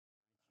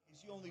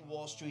the only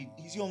Wall Street.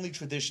 He's the only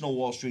traditional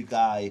Wall Street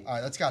guy. All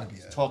right, that's got to be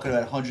it. Talking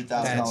about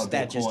 $100,000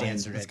 That just Bitcoin.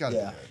 answered That's it. got to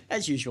be it.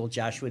 As usual,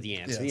 Josh with the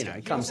answer. Yeah,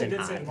 He comes in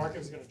did say hot. the market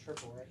was going to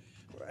triple, right?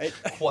 Right?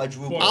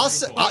 Quadruple. I'll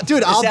say,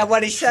 dude, Is that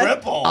what he said?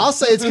 Triple. I'll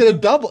say it's gonna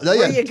double. Oh,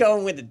 Where are yeah. you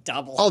going with the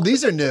double? Oh,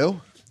 these are new.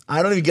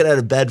 I don't even get out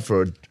of bed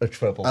for a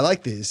triple. I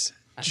like these.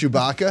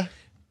 Chewbacca.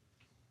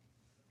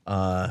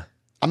 I'm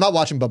not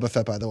watching Boba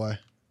Fett, by the way.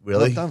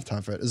 Really? I don't have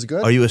time for it. Is it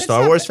good? Are you a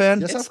Star Wars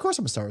fan? Yes, of course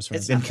I'm a Star Wars fan.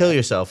 Then kill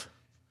yourself.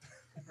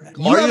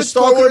 You Are you a haven't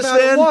Star spoken Wars about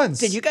it fan? once.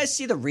 Did you guys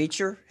see The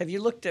Reacher? Have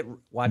you looked at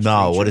watched No,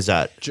 Reacher? what is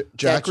that?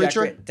 Jack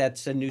Reacher?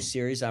 That's a new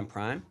series on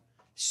Prime.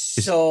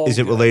 Is good.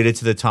 it related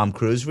to the Tom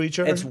Cruise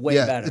Reacher? It's way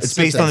Yeah, better. It's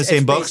based on the same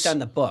It's books? based on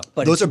the book,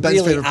 but Those it's are Ben's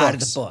really favorite out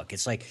books. of the book.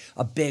 It's like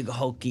a big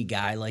hokey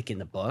guy, like in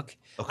the book.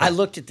 I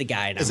looked at the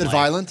guy and Is I'm it like,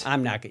 violent?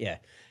 I'm not. Yeah,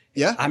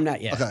 Yeah? I'm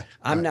not. Yeah, Okay.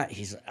 I'm not.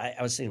 I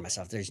was thinking to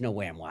myself, "There's no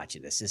way I'm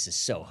watching this. This is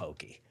so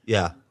hokey."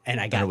 Yeah. And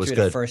I got it was through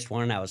good. the first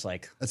one, and I was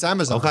like, It's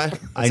Amazon. Okay. It's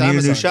I need a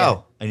Amazon. new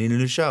show. I need a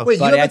new show. Wait, you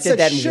 "But I haven't did said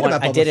that shit in one.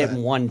 about I Boba did it Fett.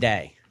 in one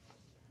day."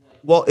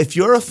 Well, if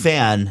you're a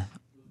fan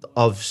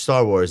of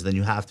Star Wars, then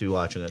you have to be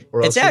watching it.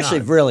 Or It's else you're actually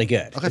not. really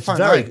good. Okay, It's fine.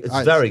 very- all right, it's all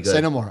right. very good.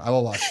 Say no more. I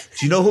will watch.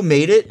 Do you know who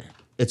made it?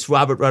 It's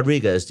Robert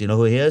Rodriguez. Do you know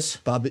who he is?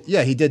 Bobby.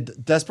 Yeah, he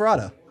did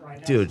Desperado.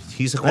 Dude,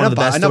 he's like I one know of the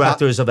Bob- best I know Bob-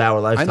 directors of our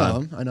I lifetime. know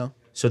him. I know.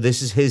 So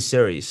this is his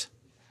series.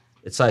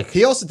 It's like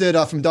He also did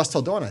From Dusk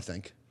Till Dawn, I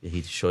think.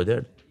 he sure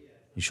did.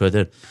 He sure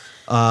did.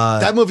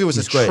 That movie was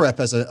a he's great. trip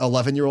as an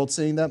 11-year-old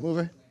seeing that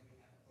movie.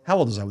 How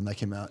old was I when that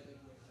came out?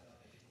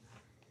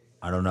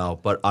 I don't know,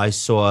 but I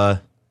saw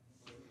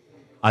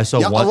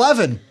Yeah, one,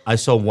 11. I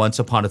saw Once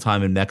Upon a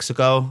Time in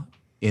Mexico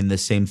in the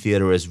same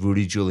theater as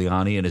Rudy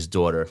Giuliani and his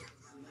daughter.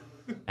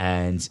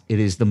 And it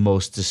is the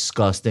most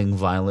disgusting,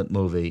 violent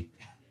movie.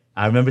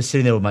 I remember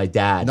sitting there with my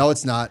dad. No,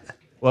 it's not.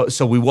 Well,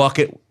 so we walk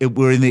it.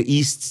 We're in the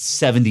East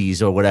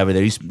 70s or whatever.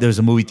 There's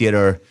a movie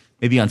theater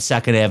maybe on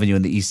 2nd Avenue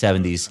in the East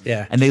 70s.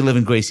 Yeah. And they live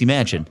in Gracie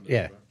Mansion.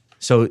 Yeah.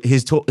 So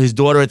his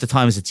daughter at the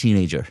time is a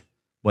teenager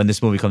when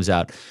this movie comes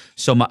out.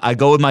 So I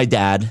go with my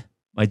dad.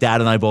 My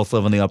dad and I both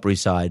live on the Upper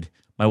East Side.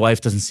 My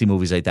wife doesn't see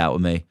movies like that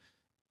with me.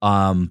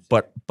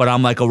 But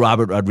I'm like a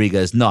Robert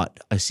Rodriguez nut.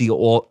 I see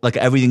all like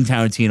everything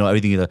Tarantino,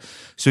 everything either.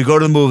 So we go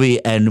to the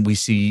movie and we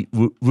see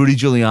Rudy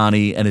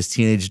Giuliani and his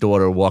teenage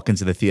daughter walk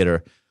into the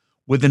theater.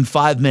 Within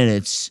 5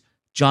 minutes,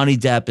 Johnny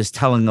Depp is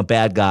telling a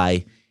bad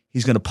guy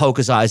he's going to poke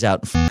his eyes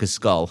out and fuck his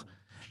skull.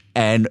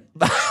 And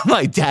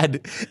my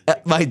dad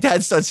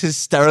starts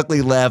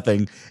hysterically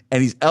laughing,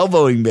 and he's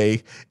elbowing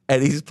me,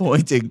 and he's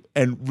pointing,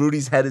 and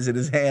Rudy's head is in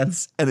his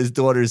hands, and his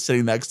daughter is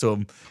sitting next to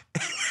him.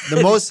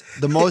 The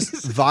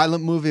most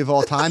violent movie of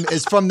all time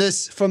is from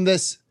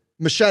this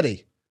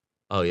Machete.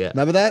 Oh yeah,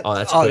 Remember that? Oh,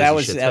 that's Oh, crazy that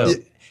was. shit, That was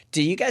too.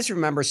 do you guys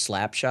remember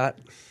Slapshot?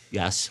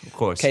 Yes, of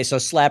course. Okay, so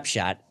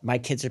Slapshot. My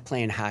kids are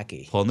playing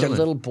hockey. Paul They're Newman.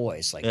 little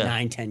boys, like Yeah.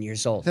 9, 10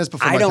 years old. That's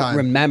before I my don't time.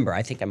 remember.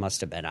 I think I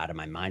must have been out of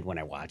my mind when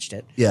I watched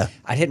it. Yeah.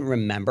 I didn't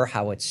remember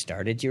how it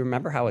started. Do you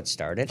remember how it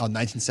started? Oh,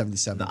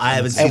 1977. I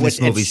haven't It seen was-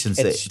 this movie it's- since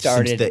it the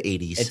started-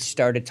 80s. It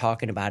started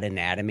talking about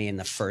anatomy in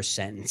the first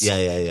sentence. Yeah.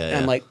 And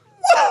I'm yeah. like,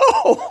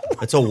 whoa!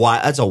 That's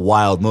a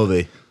wild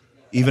movie,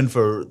 even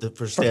for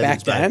For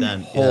standards back then?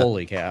 Yeah.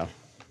 Holy cow.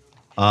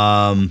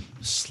 Is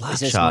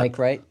this Slapshot. mic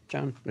right,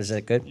 John? Is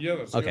that good? Yeah,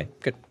 that's Okay,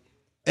 good.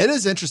 It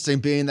is interesting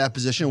being in that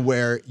position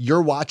where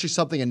you're watching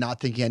something and not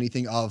thinking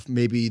anything of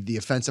maybe the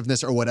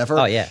offensiveness or whatever.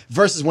 Oh, yeah.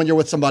 Versus when you're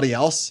with somebody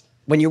else.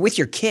 When you're with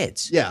your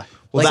kids. Yeah.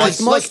 Well, Like,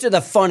 that's most of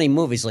the funny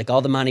movies, like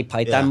all the Monty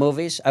Python Yeah.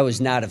 movies, I was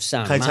not of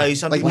sound Can I mind. tell you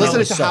something? Like When I listening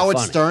was to so Howard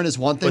funny. Stern is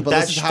one thing, but, that,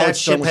 listening to that Howard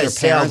Stern ship with your has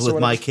sailed parents or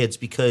with my whatever. kids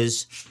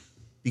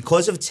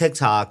because of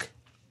TikTok.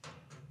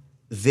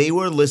 They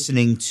were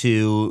listening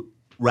to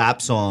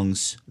rap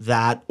songs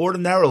that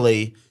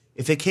ordinarily,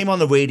 if it came on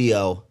the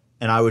radio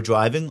and I were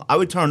driving, I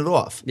would turn it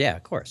off. Yeah,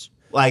 of course.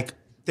 Like,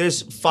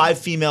 there's 5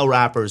 female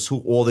rappers who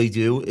all they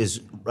do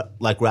is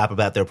like rap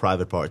about their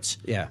private parts.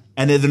 Yeah.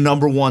 And they're the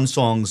 #1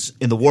 songs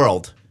in the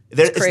world.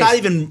 It's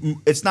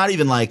crazy. not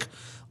even like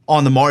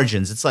on the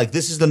margins. It's like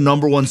this is the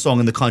 #1 song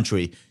in the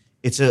country.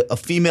 It's a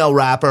female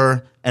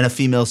rapper and a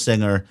female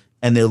singer,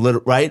 and they're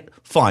right.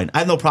 Fine, I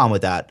have no problem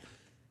with that.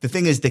 The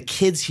thing is, the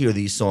kids hear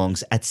these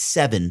songs at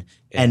 7,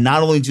 and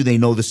not only do they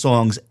know the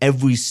songs,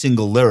 every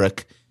single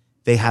lyric,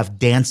 they have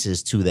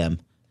dances to them.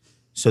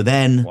 So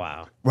then,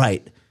 Wow.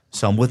 right.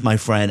 So I'm with my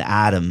friend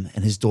Adam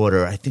and his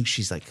daughter. I think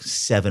she's like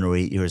 7 or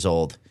 8 years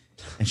old,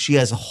 and she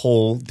has a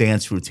whole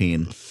dance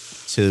routine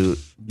to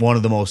one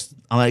of the most.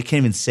 I can't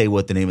even say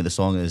what the name of the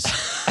song is,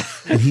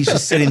 and he's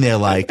just sitting there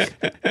like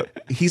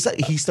he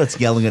starts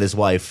yelling at his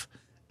wife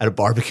at a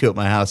barbecue at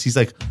my house. He's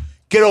like,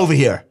 "Get over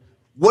here!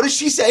 What is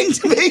she saying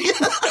to me?"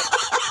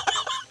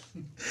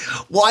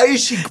 Why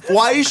is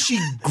she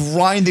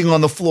grinding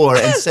on the floor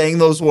and saying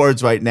those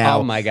words right now?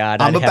 Oh my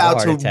God, I'd have a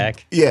heart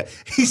attack. Yeah,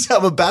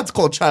 I'm about to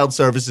call child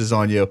services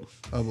on you.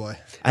 Oh boy.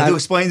 I had to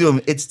explain to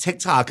him, it's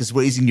TikTok is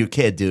raising your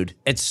kid, dude.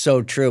 It's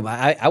so true.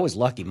 I was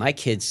lucky. My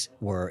kids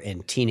were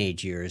in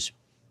teenage years,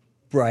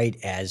 right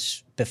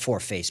as before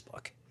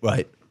Facebook.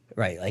 Right.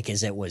 Right, like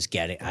as it was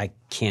getting, I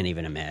can't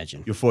even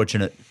imagine. You're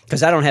fortunate.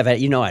 Because I don't have, I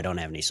don't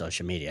have any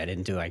social media.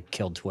 I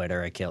killed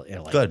Twitter.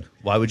 Good.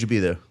 Why would you be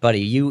there?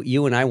 Buddy,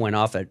 you and I went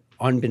off at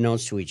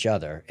unbeknownst to each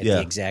other at Yeah.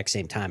 the exact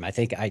same time.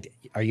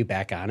 Are you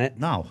back on it?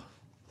 No.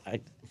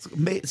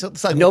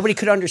 It's like Nobody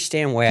could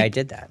understand why I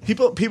did that.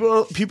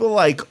 people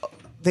like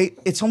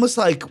it's almost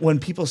like when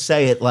people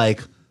say it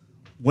like,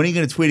 when are you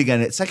going to tweet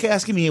again? It's like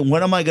asking me,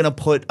 when am I going to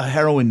put a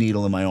heroin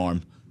needle in my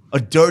arm? A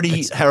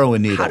dirty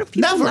heroin needle. How do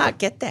people Never. not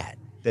get that?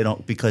 They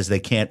don't, because they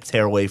can't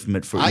tear away from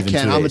it for I even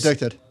can't. 2 I'm days.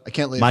 addicted. I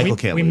can't leave. Michael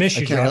can't We leave. miss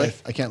I you, can't Charlie.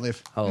 leave. I can't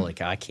leave. Holy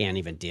cow, I can't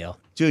even deal.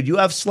 Dude, you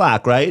have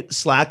Slack, right?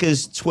 Slack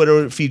is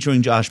Twitter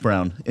featuring Josh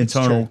Brown.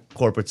 Internal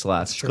corporate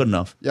Slack. Good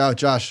enough. Yo,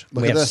 Josh,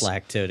 look We at have this.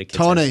 Slack too. The kids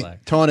have Tony,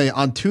 Slack. Tony,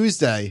 on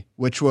Tuesday,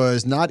 which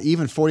was not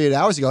even 48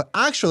 hours ago,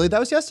 actually, that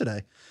was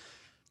yesterday.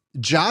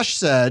 Josh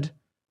said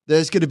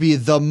there's going to be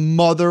the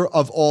mother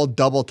of all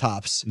double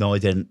tops No, I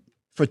didn't.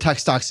 for tech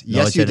stocks. No,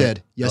 Yes, I you didn't.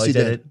 did. Yes, No, I you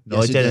did. didn't. No,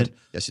 Yes, I you didn't. did.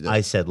 Yes, you did.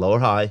 I said lower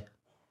high.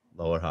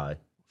 Lower high.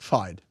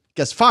 Fine.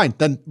 Guess fine.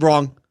 Then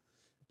wrong.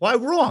 Why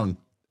wrong?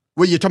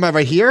 Wait, you're talking about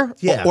right here?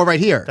 Yeah. Or right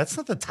here? That's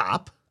not the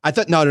top. I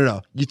thought,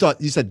 no.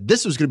 You said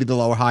this was going to be the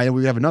lower high and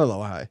we would have another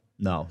lower high.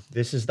 No.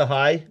 This is the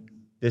high.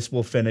 This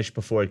will finish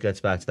before it gets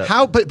back to that.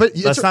 How? But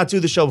Let's not do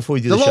the show before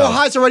we do the the show. lower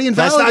high's already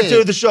Let's invalidated. not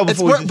do the show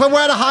before we do But we're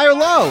at a higher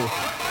low.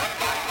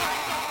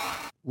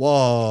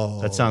 Whoa.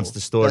 That sounds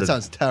distorted. That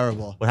sounds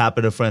terrible. What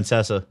happened to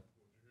Francesa?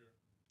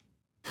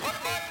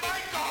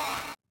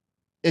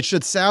 It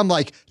should sound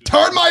like,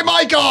 turn my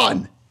mic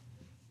on.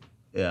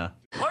 Yeah.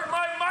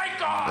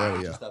 There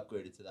we go. Just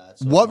upgraded to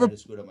that.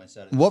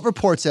 What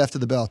reports after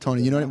the bell,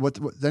 Tony? You know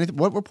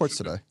what reports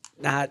today?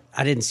 I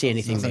didn't see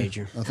anything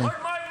major. Nothing.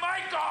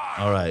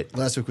 All right.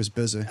 Last week was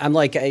busy. I'm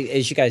like,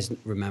 as you guys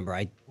remember,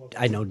 I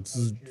know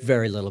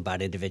very little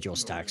about individual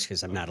stocks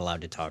because I'm not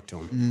allowed to talk to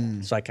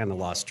them. So I kind of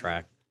lost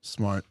track.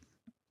 Smart.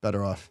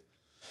 Better off.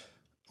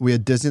 We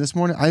had Disney this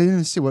morning. I didn't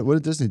even see what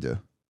did Disney do?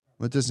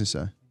 What did Disney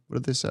say? What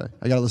did they say?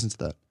 I gotta listen to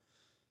that.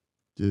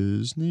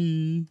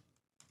 Disney.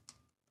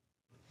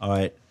 All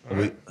right.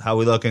 How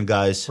we looking,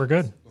 guys? We're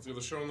good.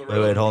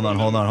 Wait, hold on.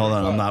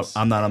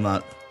 I'm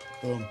not.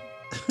 Boom.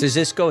 Does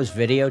this go as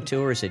video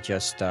too, or is it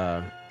just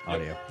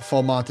audio?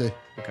 Full Monty.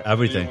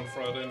 Everything.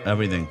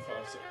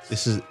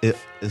 This is it.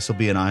 This will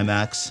be an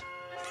IMAX.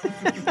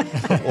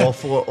 all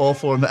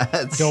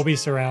formats. Dolby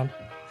surround.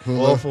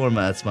 All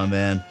formats, my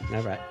man.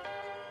 All right.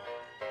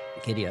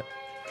 Giddy up.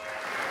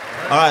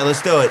 All right,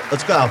 let's do it.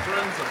 Let's go.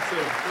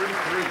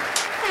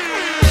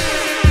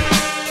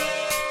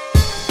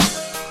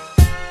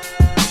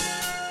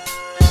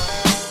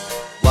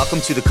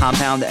 Welcome to the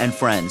Compound and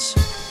Friends.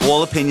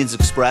 All opinions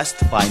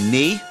expressed by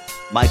me,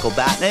 Michael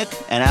Batnick,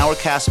 and our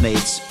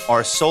castmates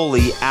are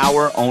solely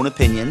our own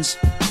opinions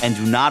and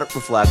do not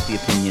reflect the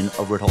opinion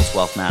of Ritholtz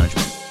Wealth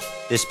Management.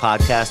 This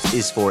podcast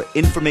is for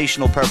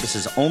informational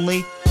purposes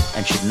only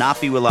and should not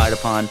be relied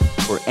upon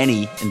for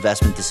any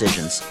investment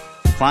decisions.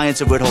 Clients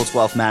of Ritholtz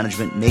Wealth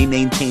Management may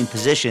maintain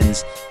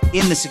positions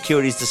in the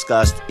securities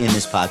discussed in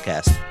this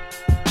podcast.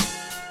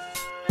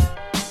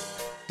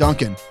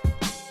 Duncan,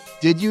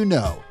 did you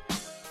know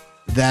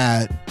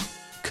that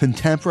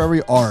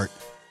contemporary art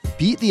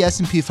beat the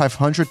S&P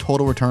 500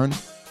 total return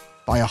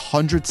by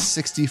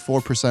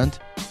 164%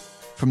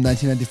 from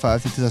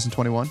 1995 to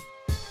 2021?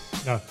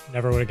 No,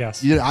 never would have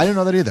guessed. I didn't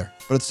know that either,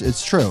 but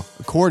it's true,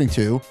 according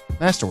to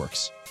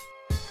Masterworks.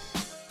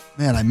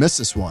 Man, I missed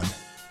this one.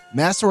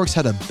 Masterworks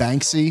had a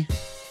Banksy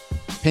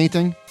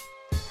painting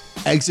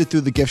exit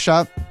through the gift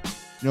shop.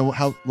 You know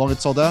how long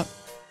it sold out?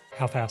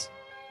 How fast?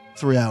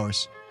 3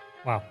 hours.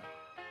 Wow.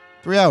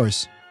 3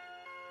 hours.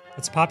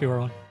 That's a popular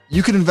one.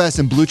 You can invest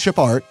in blue chip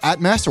art at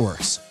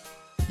Masterworks.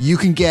 You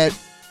can get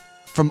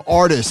from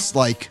artists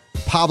like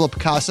Pablo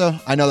Picasso.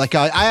 I know that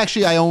guy.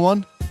 I own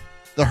one.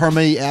 The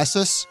Hermes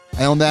Assis.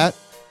 I own that.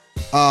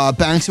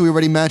 Banksy, we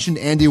already mentioned.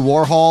 Andy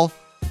Warhol.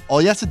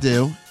 All you have to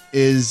do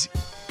is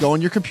go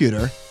on your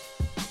computer,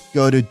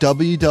 go to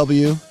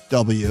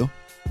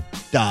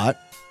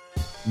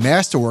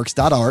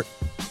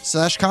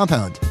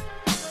www.masterworks.art/compound.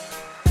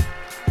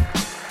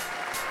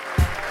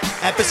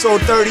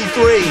 Episode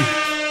 33.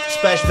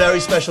 Very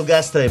special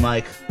guest today,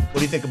 Mike. What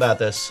do you think about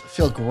this? I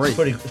feel great.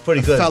 It's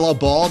pretty good. Fellow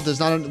bald. We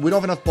don't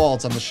have enough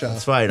balds on the show.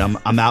 That's right. I'm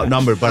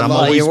outnumbered, but I'm Well,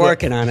 always you're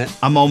working on it.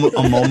 I'm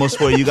almost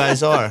where you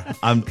guys are.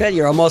 I'm Good.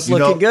 You're almost you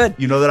know- looking good.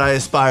 You know that I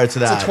aspire to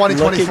that. It's a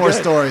 2024 Looking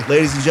good. story.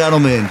 Ladies and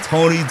gentlemen,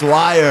 Tony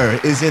Dwyer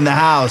is in the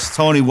house.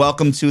 Tony,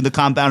 welcome to the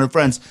Compound and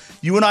Friends.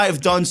 You and I have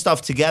done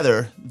stuff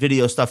together,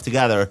 video stuff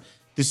together.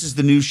 This is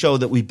the new show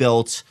that we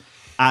built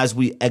as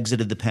we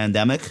exited the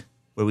pandemic,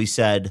 where we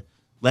said,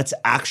 let's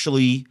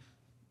actually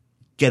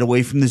get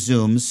away from the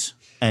Zooms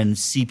and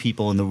see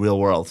people in the real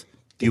world.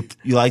 You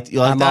like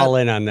I'm that? all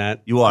in on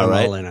that. You are, I'm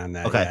right? all in on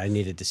that. Okay. Yeah, I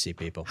needed to see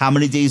people. How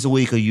many days a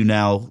week are you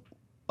now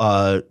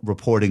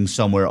reporting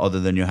somewhere other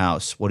than your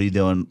house? What are you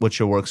doing? What's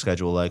your work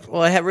schedule like?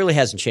 Well, it really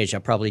hasn't changed.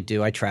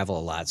 I travel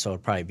a lot, so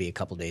it'll probably be a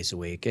couple days a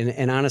week.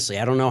 And honestly,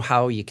 I don't know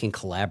how you can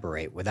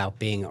collaborate without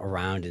being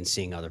around and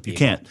seeing other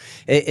people. You can't.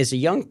 As a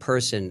young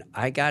person,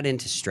 I got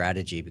into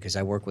strategy because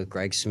I worked with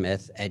Greg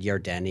Smith, Ed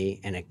Yardeni,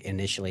 and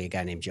initially a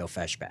guy named Joe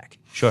Feshbach.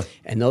 Sure.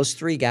 And those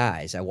three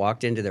guys, I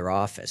walked into their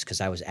office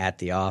because I was at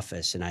the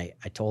office, and I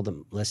told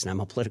them, listen, I'm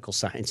a political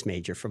science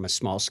major from a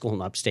small school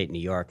in upstate New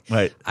York.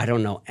 Right. I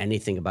don't know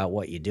anything about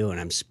what you do, and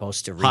I'm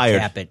supposed to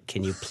Hired. recap it.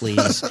 Can you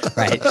please?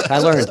 Right. I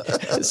learned.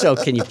 So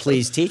can you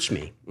please teach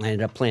me? I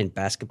ended up playing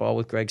basketball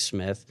with Greg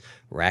Smith,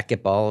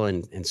 racquetball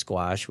and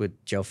squash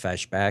with Joe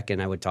Feshbach,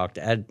 and I would talk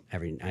to Ed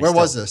every night. Where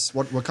was this?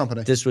 What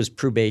company? This was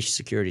Prudential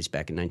Securities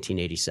back in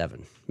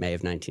 1987. May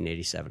of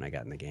 1987, I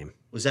got in the game.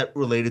 Was that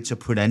related to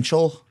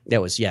Prudential? It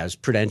was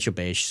Prudential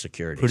Beige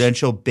Securities.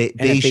 Prudential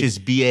Beige is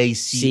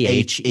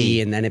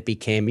B-A-C-H-E. And then it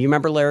became, you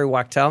remember Larry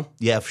Wachtel?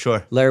 Yeah,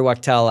 sure. Larry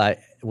Wachtel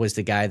was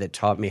the guy that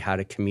taught me how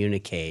to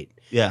communicate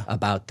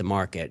about the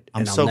market.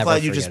 I'm so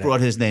glad you just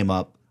brought his name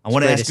up. I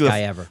want to ask you.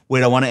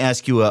 I want to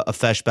ask you a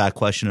Feshbach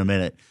question in a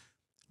minute.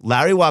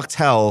 Larry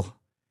Wachtel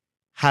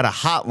had a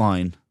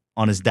hotline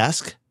on his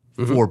desk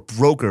for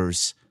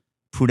brokers,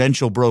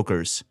 Prudential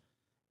brokers,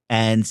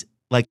 and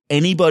like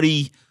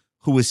anybody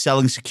who was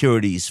selling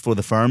securities for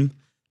the firm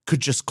could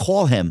just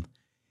call him.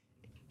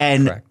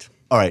 And Correct.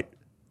 All right,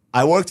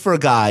 I worked for a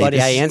guy.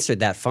 Buddy, I answered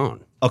that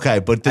phone. Okay,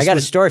 but I got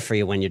a story for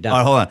you when you're done. All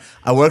right, hold on.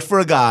 I worked for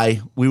a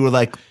guy. We were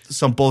like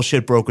some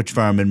bullshit brokerage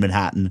firm in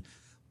Manhattan,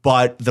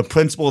 but the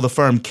principal of the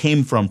firm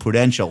came from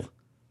Prudential.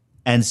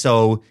 And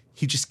so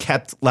he just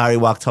kept Larry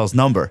Wachtel's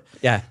number.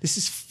 Yeah. This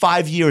is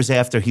 5 years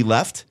after he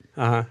left.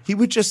 He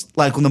would just,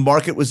 like, when the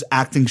market was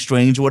acting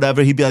strange or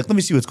whatever, he'd be like, let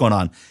me see what's going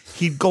on.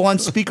 He'd go on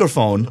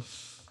speakerphone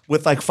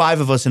with like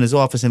 5 of us in his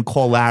office and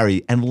call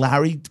Larry. And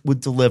Larry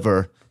would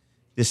deliver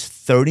this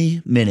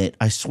 30-minute,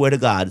 I swear to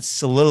God,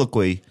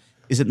 soliloquy.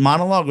 Is it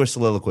monologue or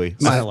soliloquy?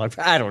 Monologue.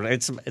 I don't know.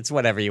 It's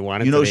whatever you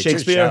want. You know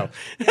Shakespeare?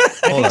 I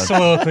think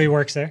soliloquy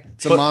works there.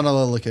 It's a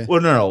monologue.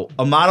 Well, no.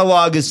 A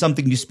monologue is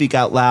something you speak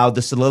out loud.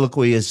 The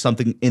soliloquy is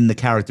something in the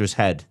character's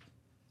head.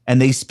 And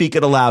they speak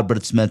it aloud, but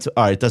it's meant to,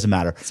 all right, it doesn't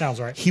matter. Sounds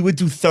right. He would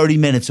do 30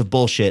 minutes of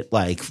bullshit,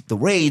 like the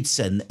rates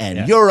and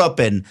Europe,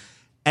 and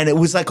it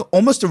was like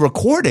almost a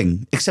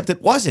recording, except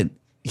it wasn't.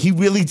 He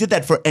really did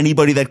that for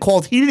anybody that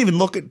called. He didn't even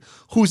look at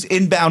whose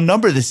inbound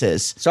number this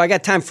is. So I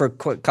got time for a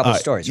quick couple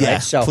stories, right? Yeah,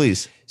 So,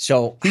 please.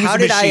 So He was how a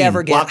did I machine.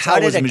 ever get? Wachtel How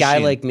did was a a guy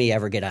machine. like me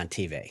ever get on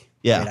TV?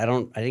 Yeah.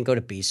 Right? I didn't go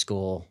to B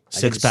school. I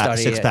Six didn't pack,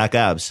 study it.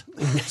 abs,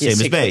 same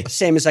as me.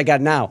 Same as I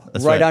got now,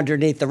 right.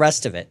 underneath the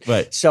rest of it.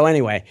 Right. So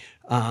anyway,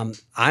 I'm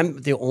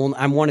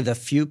one of the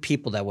few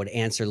people that would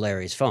answer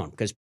Larry's phone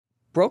because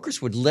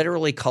brokers would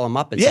literally call him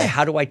up and say,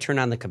 "How do I turn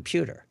on the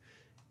computer?"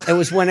 It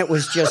was when it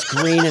was just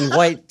green and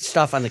white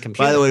stuff on the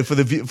computer. By the way, for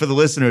the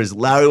listeners,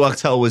 Larry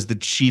Wachtel was the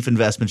chief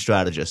investment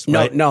strategist.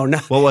 Right? No.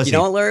 What was he? You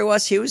know what Larry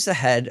was? He was the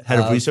head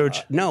of research.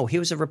 No, he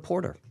was a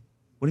reporter.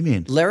 What do you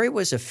mean? Larry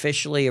was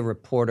officially a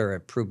reporter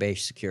at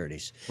Prudential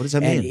Securities. What does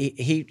that and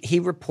mean? He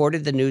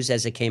reported the news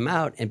as it came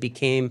out and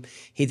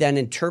he then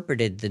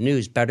interpreted the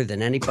news better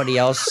than anybody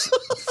else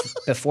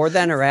before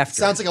then or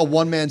after. Sounds like a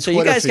one-man So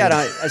Twitter you guys feed. got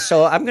on.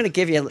 So I'm going to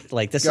give you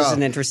this Go. is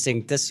an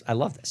interesting. I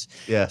love this.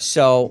 Yeah.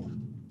 So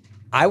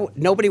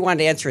nobody wanted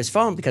to answer his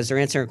phone because they're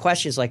answering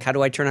questions like, how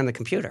do I turn on the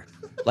computer?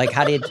 Like,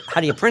 how do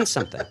you print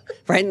something?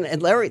 Right.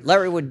 And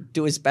Larry would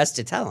do his best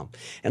to tell him.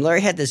 And Larry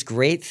had this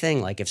great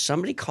thing. Like if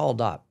somebody called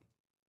up,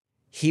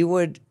 he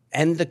would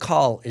end the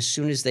call as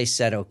soon as they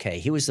said okay.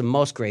 He was the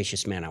most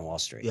gracious man on Wall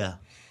Street. Yeah.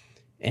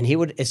 And he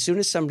would, as soon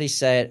as somebody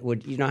said,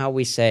 you know how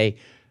we say,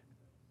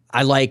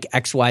 I like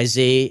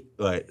XYZ.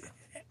 Right.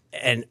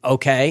 And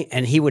okay,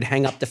 and he would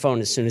hang up the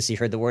phone as soon as he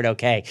heard the word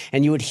okay,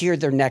 and you would hear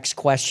their next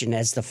question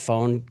as the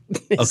phone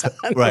is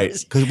on. Right.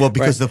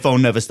 Because the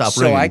phone never stopped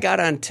ringing. So I got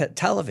on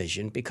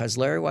television because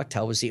Larry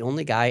Wachtel was the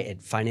only guy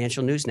at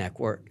Financial News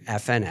Network,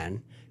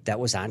 FNN, that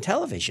was on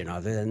television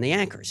other than the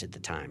anchors at the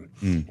time.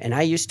 And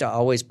I used to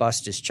always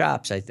bust his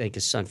chops. I think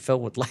his son Phil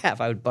would laugh.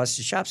 I would bust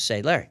his chops and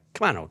say, Larry,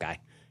 come on, old guy.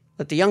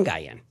 Let the young guy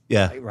in.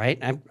 Yeah. Right?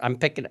 I'm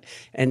picking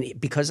 – and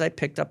because I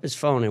picked up his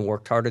phone and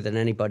worked harder than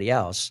anybody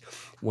else,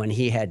 when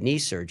he had knee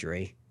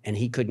surgery and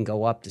he couldn't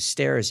go up the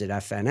stairs at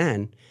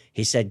FNN,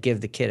 he said, give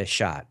the kid a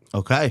shot.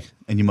 Okay.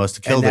 And you must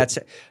have killed it.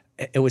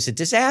 It was a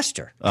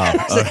disaster. Well,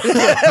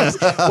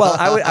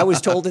 I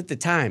was told at the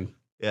time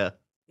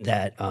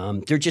that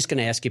they're just going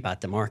to ask you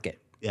about the market.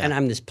 Yeah. And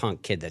I'm this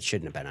punk kid that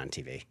shouldn't have been on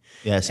TV.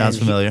 Yeah, sounds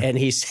familiar. And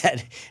he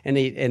said, and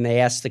they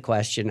asked the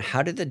question,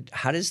 how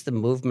does the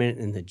movement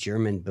in the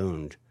German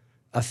Bund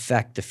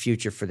affect the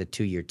future for the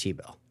 2-year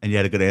T-bill? And you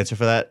had a good answer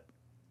for that?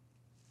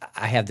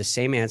 I have the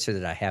same answer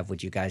that I have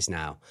with you guys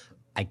now.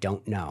 I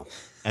don't know.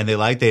 And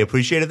they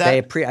appreciated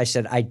that? I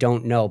said, I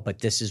don't know, but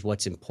this is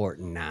what's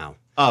important now.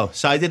 Oh,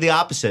 so I did the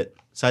opposite.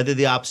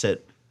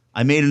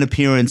 I made an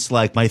appearance,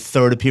 like my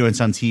third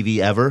appearance on TV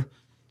ever.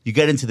 You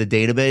get into the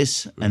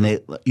database, and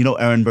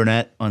Erin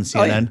Burnett on CNN?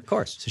 Oh, yeah, of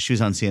course. So she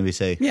was on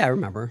CNBC. Yeah, I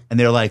remember. And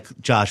they're like,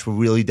 Josh, we're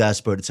really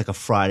desperate. It's like a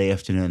Friday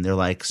afternoon. They're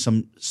like,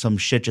 some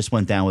shit just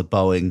went down with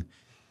Boeing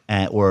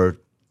or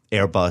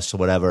Airbus or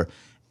whatever.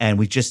 And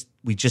we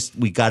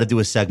got to do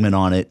a segment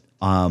on it.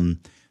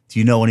 Do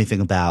you know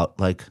anything about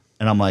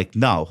and I'm like,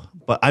 no.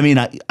 But I mean,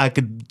 I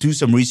could do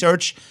some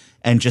research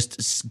and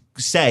just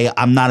say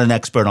I'm not an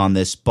expert on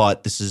this,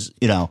 but this is,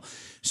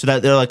 so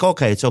that they're like,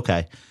 okay, it's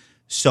okay.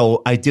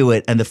 So I do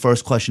it, and the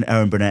first question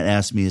Erin Burnett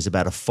asked me is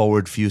about a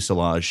forward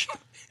fuselage.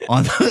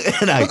 But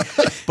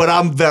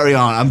I'm very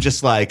on. I'm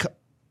just like,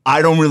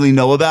 I don't really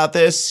know about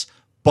this,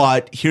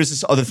 but here's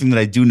this other thing that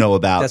I do know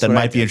about that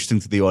might be interesting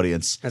to the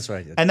audience. That's what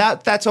I did. And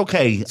that's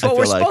okay. That's what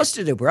we're supposed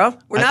to do, bro.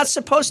 We're not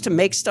supposed to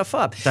make stuff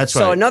up. That's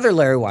right. So another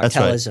Larry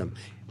Wartelism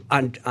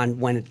on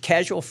when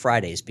Casual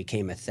Fridays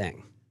became a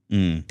thing,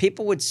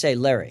 people would say,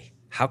 Larry,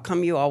 how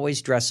come you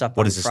always dress up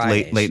on Fridays? What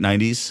is this, late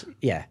 90s?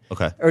 Yeah.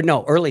 Okay. Or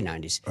no, early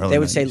 90s. They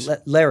would 90s. say,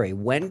 Larry,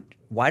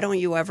 why don't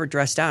you ever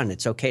dress down?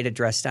 It's okay to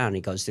dress down. He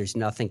goes, there's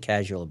nothing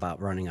casual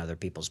about running other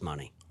people's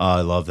money. Oh,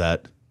 I love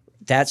that.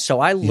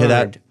 So I learned. You hear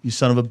that, you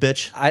son of a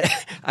bitch?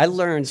 I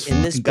learned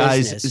in this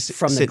business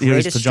from the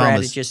greatest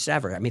strategists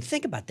ever. I mean,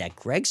 think about that.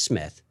 Greg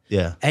Smith,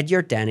 Ed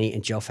Yardeni,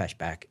 and Joe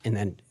Feshbach. And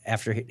then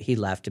after he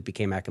left, it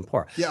became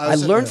Akinpor. Yeah, I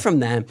learned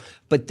from them,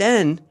 but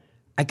then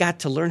I got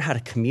to learn how to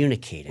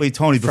communicate it. Wait,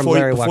 Tony,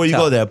 before you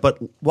go there, but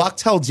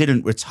Wachtel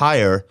didn't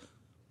retire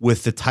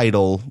with the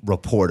title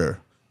reporter.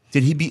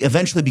 Did he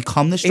eventually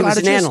become the strategist?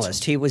 He was an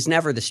analyst. He was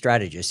never the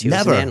strategist. He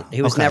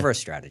was never a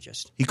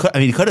strategist. He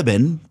could have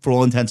been, for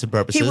all intents and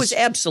purposes. He was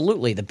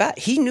absolutely the best.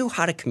 He knew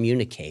how to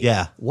communicate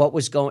what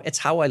was going. It's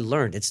how I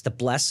learned. It's the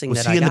blessing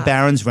that I got. Was he in the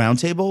Barron's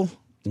Roundtable?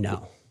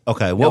 No.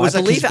 Okay.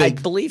 I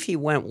believe he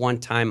went one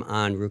time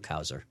on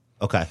Ruckhauser.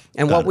 Okay.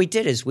 And what we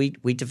did is we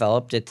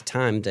developed at the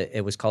time that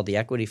it was called the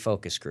Equity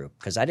Focus Group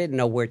because I didn't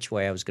know which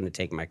way I was going to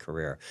take my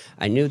career.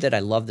 I knew that I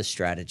loved the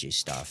strategy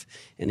stuff.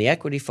 And the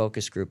Equity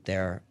Focus Group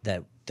there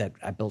that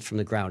I built from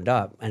the ground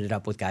up ended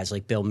up with guys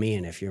like Bill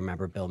Meehan, if you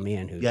remember Bill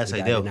Meehan, who yes,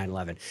 died I do. in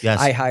 9/11. Yes.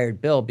 I hired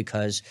Bill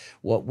because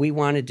what we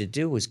wanted to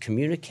do was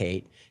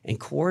communicate and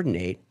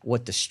coordinate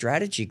what the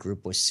strategy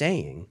group was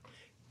saying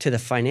to the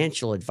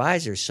financial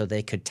advisors so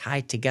they could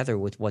tie together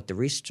with what the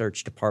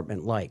research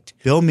department liked.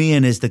 Bill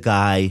Meehan is the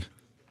guy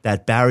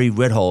that Barry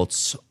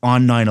Ritholtz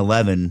on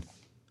 9/11,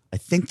 I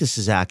think this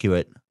is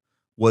accurate,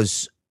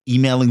 was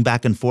emailing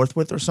back and forth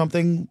with or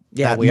something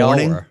that we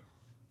morning? all were.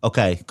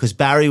 Okay, because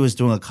Barry was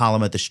doing a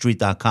column at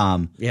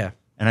TheStreet.com. Yeah.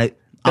 And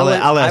I'll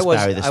ask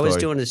Barry this story. I was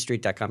doing the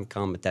Street.com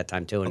column at that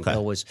time too, and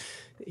Bill was,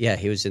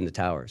 he was in the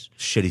towers.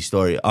 Shitty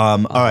story. All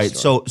right,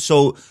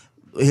 so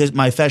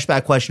my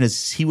Feshbach question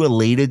is he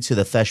related to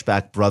the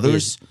Feshbach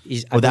brothers?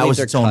 Or that was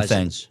its own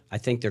thing? I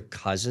think they're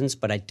cousins,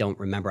 but I don't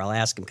remember. I'll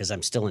ask him because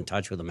I'm still in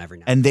touch with them every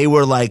now. And they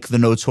were like the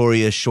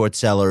notorious short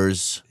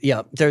sellers.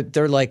 Yeah,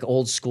 they're like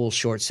old school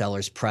short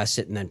sellers. Press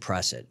it and then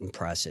press it and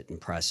press it and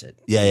press it.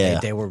 Yeah.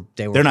 They were.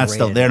 They're not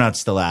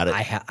still at it.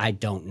 I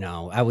don't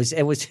know. It was.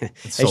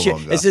 It's so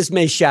long ago. This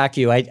may shock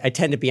you. I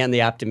tend to be on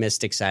the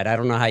optimistic side. I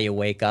don't know how you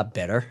wake up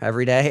bitter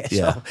every day.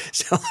 Yeah.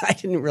 So I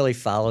didn't really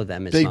follow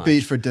them as Big much.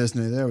 beat for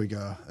Disney. There we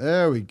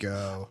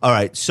go. All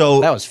right,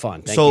 so that was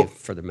fun. Thank you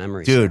for the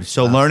memories, dude.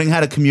 So learning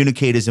how to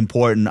communicate is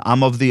important.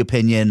 I'm of the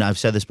opinion. I've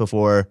said this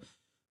before.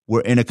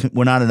 We're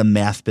not in a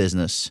math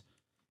business.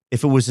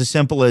 If it was as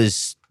simple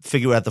as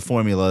figure out the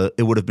formula,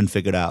 it would have been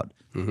figured out.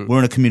 Mm-hmm. We're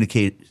going to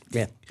communicate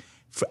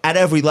at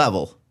every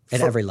level.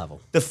 Every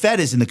level. The Fed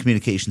is in the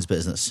communications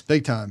business.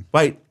 Big time.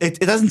 Right. It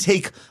doesn't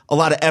take a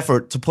lot of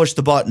effort to push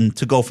the button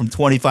to go from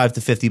 25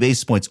 to 50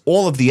 basis points.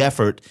 All of the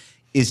effort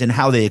is in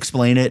how they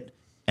explain it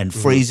and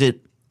phrase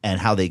it and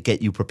how they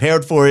get you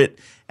prepared for it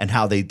and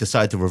how they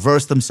decide to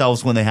reverse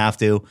themselves when they have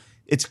to.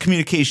 It's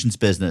communications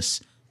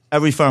business.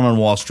 Every firm on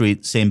Wall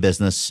Street, same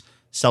business.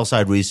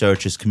 Sell-side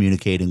research is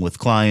communicating with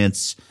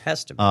clients.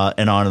 Has to be.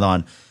 And on and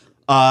on.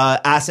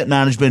 Asset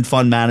management,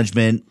 fund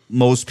management.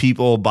 Most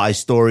people buy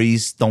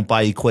stories, don't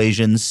buy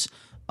equations.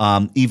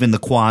 Even the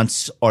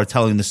quants are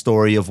telling the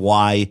story of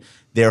why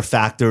their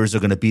factors are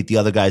going to beat the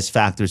other guy's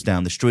factors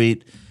down the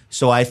street.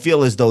 So I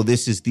feel as though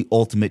this is the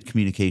ultimate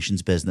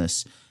communications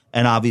business.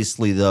 And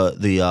obviously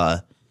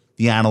the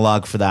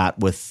analog for that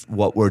with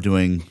what we're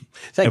doing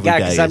Thank God,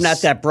 because I'm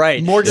not that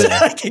bright. Morgan,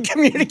 I can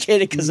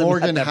communicate it because I'm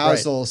not that bright.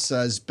 Housel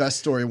says best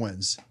story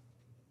wins.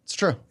 It's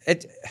true.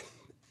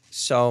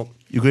 So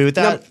you agree with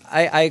that? No,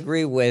 I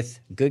agree with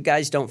good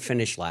guys don't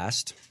finish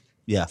last.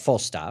 Yeah. Full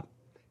stop.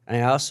 And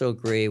I also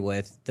agree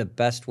with the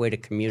best way to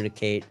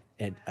communicate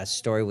a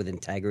story with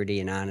integrity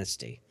and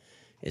honesty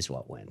is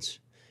what wins.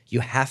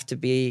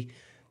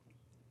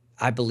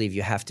 I believe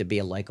you have to be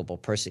a likable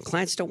person.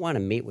 Clients don't want to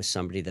meet with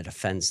somebody that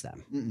offends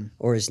them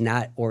or is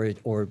not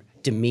or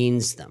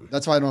demeans them.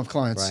 That's why I don't have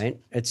clients. Right?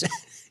 It's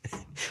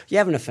you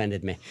haven't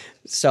offended me.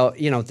 So,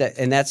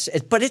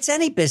 but it's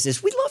any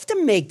business. We love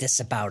to make this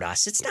about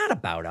us. It's not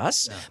about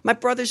us. Yeah. My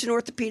brother's an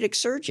orthopedic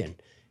surgeon.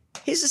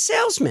 He's a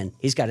salesman.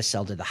 He's got to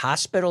sell to the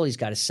hospital. He's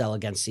got to sell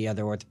against the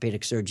other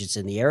orthopedic surgeons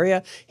in the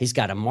area. He's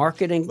got a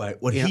marketing.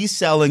 Right. What he's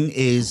selling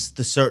is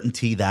the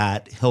certainty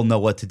that he'll know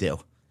what to do.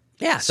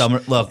 Yes.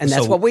 And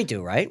that's what we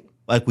do, right?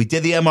 Like we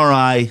did the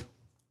MRI.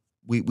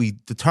 We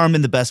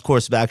determined the best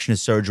course of action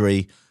is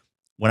surgery.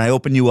 When I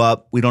open you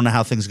up, we don't know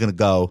how things are going to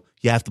go.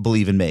 You have to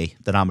believe in me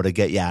that I'm going to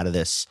get you out of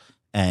this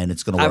and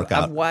it's going to work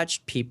out. I've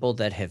watched people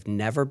that have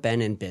never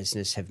been in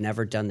business, have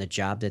never done the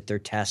job that they're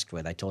tasked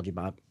with. I told you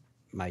about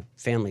my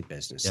family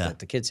business that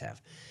the kids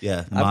have.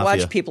 Yeah, I've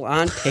watched people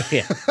on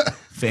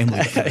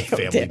family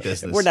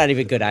business. We're not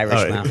even good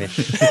Irish mafia.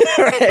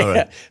 Right? All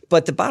right.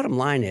 But the bottom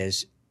line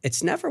is,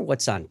 it's never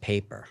what's on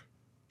paper.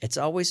 It's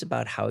always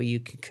about how you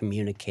can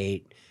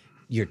communicate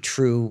your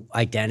true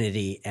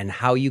identity and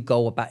how you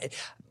go about it.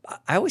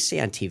 I always say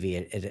on TV,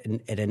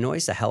 it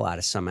annoys the hell out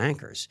of some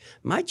anchors.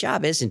 My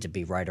job isn't to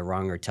be right or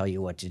wrong or tell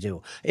you what to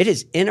do. It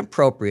is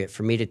inappropriate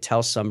for me to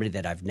tell somebody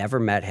that I've never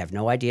met, have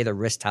no idea their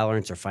risk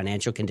tolerance or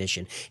financial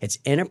condition. It's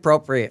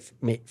inappropriate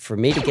for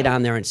me to get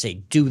on there and say,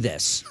 do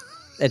this.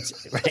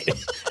 That's right.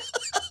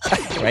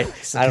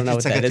 Right? I don't know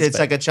what that is. It's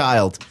like a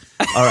child.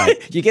 All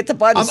right. You get the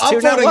buttons too.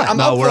 We're not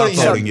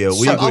voting you.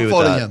 We agree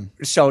with that. Him.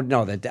 So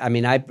no,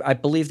 I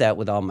believe that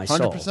with all my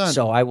soul. 100%.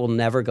 So I will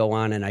never go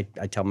on and I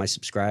tell my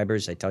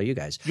subscribers, I tell you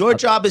guys. Your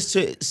job is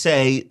to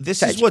say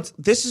this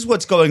is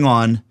what's going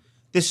on.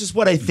 This is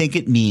what I think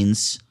it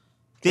means.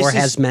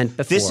 Has meant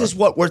before. This is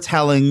what we're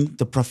telling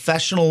the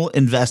professional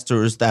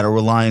investors that are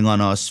relying on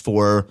us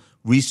for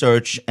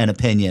research and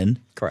opinion.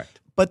 Correct.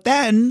 But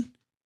then,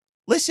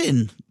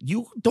 listen,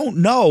 you don't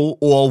know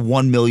all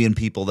 1 million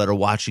people that are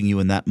watching you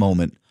in that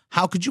moment.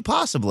 How could you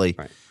possibly?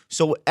 Right.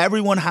 So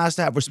everyone has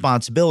to have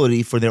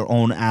responsibility for their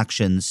own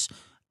actions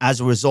as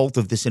a result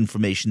of this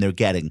information they're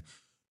getting.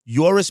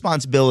 Your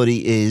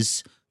responsibility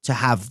is to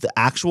have the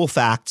actual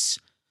facts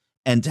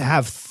and to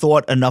have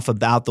thought enough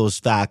about those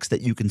facts that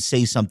you can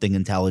say something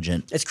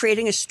intelligent. It's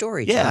creating a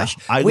story, Yeah, Josh.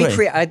 I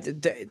agree.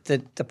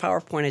 The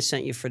PowerPoint I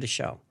sent you for the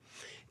show.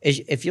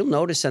 If you'll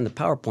notice on the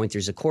PowerPoint,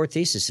 there's a core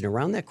thesis, and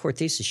around that core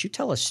thesis, you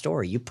tell a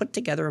story. You put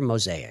together a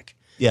mosaic.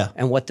 Yeah.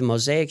 And what the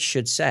mosaic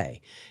should say.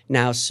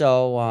 Now,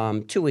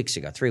 so 3 weeks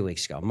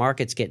ago,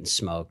 market's getting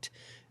smoked.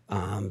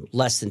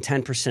 Less than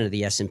 10% of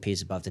the S&P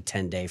is above the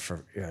 10-day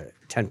for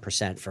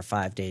 10% for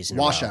 5 days in a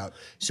row. Washout.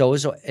 So,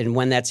 and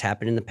when that's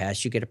happened in the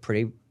past, you get a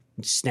pretty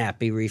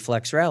snappy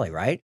reflex rally,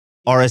 right?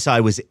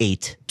 RSI was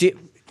 8.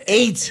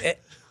 8.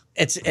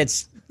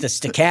 It's the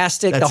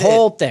stochastic, That's the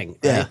whole it. thing.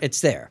 Yeah. Right?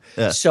 It's there.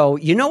 Yeah. So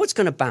you know it's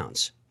going to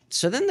bounce.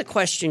 So then the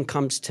question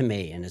comes to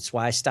me, and it's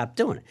why I stopped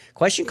doing it.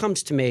 Question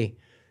comes to me,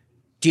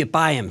 do you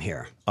buy them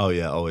here? Oh,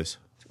 yeah, always.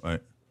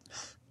 Right.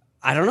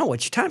 I don't know.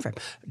 What's your time frame?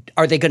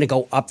 Are they going to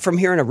go up from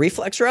here in a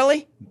reflex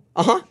rally?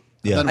 Uh-huh.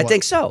 Yeah. I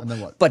think so. And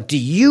then what? But do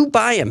you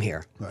buy them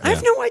here? I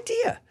have no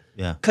idea.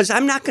 Yeah. Because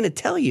I'm not going to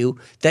tell you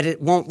that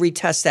it won't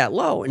retest that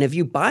low. And if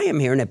you buy them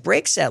here and it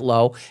breaks that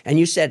low, and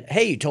you said,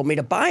 "Hey, you told me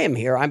to buy them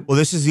here," Well,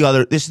 this is the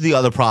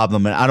other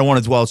problem, and I don't want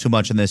to dwell too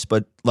much on this,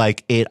 but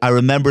I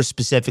remember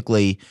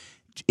specifically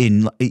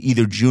in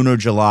either June or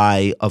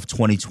July of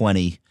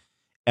 2020,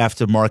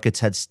 after markets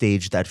had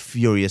staged that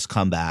furious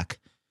comeback,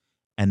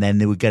 and then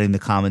they were getting the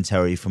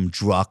commentary from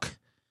Druck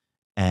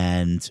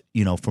and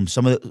from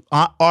some of the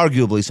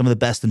arguably some of the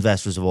best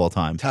investors of all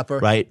time,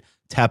 Tepper. right?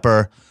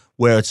 Tepper.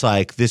 Where it's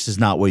like, this is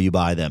not where you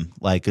buy them.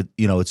 Like,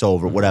 it's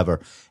over,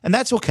 whatever. And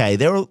that's okay.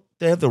 They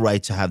have the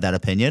right to have that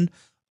opinion.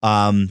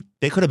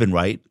 They could have been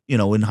right.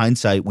 In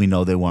hindsight, we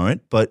know they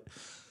weren't. But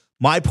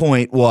my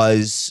point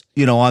was,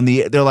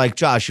 they're like,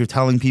 Josh, you're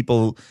telling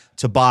people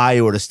to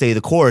buy or to stay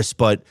the course,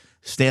 but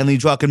Stanley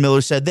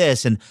Druckenmiller said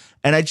this. And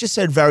I just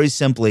said very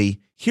simply,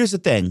 here's the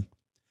thing.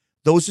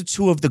 Those are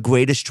two of the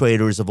greatest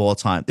traders of all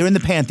time. They're in the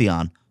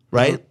pantheon,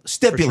 right? Mm-hmm.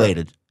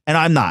 Stipulated. Sure. And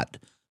I'm not.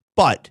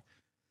 But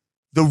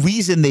the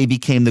reason they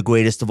became the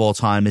greatest of all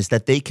time is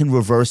that they can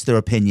reverse their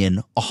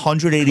opinion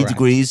 180 Correct.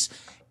 degrees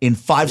in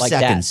 5 Like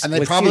seconds. that. And they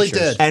With probably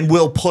futures. did. And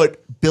will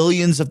put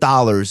billions of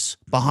dollars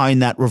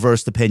behind that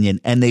reversed opinion.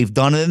 And they've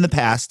done it in the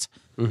past.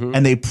 Mm-hmm.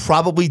 And they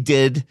probably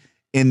did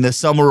in the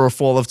summer or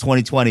fall of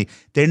 2020.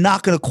 They're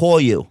not going to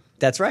call you.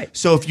 That's right.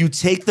 So if you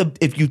take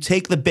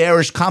the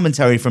bearish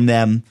commentary from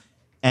them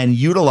and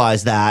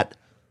utilize that,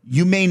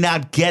 you may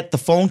not get the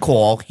phone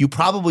call. You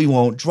probably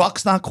won't.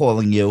 Druck's not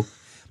calling you.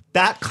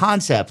 That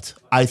concept,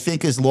 I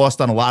think, is lost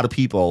on a lot of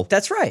people.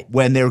 That's right.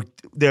 When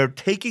they're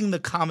taking the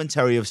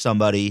commentary of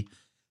somebody,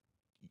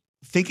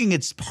 thinking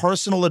it's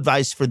personal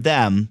advice for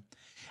them,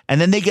 and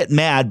then they get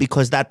mad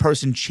because that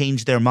person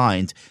changed their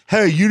mind.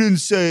 Hey, you didn't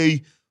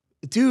say,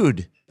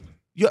 dude,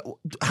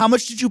 how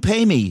much did you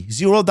pay me?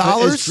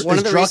 $0? Is One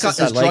of the Druck reasons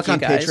I is like Druck you on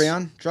guys-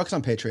 Patreon? Druck's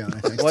on Patreon, I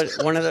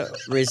think. One of the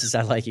reasons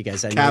I like you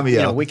guys, I know,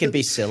 Cameo. we could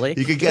be silly.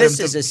 You could get this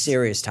him is to- a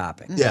serious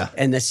topic. Yeah.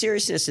 And the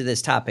seriousness of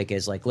this topic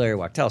is, like Larry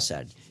Wachtel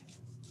said,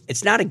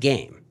 it's not a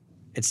game.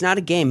 It's not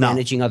a game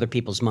managing other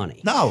people's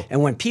money. No.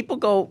 And when people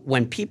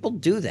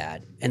do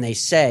that and they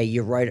say,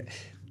 you're right,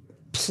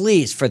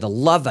 please, for the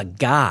love of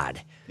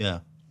God, Yeah.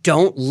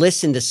 don't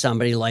listen to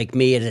somebody like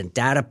me at a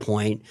data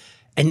point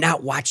and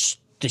not watch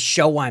the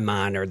show I'm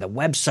on or the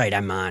website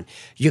I'm on,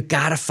 you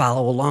got to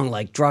follow along.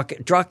 Like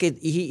Druck,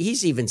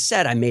 he's even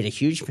said, I made a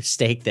huge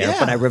mistake there,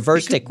 but I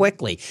reversed it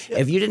quickly. Yeah.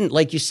 If you didn't,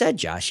 like you said,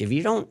 Josh, if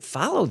you don't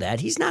follow that,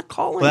 he's not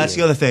calling you. Well, that's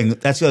the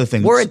other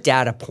thing. We're a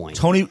data point.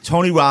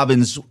 Tony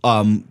Robbins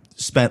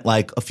spent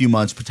like a few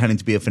months pretending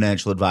to be a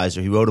financial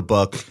advisor. He wrote a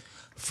book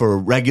for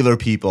regular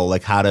people,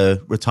 like how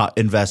to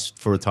invest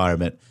for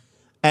retirement.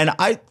 And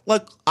I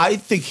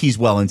think he's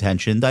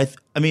well-intentioned. I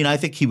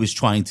think he was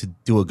trying to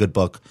do a good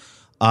book.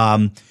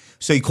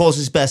 So he calls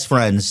his best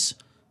friends.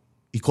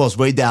 He calls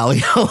Ray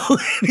Dalio.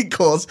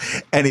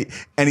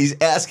 and he's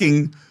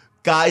asking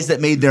guys that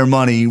made their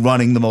money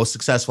running the most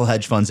successful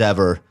hedge funds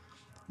ever,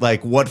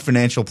 like, what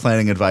financial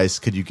planning advice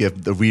could you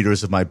give the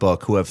readers of my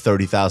book who have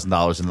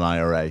 $30,000 in an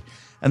IRA?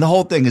 And the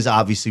whole thing is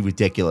obviously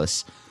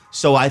ridiculous.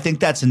 So I think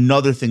that's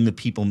another thing that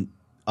people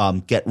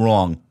get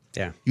wrong.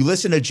 Yeah. You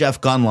listen to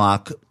Jeff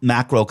Gundlach,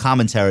 macro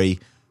commentary.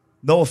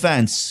 No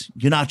offense,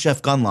 you're not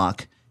Jeff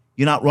Gundlach.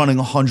 You're not running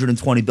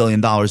 $120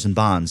 billion in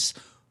bonds.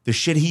 The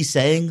shit he's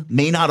saying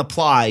may not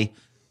apply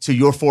to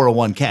your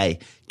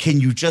 401k.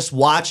 Can you just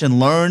watch and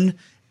learn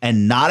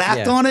and not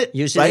act on it?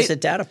 Use it as a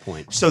data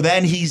point. So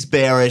then he's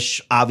bearish.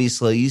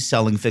 Obviously, he's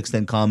selling fixed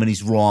income and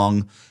he's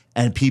wrong.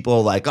 And people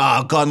are like,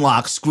 oh,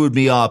 Gundlach screwed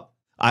me up.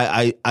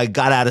 I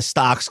got out of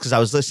stocks because I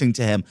was listening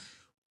to him.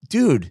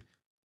 Dude,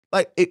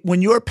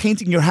 when you're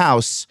painting your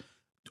house,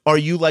 are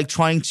you like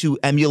trying to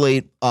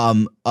emulate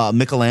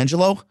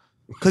Michelangelo?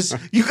 Because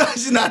you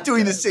guys are not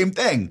doing the same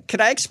thing.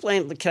 Can I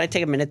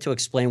take a minute to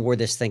explain where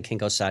this thing can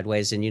go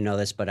sideways? And you know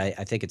this, but I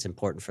think it's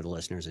important for the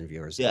listeners and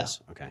viewers. Yeah.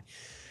 Okay.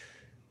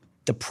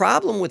 The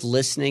problem with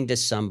listening to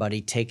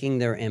somebody, taking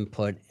their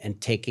input, and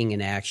taking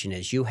an action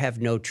is you have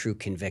no true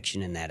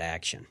conviction in that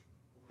action.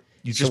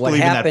 You just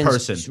believe in that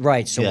person.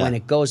 Right. So when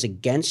it goes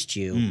against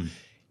you,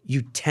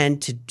 you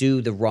tend to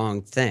do the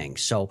wrong thing.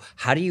 So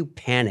how do you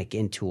panic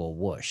into a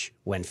whoosh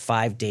when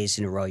 5 days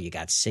in a row you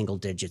got single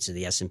digits of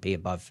the S&P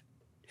above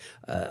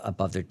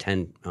their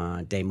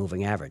 10-day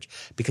moving average?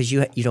 Because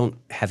you don't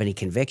have any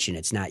conviction.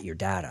 It's not your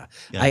data.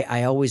 Yeah.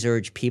 I always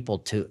urge people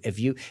to, if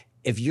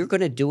you're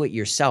going to do it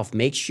yourself,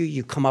 make sure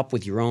you come up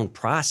with your own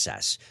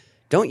process.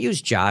 Don't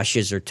use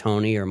Josh's or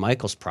Tony or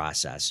Michael's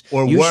process.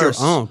 Or use worse,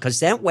 your own,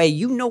 because that way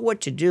you know what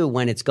to do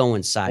when it's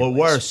going sideways. Or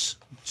worse,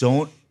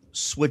 don't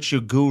switch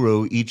your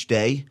guru each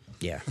day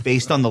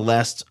based on the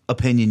last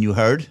opinion you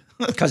heard.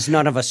 Because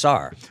none of us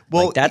are.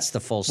 Well, that's the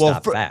full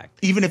stop fact.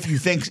 Even if you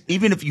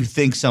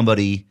think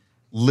somebody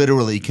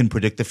literally can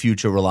predict the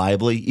future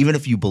reliably, even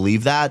if you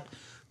believe that,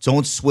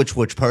 don't switch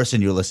which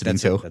person you're listening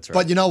to. That's right.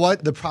 But you know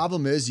what? The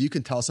problem is you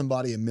can tell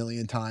somebody a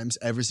million times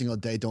every single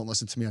day, don't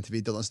listen to me on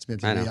TV, don't listen to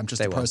me on TV. I'm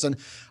just a person.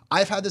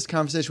 I've had this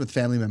conversation with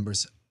family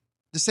members,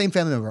 the same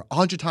family member,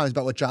 100 times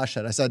about what Josh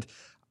said. I said,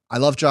 I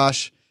love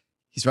Josh.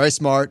 He's very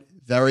smart,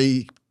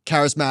 very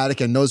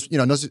charismatic, and knows,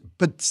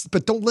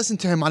 but don't listen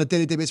to him on a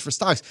day-to-day basis for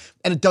stocks.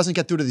 And it doesn't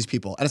get through to these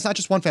people. And it's not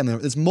just one family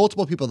member. There's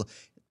multiple people.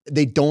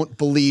 They don't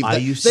believe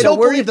that. They don't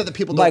believe that the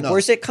people don't know.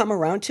 Where's it come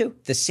around to?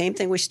 The same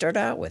thing we started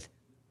out with.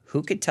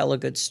 Who could tell a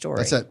good story?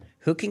 That's it.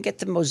 Who can get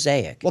the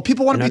mosaic? Well,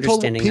 people want to be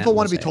told. People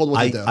want to be told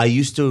what to do. I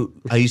used to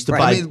right. buy.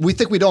 I mean, we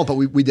think we don't, but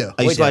we do.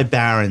 I used to buy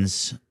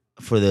Barron's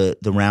for the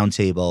round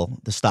table,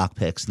 the stock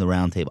picks in the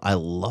round table. I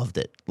loved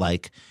it.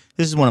 Like,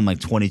 this is when I'm like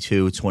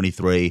 22,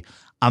 23.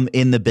 I'm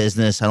in the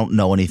business. I don't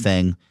know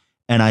anything.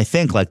 And I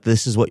think like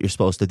this is what you're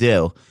supposed to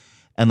do.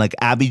 And like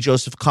Abby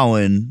Joseph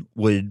Cohen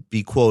would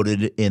be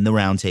quoted in the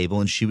round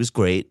table, and she was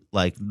great.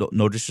 Like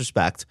no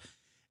disrespect.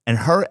 And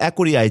her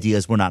equity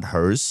ideas were not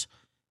hers.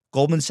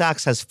 Goldman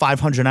Sachs has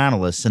 500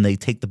 analysts, and they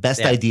take the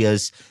best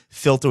ideas,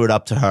 filter it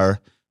up to her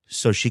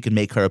so she can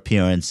make her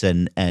appearance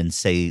and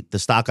say the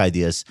stock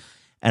ideas.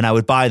 And I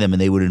would buy them,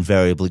 and they would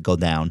invariably go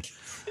down.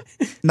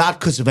 Not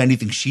because of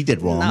anything she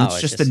did wrong. No,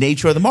 it's just the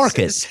nature of the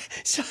market.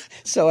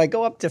 So I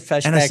go up to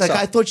Feshbacks. And it's like,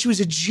 I thought she was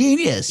a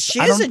genius. She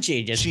is a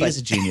genius. She is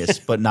a genius,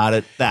 but not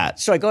at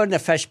that. So I go into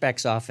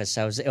Feshbacks' office.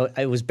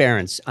 It was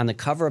Barron's. On the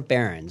cover of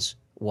Barron's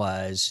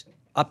was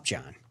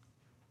Upjohn.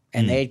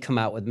 And they had come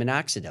out with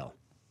minoxidil.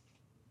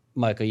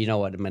 Michael, you know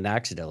what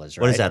minoxidil is,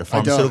 right? What is that, a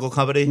pharmaceutical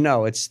company?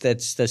 No, it's the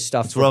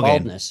stuff it's for Rogaine.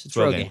 baldness. It's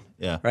Rogaine.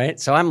 Yeah. Right?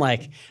 So I'm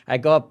like, I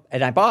go up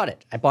and I bought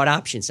it. I bought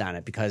options on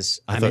it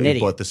because I'm an idiot. I thought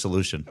you bought the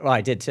solution. Well,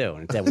 I did too.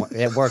 And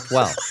it worked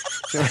well.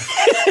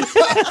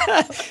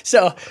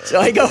 So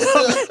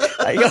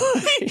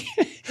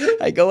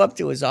I go up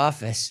to his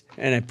office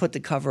and I put the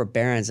cover of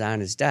Barron's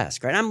on his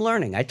desk, right? I'm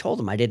learning. I told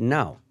him I didn't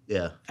know.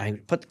 Yeah. I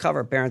put the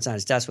cover of Barron's on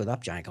his desk with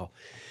Upjohn. I go,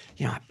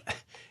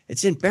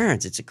 it's in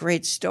Barron's. It's a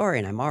great story,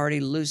 and I'm already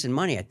losing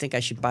money. I think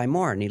I should buy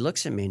more. And he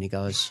looks at me and he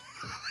goes,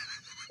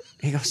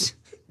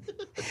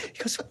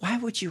 why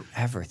would you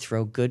ever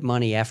throw good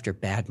money after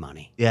bad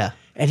money? Yeah.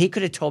 And he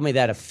could have told me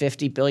that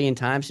 50 billion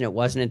times, and it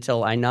wasn't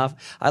until I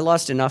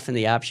lost enough in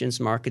the options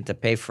market to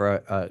pay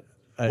for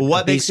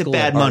what makes it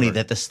bad money?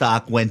 That the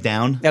stock went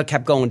down? No, it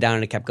kept going down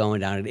and it kept going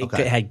down. It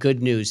had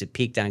good news. It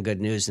peaked on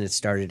good news, and it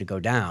started to go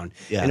down.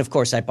 Yeah. And, of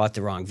course, I bought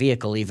the wrong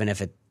vehicle, even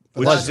if it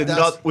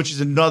Which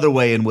is another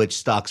way in which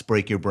stocks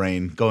break your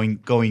brain.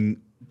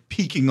 Going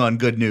peaking on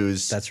good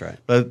news. That's right.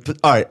 But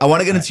all right, I want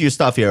to get into your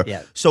stuff here.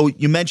 Yeah. So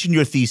you mentioned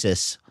your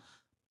thesis.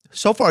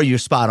 So far, you're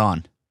spot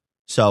on.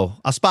 So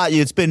I'll spot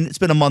you. It's been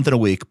a month and a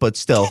week, but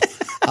still,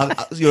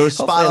 you're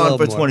spot on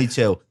for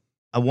 22.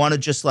 I want to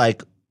just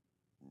like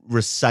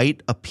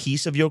recite a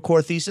piece of your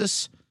core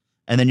thesis,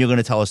 and then you're going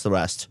to tell us the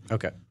rest.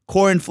 Okay.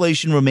 Core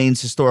inflation remains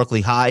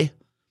historically high.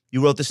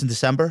 You wrote this in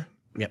December?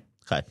 Yep.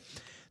 Okay.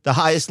 The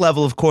highest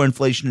level of core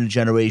inflation in a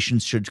generation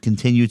should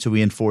continue to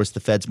reinforce the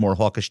Fed's more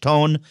hawkish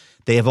tone.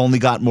 They have only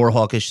got more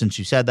hawkish since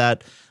you said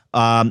that,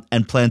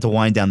 and plan to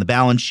wind down the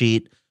balance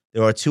sheet.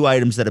 There are two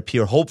items that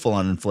appear hopeful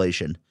on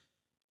inflation.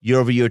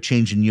 Year-over-year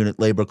change in unit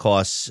labor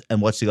costs,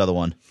 and what's the other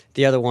one?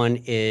 The other one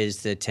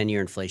is the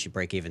 10-year inflation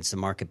break-evens, the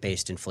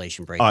market-based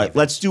inflation break-even. All right,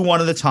 let's do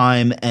one at a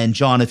time. And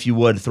John, if you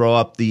would, throw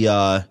up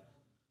the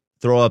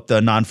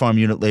non-farm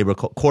unit labor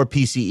core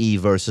PCE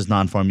versus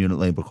non-farm unit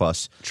labor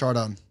costs. Chart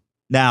on.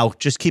 Now,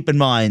 just keep in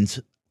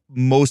mind,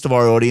 most of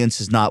our audience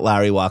is not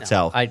Larry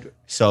Wachtel.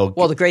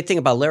 Well, the great thing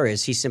about Larry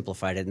is he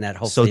simplified it, and that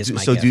hopefully is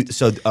my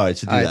gift. All right,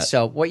 that.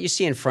 So what you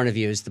see in front of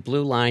you is the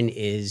blue line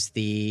is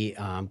the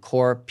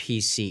core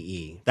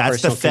PCE.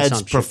 That's the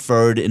Fed's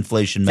preferred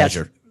inflation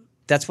measure.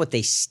 That's what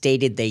they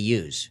stated they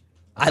use.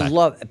 Okay. I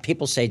love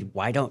people say,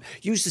 why don't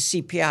use the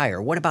CPI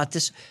or what about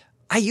this?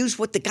 I use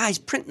what the guys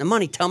printing the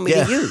money tell me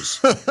to use.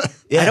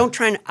 I don't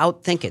try and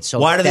outthink it. So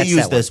why do they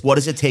use this? What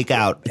does it take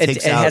out?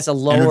 It has a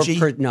lower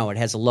it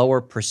has a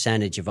lower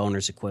percentage of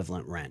owner's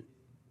equivalent rent.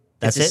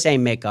 It's the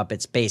same makeup.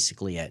 It's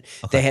basically it.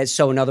 Okay.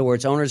 So in other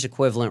words, owner's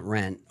equivalent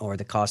rent or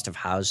the cost of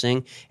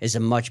housing is a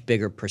much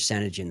bigger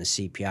percentage in the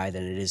CPI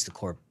than it is the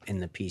core in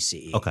the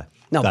PCE. Okay.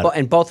 No,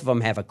 and both of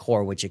them have a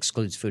core which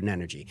excludes food and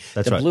energy.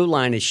 The blue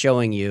line is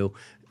showing you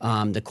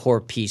the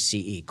core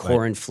PCE,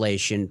 core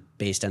inflation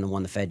based on the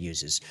one the Fed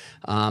uses.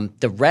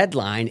 The red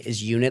line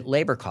is unit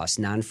labor costs,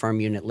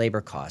 non-farm unit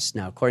labor costs.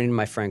 Now, according to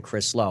my friend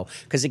Chris Lowe,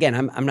 because again,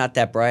 I'm not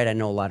that bright. I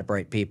know a lot of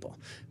bright people.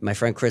 My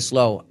friend Chris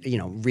Lowe,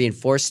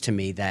 reinforced to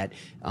me that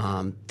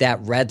that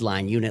red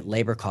line, unit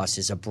labor costs,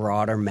 is a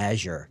broader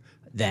measure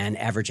than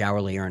average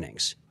hourly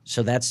earnings.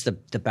 So that's the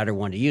better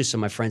one to use. So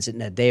my friends at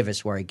Ned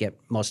Davis, where I get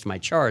most of my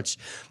charts,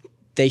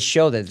 they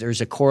show that there's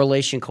a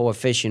correlation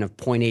coefficient of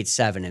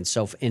 0.87. And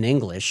so in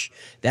English,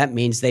 that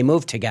means they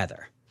move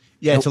together.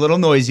 Yeah, it's a little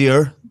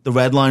noisier. The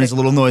red line is a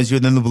little noisier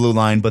than the blue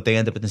line, but they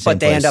end up in the same place. But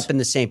they end up in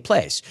the same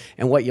place.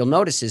 And what you'll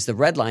notice is the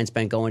red line's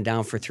been going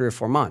down for 3 or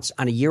 4 months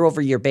on a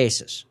year-over-year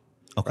basis.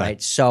 Okay.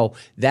 Right? So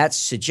that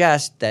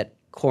suggests that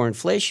core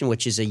inflation,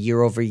 which is a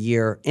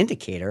year-over-year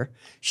indicator,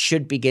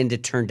 should begin to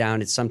turn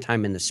down at some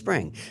time in the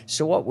spring.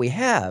 So what we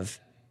have,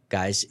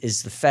 guys,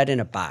 is the Fed in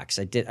a box.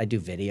 I do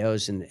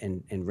videos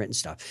and written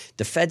stuff.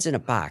 The Fed's in a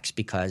box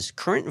because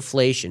current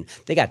inflation,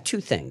 they got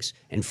two things,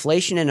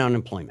 inflation and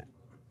unemployment.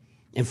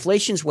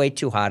 Inflation's way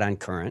too hot on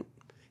current,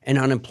 and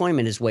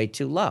unemployment is way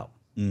too low.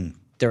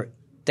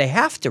 They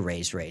have to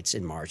raise rates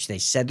in March. They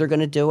said they're going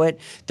to do it.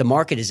 The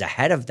market is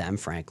ahead of them,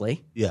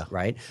 frankly. Yeah.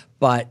 Right?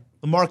 But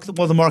the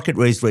market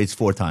raised rates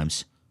 4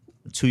 times.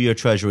 The 2-year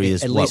Treasury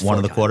is what,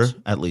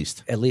 1.25 at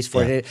least. At least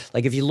 4. Yeah.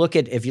 Like if you look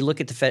at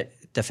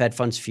the Fed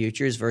funds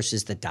futures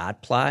versus the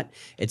dot plot,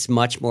 it's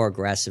much more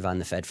aggressive on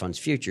the Fed funds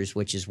futures,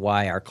 which is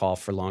why our call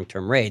for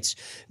long-term rates.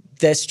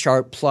 This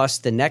chart plus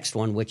the next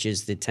one, which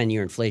is the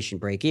 10-year inflation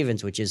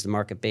break-evens, which is the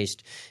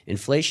market-based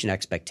inflation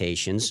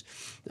expectations.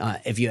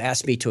 If you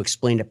ask me to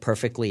explain it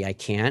perfectly, I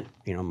can't.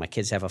 My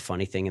kids have a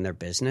funny thing in their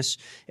business.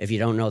 If you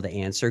don't know the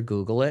answer,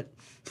 Google it.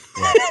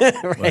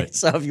 Right.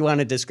 So if you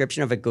want a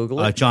description of it,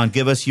 Google it. John,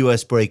 give us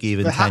U.S.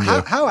 break-even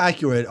 10-year. How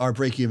accurate are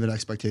break-even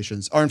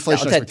expectations? Are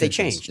inflation expectations?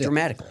 They change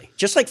dramatically,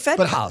 just like Fed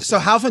policy. So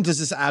how often does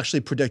this actually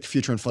predict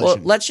future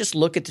inflation? Well, let's just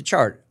look at the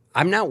chart.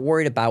 I'm not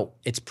worried about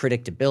its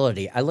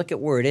predictability. I look at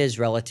where it is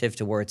relative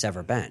to where it's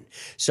ever been.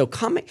 So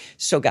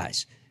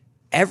guys,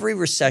 every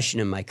recession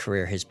in my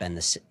career has been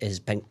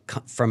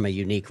from a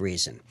unique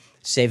reason.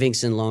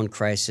 Savings and loan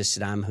crisis,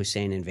 Saddam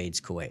Hussein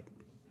invades Kuwait,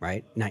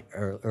 right?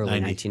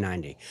 Early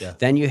 1990. Yeah.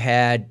 Then you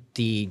had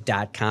the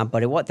dot-com,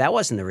 but that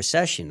wasn't the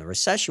recession. The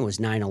recession was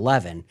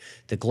 9/11,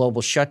 the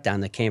global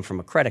shutdown that came from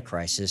a credit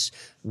crisis,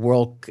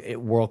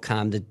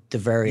 WorldCom, the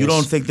various. You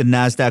don't think the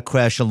NASDAQ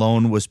crash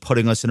alone was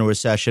putting us in a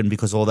recession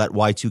because all that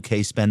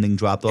Y2K spending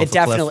dropped off a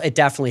cliff? It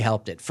definitely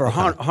helped it for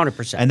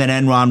 100%. And then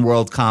Enron,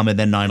 WorldCom, and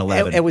then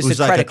 9/11. It was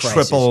the like credit a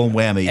crisis. Triple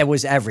whammy. It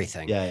was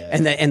everything. Yeah.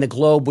 And the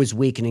globe was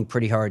weakening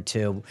pretty hard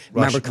too.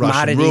 Remember,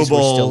 commodities Russian ruble,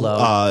 were still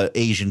low.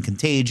 Asian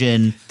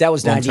contagion. That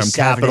was long-term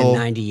 97 capital. and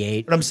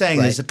 98. But I'm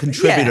saying there's a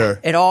contributor.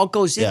 Yeah, it all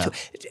goes into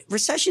it.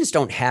 Recessions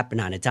don't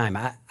happen on a dime.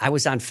 I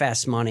was on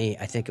Fast Money.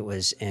 I think it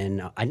was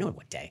in I know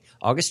what day,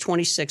 August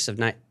 26th of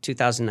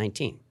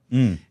 2019.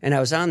 And I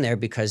was on there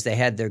because they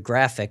had their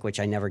graphic, which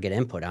I never get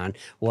input on,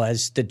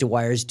 was the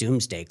Dwyer's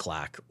Doomsday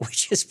Clock,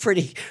 which is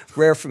pretty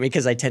rare for me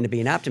because I tend to be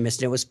an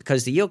optimist. And it was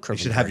because the yield curve.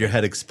 You should have your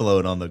head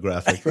explode on the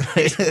graphic.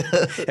 Right?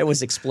 It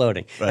was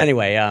exploding. Right.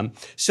 Anyway,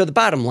 so the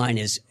bottom line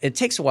is it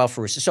takes a while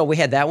for recession. So we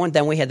had that one.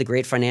 Then we had the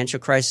great financial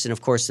crisis and,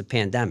 of course, the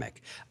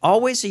pandemic.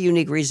 Always a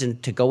unique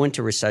reason to go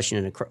into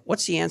recession.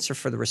 What's the answer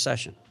for the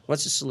recession?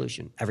 What's the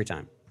solution every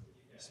time?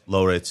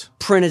 Low rates.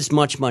 Print as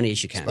much money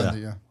as you can. Spend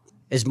it, yeah.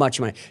 As much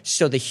money.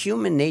 So the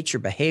human nature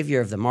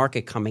behavior of the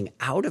market coming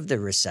out of the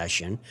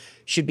recession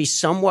should be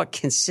somewhat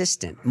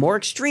consistent. More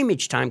extreme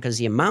each time because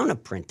the amount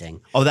of printing.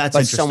 Oh, that's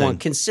but interesting. somewhat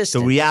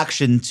consistent. The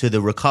reaction to the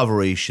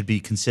recovery should be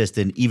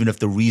consistent, even if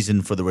the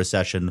reason for the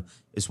recession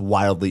is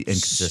wildly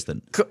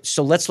inconsistent.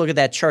 So let's look at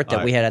that chart that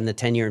All we right. had on the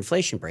 10-year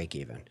inflation break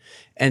even.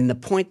 And the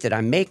point that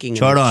I'm making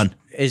Chart on.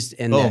 is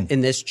in Boom.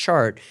 this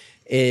chart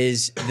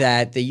is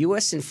that the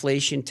U.S.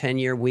 inflation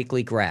 10-year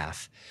weekly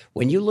graph,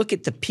 when you look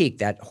at the peak,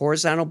 that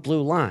horizontal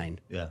blue line,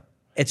 Yeah.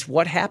 it's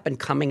what happened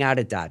coming out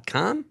of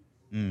 .com.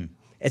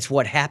 It's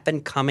what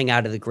happened coming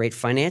out of the great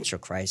financial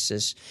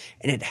crisis.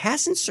 And it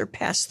hasn't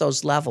surpassed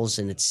those levels,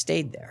 and it's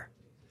stayed there.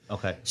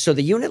 Okay. So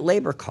the unit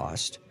labor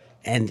cost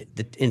and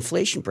the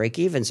inflation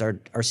break-evens are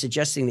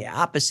suggesting the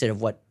opposite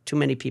of what too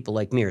many people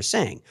like me are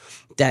saying,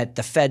 that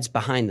the Fed's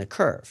behind the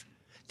curve.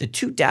 The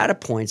two data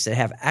points that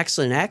have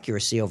excellent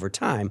accuracy over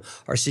time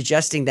are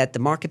suggesting that the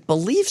market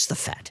believes the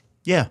Fed,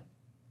 Yeah.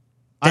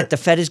 that the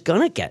Fed is going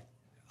to get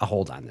a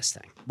hold on this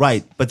thing.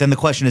 Right. But then the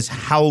question is,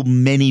 how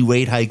many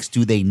rate hikes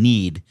do they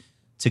need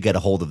to get a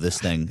hold of this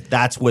thing?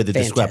 That's where the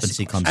Fantastic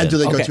discrepancy comes And in. do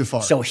they go too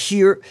far? So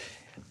here,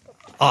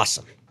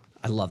 awesome.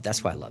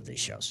 That's why I love these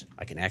shows.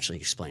 I can actually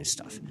explain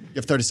stuff. You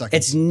have 30 seconds.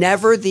 It's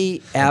never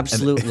the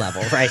absolute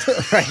level, right?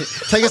 Right.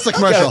 Take us to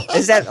commercial.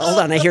 Is that? Hold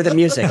on, I hear the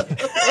music.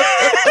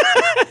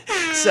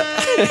 Go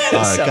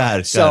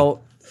ahead.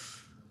 So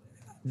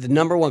the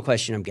number one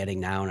question I'm getting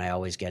now, and I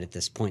always get at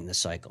this point in the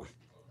cycle,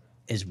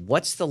 is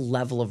what's the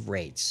level of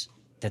rates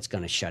that's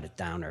going to shut it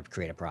down or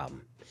create a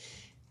problem?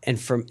 And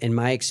in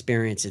my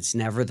experience, it's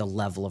never the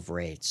level of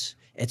rates.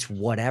 It's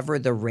whatever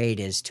the rate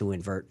is to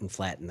invert and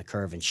flatten the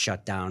curve and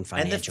shut down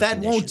financial And the Fed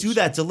conditions. won't do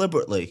that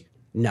deliberately.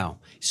 No.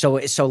 So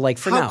like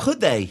for How now.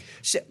 could they?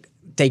 So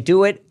they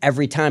do it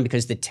every time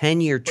because the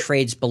 10-year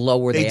trades below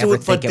where they They ever do it,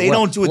 think but it they will.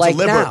 don't do it Like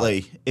now.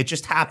 deliberately. It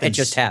just happens. It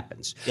just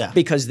happens. Yeah.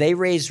 Because they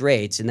raise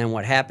rates, and then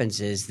what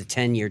happens is the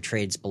 10-year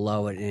trades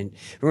below it. And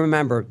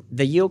remember,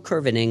 the yield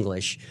curve in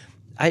English,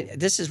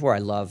 this is where I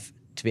love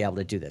to be able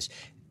to do this.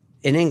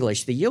 In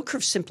English, the yield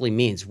curve simply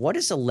means what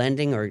is a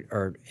lending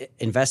or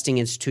investing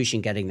institution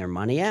getting their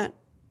money at,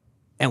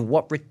 and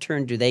what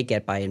return do they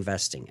get by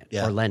investing it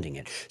or lending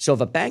it. So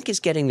if a bank is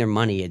getting their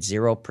money at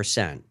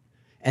 0%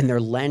 and they're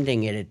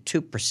lending it at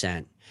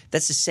 2%,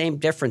 that's the same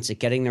difference at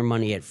getting their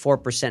money at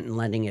 4% and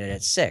lending it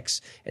at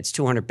 6%. It's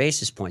 200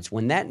 basis points.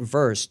 When that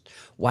inverts,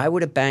 why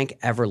would a bank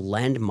ever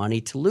lend money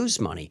to lose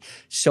money?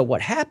 So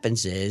what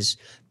happens is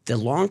the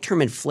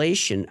long-term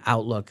inflation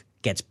outlook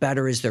gets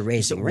better as they're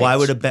raising rates.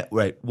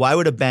 Why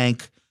would a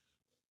bank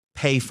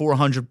pay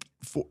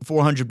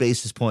 400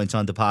 basis points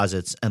on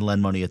deposits and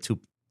lend money at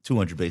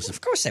 200 basis?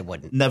 Of course they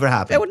wouldn't. Never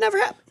happen. That would never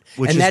happen.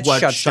 Which and is that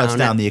what shuts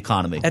down the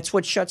economy. That's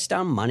what shuts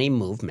down money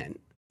movement.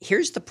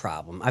 Here's the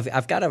problem.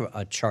 I've got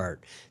a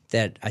chart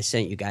that I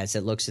sent you guys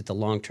that looks at the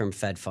long-term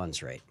Fed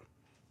funds rate.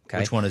 Okay?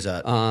 Which one is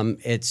that?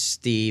 It's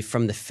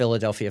from the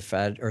Philadelphia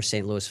Fed or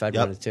St. Louis Fed,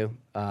 one of the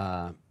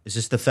two. Is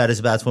this the Fed is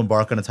about to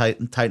embark on a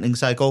tightening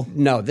cycle?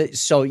 No.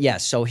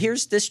 So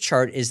here's this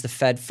chart is the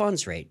Fed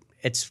funds rate.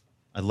 It's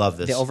I love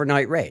this. the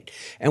overnight rate.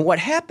 And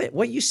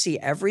what you see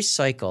every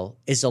cycle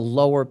is a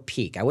lower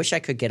peak. I wish I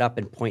could get up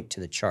and point to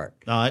the chart.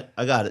 All right,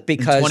 I got it.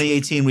 Because- in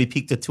 2018, we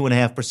peaked at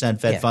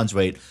 2.5% Fed funds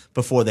rate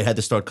before they had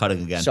to start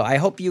cutting again. So I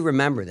hope you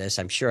remember this.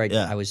 I'm sure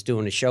Yeah. I was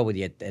doing a show with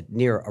you at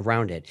near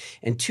around it.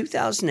 In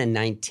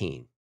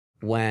 2019,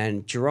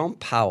 when Jerome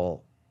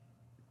Powell,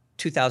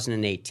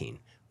 2018,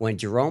 when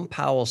Jerome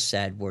Powell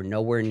said we're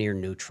nowhere near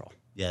neutral,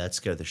 yeah, that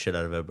scared the shit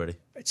out of everybody.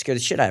 it scared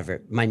the shit out of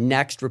it. My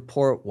next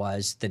report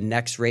was the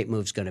next rate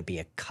move is going to be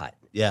a cut.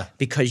 Yeah.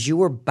 Because you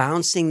were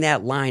bouncing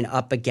that line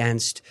up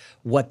against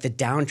what the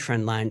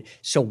downtrend line.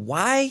 So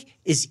why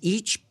is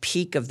each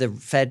peak of the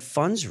Fed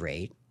funds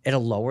rate at a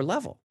lower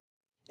level?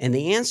 And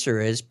the answer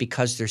is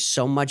because there's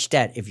so much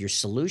debt. If your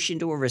solution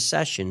to a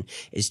recession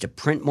is to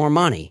print more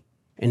money,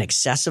 an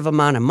excessive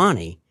amount of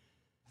money,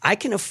 I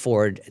can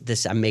afford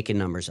this. I'm making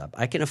numbers up.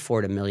 I can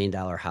afford $1 million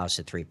house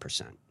at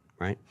 3%,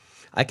 right?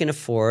 I can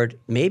afford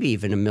maybe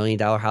even $1 million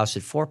house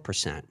at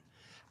 4%.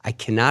 I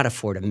cannot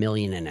afford $1.5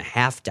 million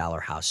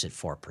house at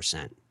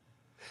 4%.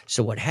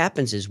 So what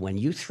happens is when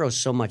you throw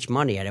so much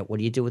money at it, what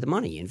do you do with the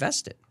money? You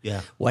invest it.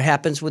 Yeah. What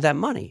happens with that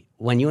money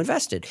when you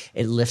invest it?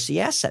 It lifts the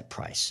asset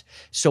price.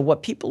 So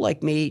what people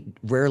like me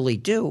rarely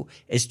do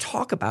is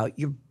talk about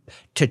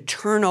to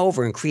turn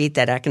over and create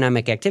that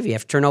economic activity, you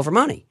have to turn over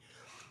money.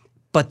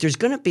 But there's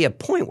going to be a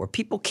point where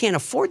people can't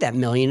afford that $1.5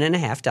 million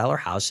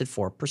house at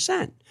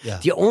 4%. Yeah.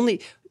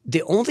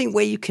 The only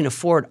way you can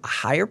afford a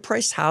higher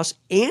priced house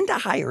and a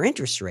higher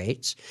interest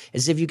rates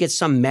is if you get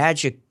some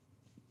magic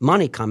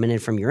money coming in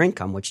from your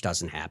income, which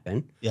doesn't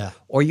happen. Yeah.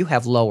 Or you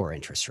have lower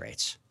interest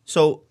rates.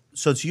 So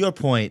to your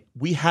point,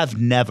 we have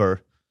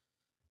never,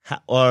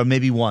 or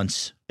maybe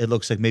once, it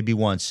looks like maybe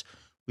once,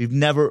 we've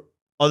never,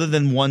 other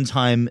than one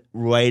time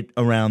right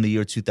around the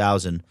year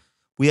 2000,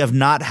 we have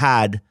not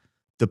had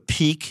the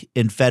peak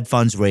in Fed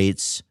funds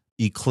rates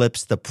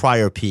eclipse the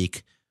prior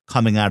peak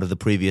coming out of the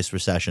previous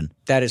recession.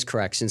 That is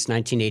correct, since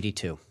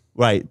 1982.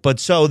 Right. But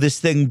so this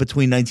thing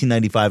between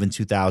 1995 and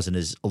 2000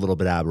 is a little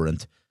bit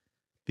aberrant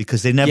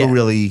because they never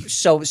really.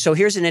 So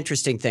here's an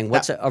interesting thing.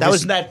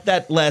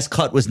 That last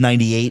cut was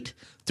 98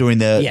 during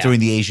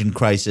the Asian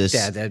crisis.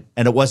 Yeah,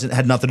 and it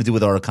had nothing to do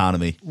with our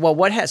economy. Well,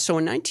 so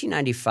in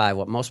 1995,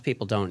 what most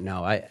people don't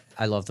know,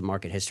 I love the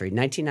market history.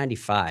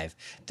 1995,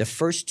 the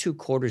first 2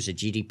 quarters of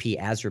GDP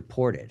as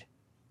reported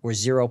were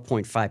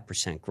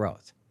 0.5%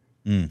 growth.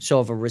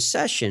 So if a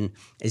recession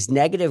is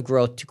negative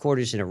growth 2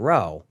 quarters in a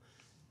row,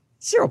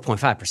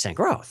 0.5%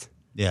 growth.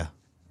 Yeah.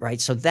 Right.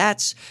 So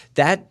that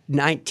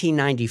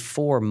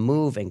 1994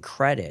 move in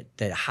credit,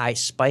 that high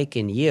spike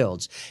in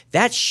yields,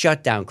 that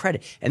shut down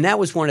credit. And that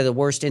was one of the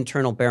worst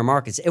internal bear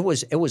markets. It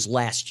was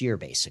last year,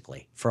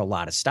 basically, for a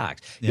lot of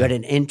stocks. You had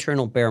an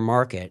internal bear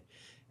market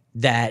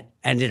that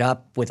ended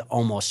up with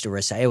almost a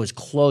recession. It was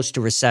close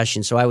to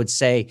recession. So I would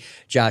say,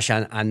 Josh,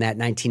 on that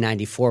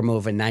 1994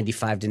 move and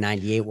 95 to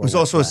 98. It was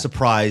also a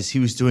surprise. He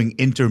was doing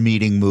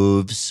intermeeting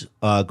moves,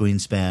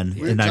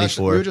 Greenspan, in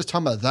 94. We were just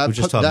talking about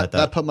that.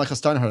 That put Michael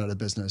Steinhardt out of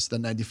business, the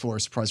 94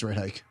 surprise rate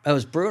hike. It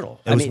was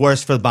brutal. It was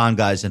worse for the bond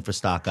guys than for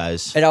stock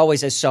guys. It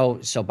always is. So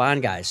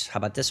bond guys, how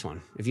about this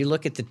one? If you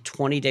look at the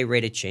 20-day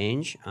rate of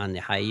change on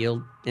the high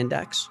yield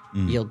index,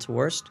 yield to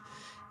worst,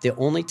 the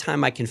only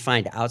time I can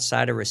find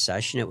outside a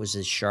recession it was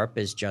as sharp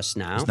as just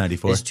now it's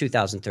 94? is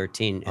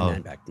 2013 and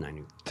then back to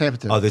 90.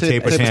 The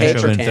taper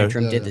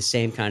tantrum did the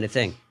same kind of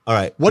thing. All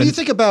right. What do you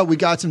think about, we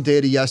got some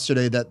data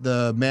yesterday that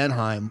the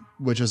Manheim,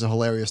 which is a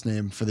hilarious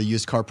name for the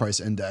used car price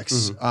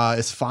index,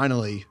 is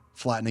finally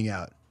flattening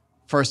out.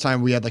 First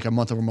time we had like a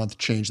month-over-month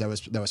change that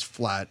was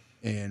flat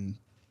in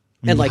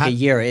like a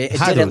year. It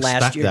did it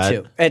last year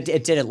too. It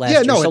did it last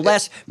year. So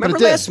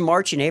last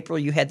March and April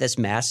you had this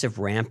massive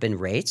ramp in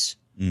rates.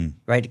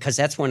 Right, because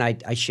that's when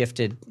I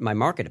shifted my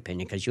market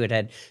opinion because you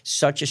had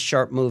such a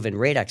sharp move in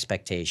rate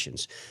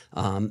expectations,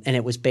 and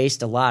it was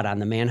based a lot on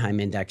the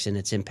Manheim index and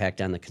its impact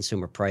on the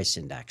consumer price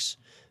index.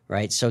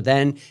 Right, so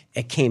then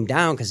it came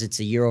down because it's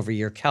a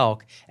year-over-year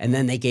calc, and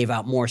then they gave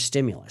out more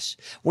stimulus.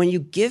 When you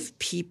give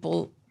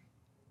people,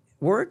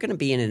 we're going to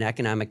be in an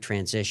economic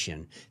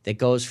transition that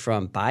goes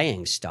from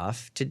buying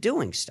stuff to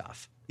doing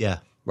stuff. Yeah.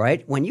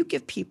 Right? When you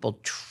give people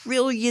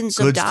trillions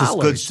of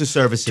dollars. Goods to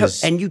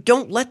services. And you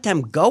don't let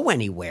them go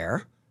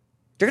anywhere,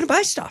 they're going to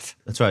buy stuff.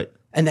 That's right.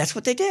 And that's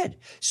what they did.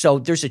 So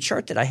there's a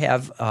chart that I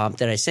have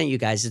that I sent you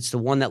guys. It's the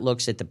one that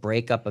looks at the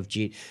makeup of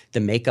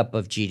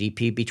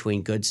GDP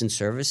between goods and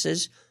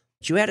services.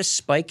 You had a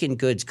spike in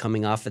goods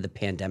coming off of the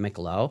pandemic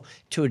low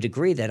to a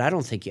degree that I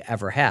don't think you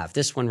ever have.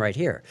 This one right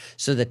here.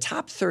 So the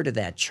top third of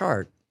that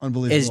chart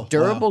is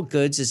durable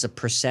goods as a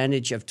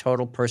percentage of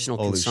total personal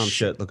consumption.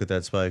 Holy shit, look at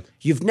that spike.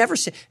 You've never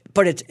seen –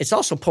 but it's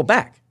also pulled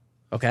back,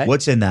 okay?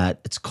 What's in that?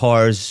 It's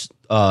cars.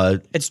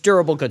 It's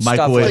durable goods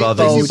microwave stuff like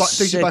ovens.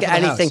 boats,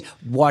 anything,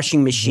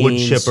 washing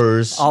machines. Wood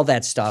chippers. All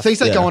that stuff. Things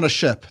that go on a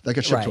ship that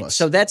get shipped to us.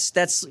 So that's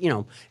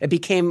it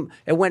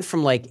went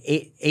from like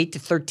 8 to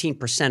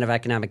 13% of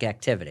economic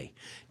activity.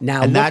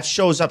 Now, and that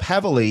shows up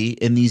heavily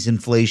in these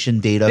inflation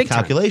data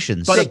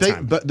calculations. But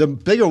the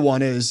bigger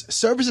one is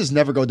services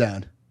never go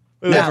down.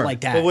 Not like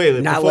that. But wait,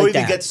 Not before like we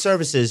even that. get to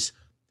services,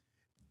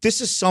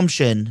 this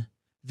assumption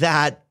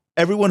that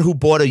everyone who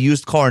bought a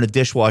used car and a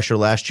dishwasher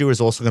last year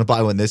is also going to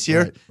buy one this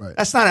year. Right.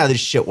 That's not how this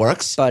shit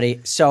works,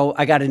 buddy. So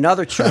I got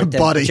another chart,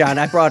 that, John.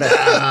 I brought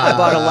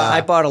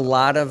a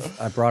lot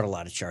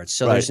of charts.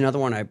 So there's another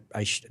one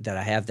that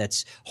I have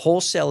that's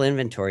wholesale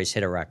inventories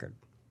hit a record.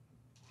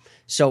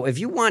 So if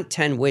you want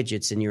 10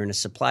 widgets and you're in a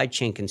supply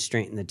chain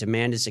constraint and the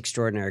demand is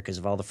extraordinary because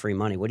of all the free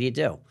money, what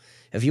do?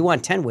 If you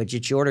want 10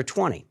 widgets, you order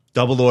 20.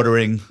 Double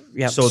ordering.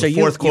 Yeah. So the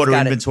fourth quarter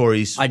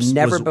inventories a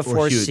never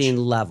before huge. seen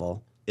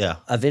level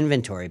of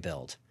inventory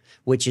build,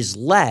 which is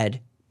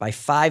led by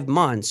 5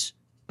 months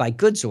by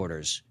goods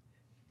orders,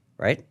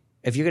 right?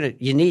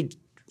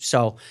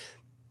 So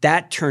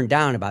that turned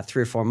down about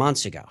 3 or 4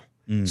 months ago.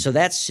 So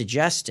that's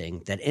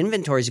suggesting that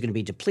inventories are going to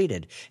be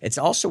depleted. It's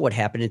also what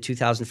happened in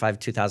 2005,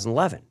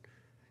 2011.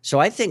 So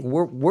I think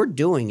we're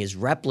doing is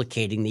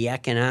replicating the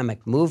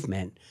economic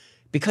movement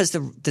because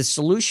the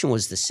solution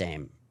was the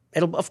same.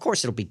 Of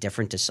course, it'll be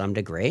different to some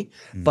degree,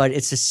 but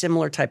it's a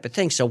similar type of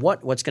thing. So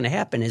what's going to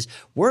happen is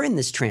we're in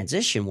this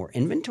transition where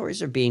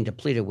inventories are being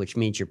depleted, which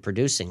means you're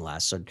producing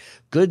less. So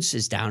goods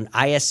is down.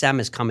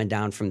 ISM is coming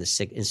down from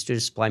the Institute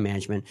of Supply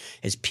Management,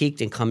 has peaked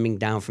and coming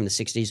down from the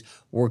 60s.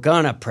 We're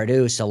going to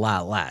produce a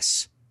lot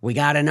less. We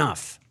got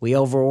enough. We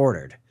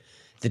overordered.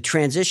 The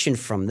transition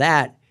from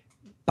that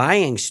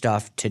buying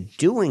stuff to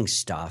doing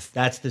stuff.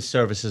 That's the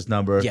services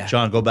number. Yeah.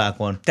 John, go back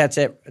one. That's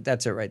it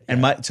right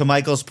there. And to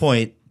Michael's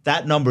point,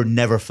 that number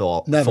never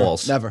falls.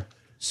 Never.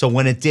 So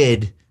when it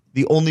did,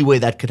 the only way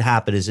that could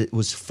happen is it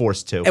was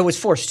forced to. It was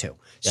forced to.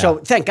 So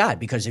thank God,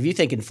 because if you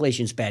think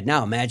inflation's bad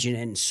now, imagine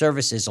in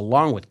services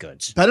along with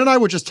goods. Ben and I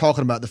were just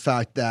talking about the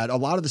fact that a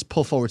lot of this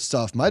pull forward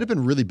stuff might have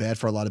been really bad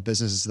for a lot of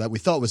businesses that we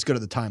thought was good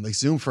at the time, like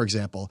Zoom, for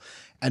example,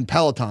 and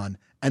Peloton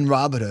and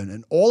Robinhood,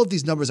 and all of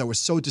these numbers that were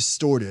so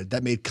distorted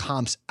that made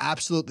comps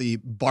absolutely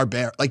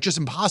barbaric, like just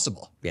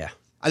impossible. Yeah.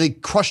 I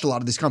think crushed a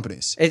lot of these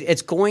companies.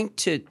 It's going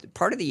to –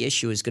 part of the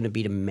issue is going to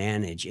be to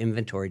manage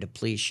inventory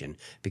depletion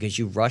because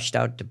you rushed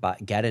out to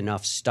get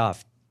enough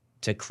stuff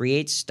to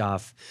create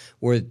stuff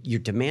where your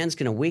demand's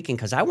going to weaken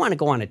because I want to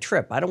go on a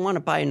trip. I don't want to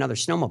buy another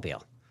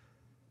snowmobile,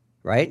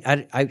 right?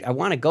 I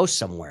want to go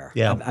somewhere.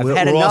 Yeah, I've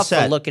had enough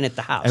of looking at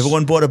the house.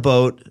 Everyone bought a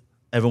boat.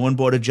 Everyone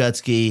bought a jet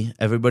ski.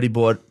 Everybody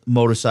bought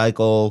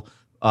motorcycle,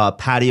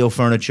 patio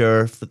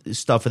furniture,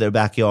 stuff for their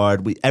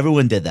backyard.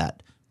 Everyone did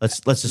that.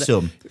 Let's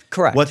assume.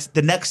 Correct. What's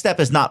the next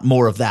step is not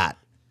more of that.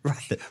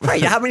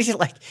 Right. How many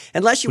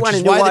unless you want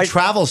to know why the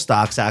travel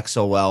stocks act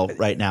so well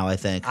right now, I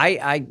think.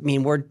 I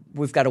mean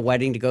we've got a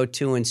wedding to go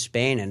to in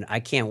Spain and I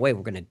can't wait.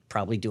 We're going to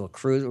probably do a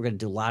cruise. We're going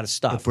to do a lot of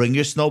stuff. But bring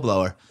your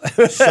snowblower.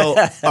 So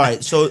all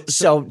right,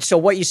 so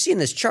what you see in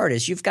this chart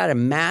is you've got a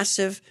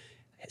massive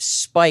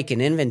spike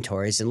in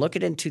inventories, and look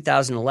at in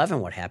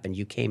 2011 what happened.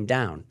 You came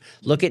down.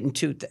 Look at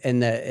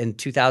in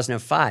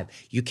 2005,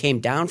 you came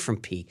down from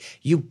peak.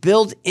 You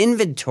build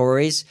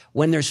inventories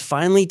when there's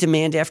finally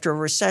demand after a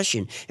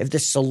recession. If the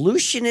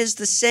solution is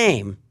the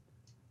same,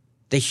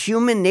 the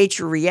human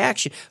nature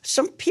reaction.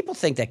 Some people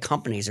think that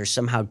companies are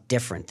somehow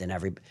different than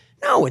everybody.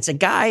 No, it's a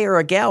guy or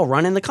a gal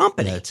running the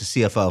company. Yeah, it's a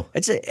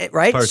CFO.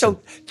 Right. Person.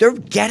 So they're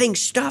getting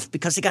stuff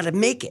because they got to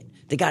make it.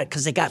 Finally got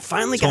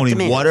demand.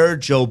 Tony, what are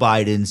Joe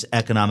Biden's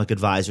economic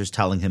advisors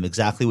telling him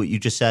exactly what you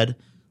just said?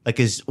 Like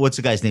what's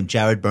the guy's name?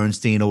 Jared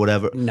Bernstein or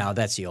whatever? No,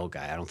 that's the old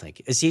guy. I don't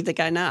think. Is he the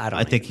guy now?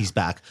 I think he's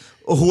back.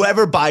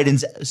 Whoever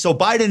so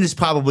Biden is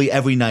probably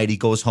every night he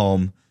goes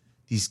home,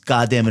 these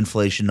goddamn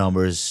inflation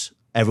numbers,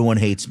 everyone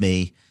hates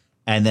me.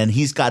 And then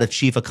he's got a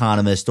chief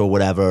economist or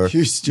whatever,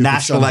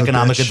 national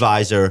economic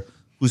advisor,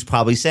 who's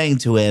probably saying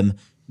to him,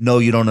 no,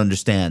 you don't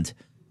understand.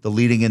 The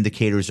leading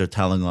indicators are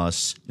telling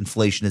us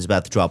inflation is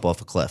about to drop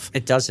off a cliff.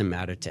 It doesn't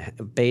matter to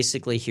him.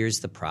 Basically,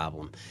 here's the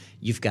problem.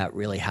 You've got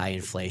really high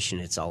inflation.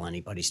 It's all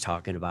anybody's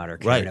talking about or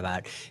caring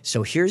about.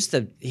 So here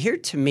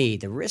to me,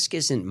 the risk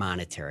isn't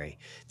monetary.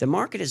 The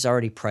market has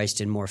already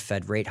priced in more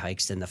Fed rate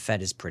hikes than the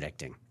Fed is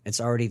predicting.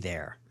 It's already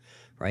there.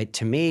 Right.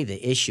 To me,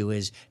 the issue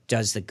is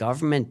does the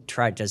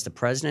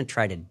president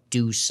try to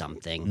do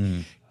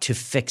something to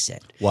fix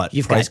it? What?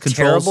 You've Price got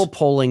controls? terrible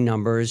polling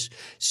numbers.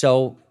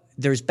 So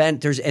there's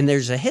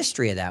a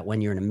history of that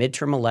when you're in a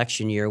midterm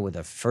election year with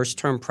a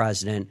first-term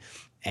president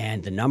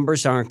and the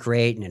numbers aren't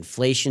great and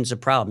inflation's a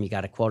problem. You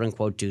got to quote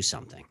unquote do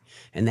something.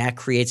 And that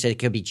creates it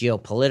could be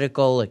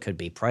geopolitical, it could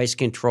be price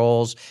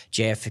controls.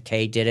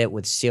 JFK did it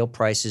with steel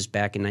prices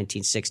back in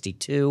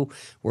 1962,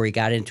 where he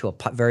got into a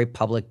very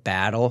public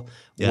battle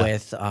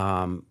with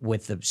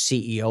the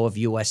CEO of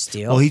U.S.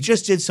 Steel. Well, he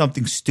just did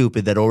something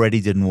stupid that already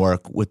didn't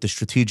work with the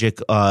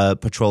Strategic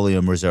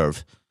Petroleum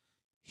Reserve.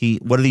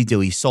 What did he do?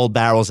 He sold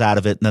barrels out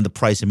of it, and then the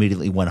price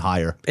immediately went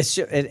higher.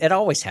 It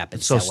always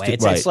happens that way.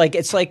 It's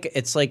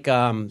like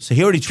so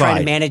he already trying tried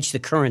to manage the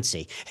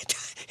currency.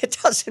 It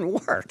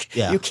doesn't work.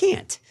 Yeah. You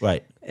can't.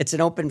 Right. It's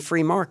an open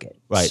free market.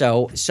 Right.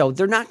 So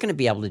they're not going to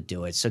be able to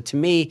do it. So to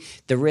me,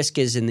 the risk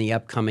is in the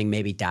upcoming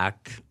maybe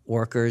dock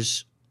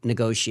workers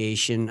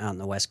negotiation on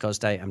the West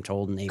Coast. I'm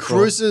told in April.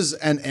 Cruises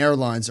and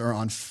airlines are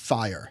on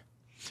fire.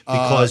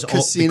 Because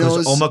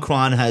casinos,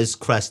 Omicron has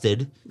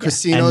crested.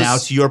 Casinos, and now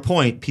to your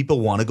point, people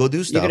want to go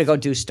do stuff. You're going to go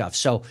do stuff.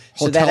 So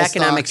that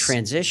economic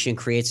transition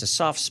creates a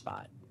soft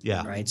spot.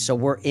 Yeah. Right. So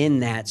we're in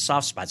that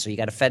soft spot. So you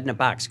got a Fed in a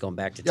box going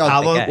back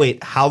to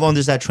how long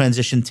does that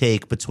transition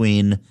take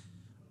between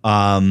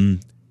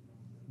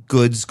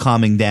goods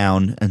calming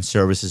down and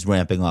services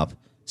ramping up?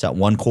 Is that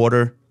 1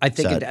 quarter? I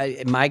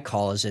think my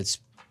call is it's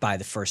by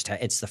the first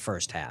half. It's the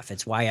first half.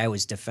 It's why I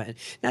was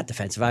not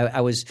defensive.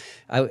 I was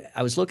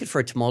looking for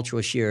a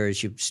tumultuous year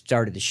as you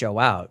started the show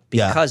out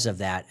because of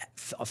that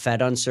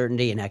Fed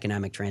uncertainty and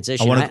economic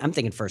transition. I'm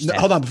thinking first half.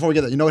 Hold on, before we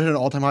get that, you know what hit an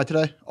all-time high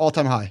today?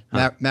 All-time high.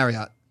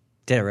 Marriott.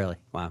 Did it really?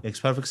 Wow. Makes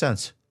perfect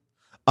sense.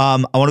 I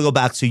want to go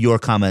back to your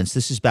comments.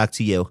 This is back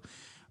to you.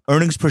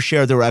 Earnings per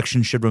share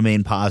direction should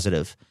remain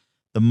positive.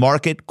 The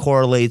market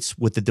correlates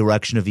with the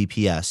direction of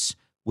EPS,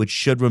 which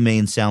should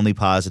remain soundly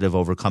positive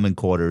over coming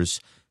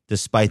quarters,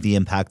 despite the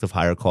impact of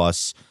higher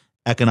costs,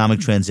 economic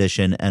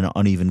transition, and an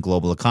uneven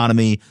global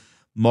economy.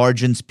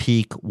 Margins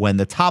peak when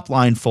the top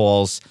line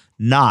falls,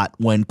 not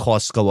when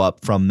costs go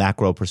up from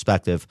macro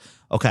perspective.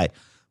 Okay,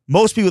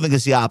 most people think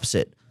it's the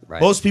opposite.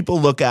 Right. Most people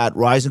look at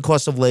rising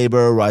costs of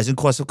labor, rising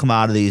costs of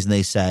commodities, and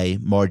they say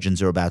margins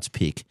are about to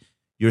peak.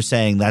 You're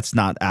saying that's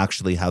not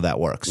actually how that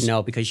works.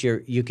 No, because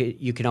you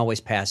can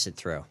always pass it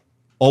through.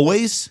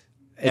 Always?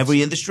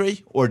 Every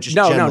industry or just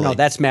generally? No.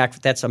 That's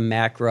a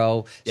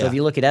macro. So if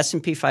you look at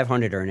S&P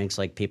 500 earnings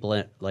like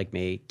people like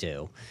me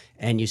do,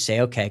 and you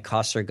say, okay,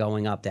 costs are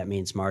going up, that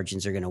means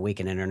margins are going to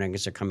weaken and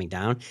earnings are coming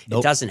down. Nope.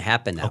 It doesn't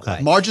happen that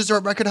way. Margins are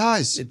at record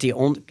highs.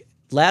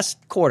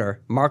 Last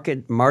quarter,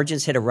 market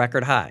margins hit a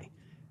record high.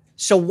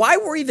 So why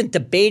we're even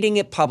debating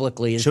it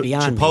publicly is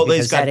beyond me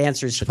because that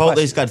answers the question.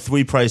 Chipotle's got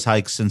 3 price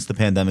hikes since the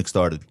pandemic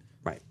started.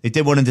 Right. They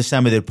did one in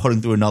December. They're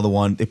putting through another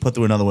one. They put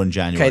through another one in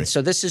January. Okay,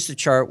 so this is the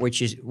chart which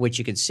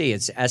you can see.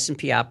 It's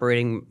S&P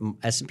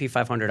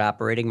 500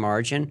 operating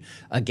margin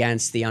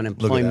against the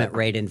unemployment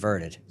rate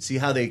inverted. See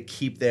how they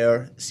keep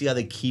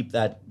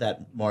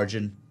that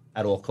margin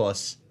at all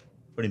costs,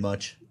 pretty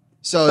much.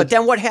 So, But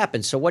then what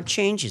happens? So what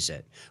changes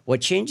it?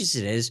 What changes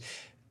it is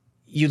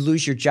you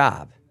lose your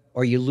job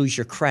or you lose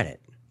your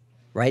credit,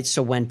 right?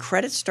 So when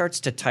credit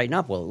starts to tighten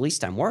up, well, at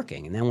least I'm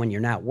working. And then when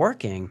you're not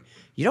working,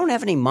 you don't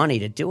have any money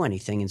to do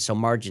anything, and so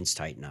margins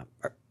tighten up,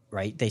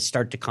 right? They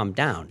start to come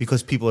down.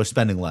 Because people are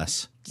spending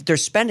less. They're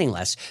spending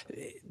less.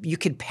 You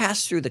can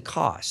pass through the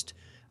cost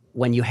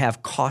when you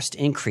have cost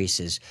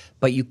increases,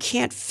 but you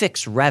can't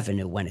fix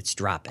revenue when it's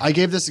dropping. I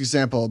gave this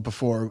example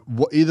before.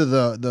 Either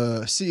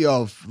the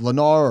CEO of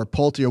Lennar or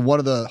Pulte or one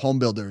of the home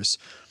builders,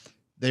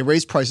 they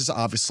raised prices,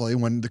 obviously,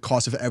 when the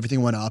cost of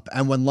everything went up.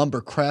 And when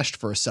lumber crashed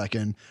for a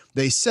second,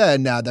 they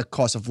said, now the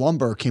cost of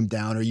lumber came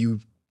down, are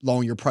you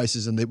lowering your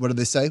prices? And what did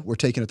they say? We're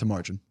taking it to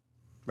margin.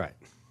 Right.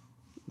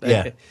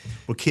 Yeah.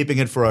 We're keeping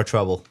it for our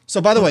trouble.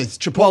 So, by the way,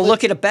 Chipotle. Well,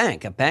 look at a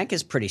bank. A bank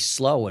is pretty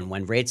slow, and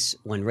when rates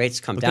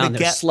come down,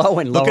 they're slow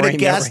in lowering Look at a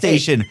gas their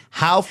station. rate.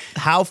 How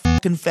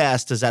fucking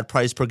fast does that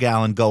price per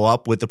gallon go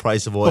up with the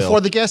price of oil?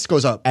 Before the gas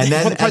goes up. and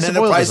then Before the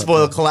price goes of up.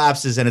 oil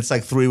collapses, and it's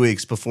like 3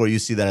 weeks before you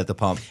see that at the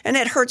pump. And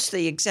it hurts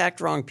the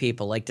exact wrong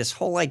people. Like this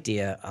whole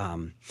idea,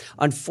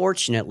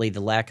 unfortunately,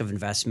 the lack of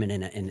investment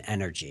in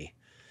energy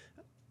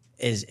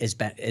is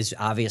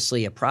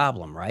obviously a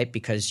problem, right?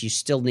 Because you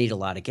still need a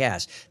lot of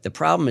gas. The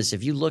problem is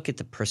if you look at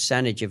the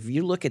percentage, if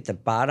you look at the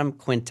bottom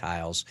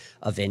quintiles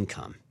of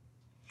income,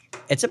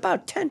 it's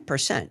about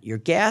 10%. Your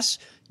gas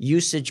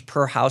usage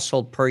per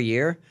household per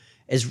year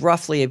is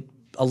roughly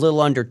a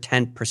little under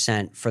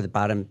 10% for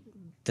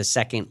the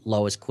second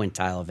lowest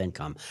quintile of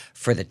income.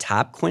 For the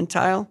top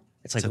quintile,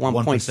 it's like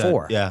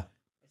 1.4. Yeah.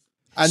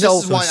 And So-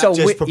 this is why so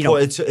we- you know-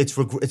 it's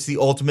the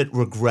ultimate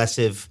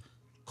regressive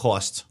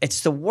cost.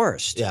 It's the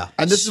worst. Yeah.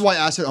 and this is why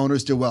asset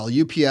owners do well.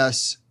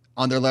 UPS,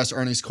 on their last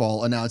earnings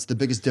call, announced the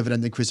biggest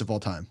dividend increase of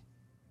all time.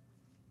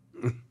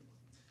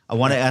 I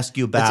want to ask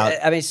you about.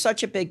 It's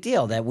such a big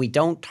deal that we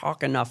don't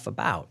talk enough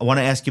about. I want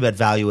to ask you about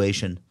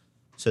valuation.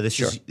 So this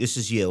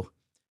is you.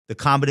 The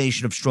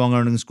combination of strong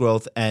earnings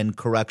growth and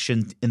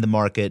correction in the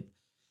market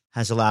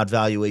has allowed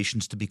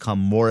valuations to become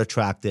more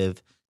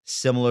attractive,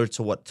 similar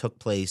to what took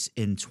place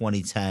in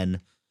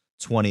 2010,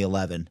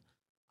 2011.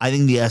 I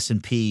think the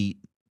S&P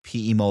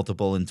PE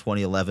multiple in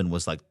 2011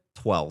 was like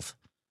 12.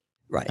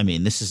 Right. I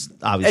mean, this is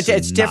obviously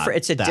it's different. not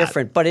It's a that.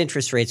 different, but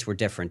interest rates were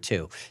different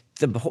too.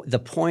 The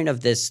point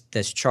of this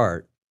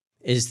chart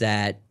is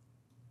that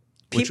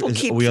people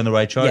Are we on the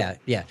right chart?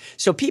 Yeah.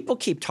 So people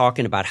keep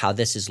talking about how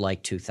this is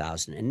like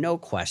 2000, and no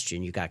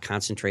question, you got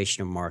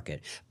concentration of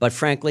market. But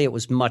frankly, it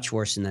was much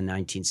worse in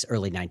the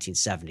early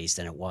 1970s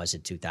than it was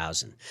in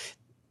 2000.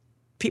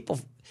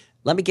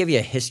 Let me give you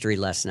a history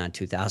lesson on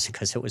 2000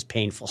 because it was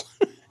painful.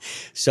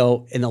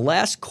 So in the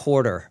last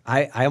quarter,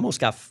 I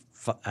almost got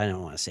I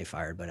don't want to say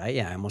fired, but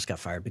I almost got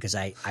fired because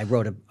I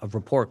wrote a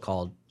report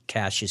called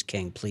 "Cash is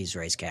King, Please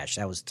Raise Cash."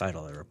 That was the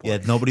title of the report.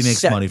 Yeah, nobody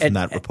makes money from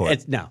that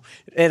report. No,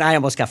 and I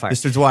almost got fired.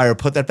 Mr. Dwyer,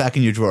 put that back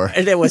in your drawer.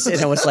 And it was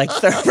like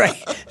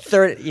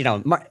third,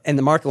 and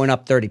the market went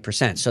up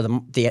 30%. So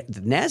the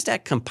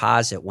NASDAQ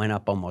composite went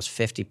up almost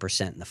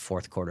 50% in the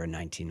fourth quarter of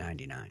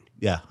 1999.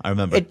 Yeah, I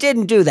remember. It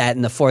didn't do that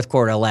in the fourth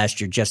quarter of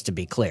last year, just to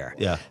be clear.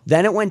 Yeah.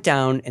 Then it went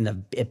down,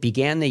 and it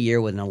began the year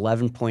with an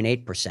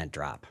 11.8%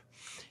 drop.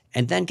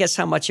 And then guess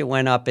how much it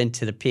went up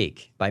into the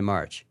peak by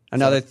March?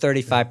 Another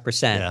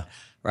 35%. Yeah.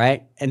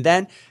 Right? And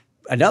then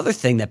another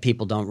thing that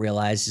people don't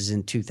realize is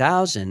in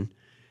 2000,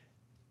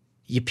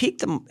 you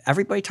peaked them.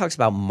 Everybody talks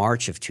about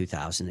March of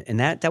 2000, and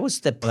that was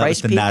the price that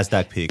was the peak.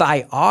 NASDAQ peak.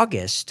 By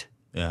August,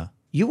 Yeah.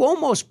 you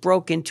almost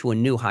broke into a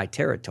new high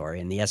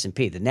territory in the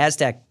S&P. The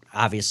NASDAQ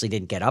obviously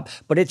didn't get up,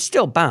 but it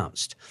still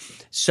bounced.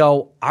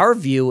 So our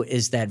view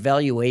is that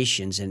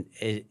valuations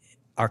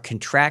are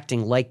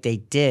contracting like they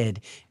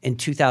did in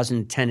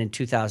 2010 and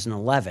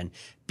 2011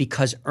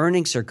 because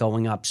earnings are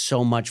going up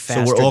so much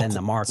faster than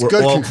the market.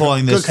 We're all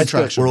calling good this.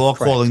 contraction. We're all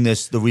Correct. calling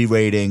this the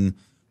re-rating,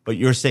 but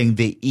you're saying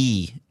the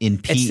E in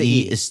PE the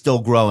E. is still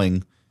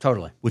growing,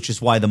 Totally. which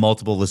is why the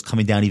multiple is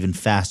coming down even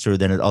faster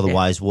than it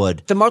otherwise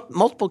would. The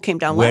multiple came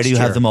down Where last do you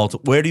year. have the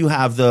multiple? Where do you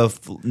have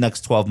the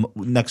next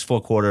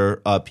 4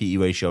 quarter PE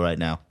ratio right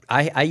now?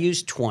 I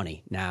use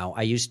 20 now.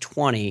 I use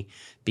 20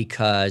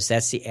 because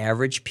that's the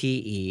average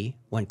PE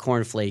when core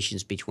inflation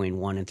is between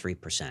 1% and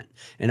 3%.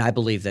 And I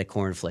believe that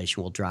core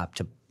inflation will drop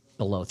to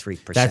below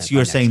 3%.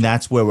 You're saying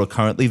that's where we're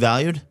currently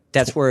valued?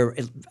 That's where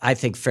I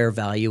think fair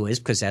value is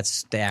because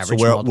that's the So average.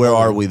 where multiple.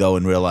 are we though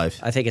in real life?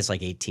 I think it's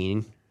like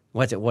 18.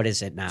 What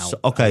is it now? So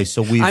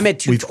I'm at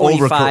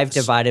 225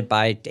 divided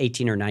by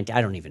 18 or 19.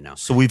 I don't even know.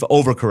 So we've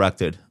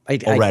overcorrected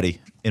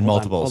already in Hold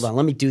multiples. on.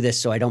 Let me do this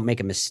so I don't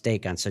make a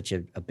mistake on such a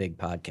big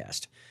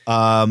podcast.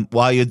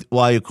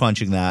 While you're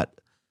crunching that,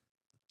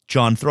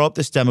 John, throw up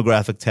this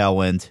demographic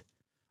tailwind.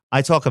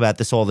 I talk about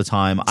this all the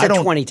time. It's at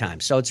 20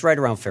 times, so it's right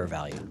around fair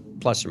value,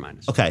 plus or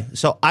minus. Okay,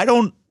 so I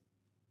don't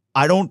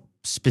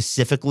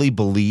specifically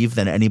believe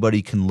that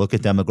anybody can look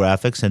at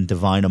demographics and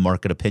divine a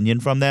market opinion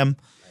from them.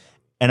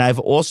 And I've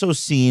also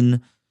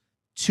seen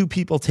two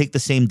people take the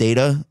same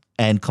data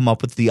and come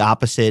up with the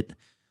opposite.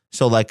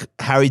 So like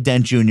Harry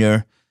Dent Jr.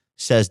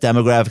 says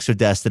demographics are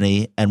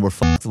destiny and we're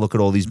fucked to look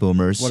at all these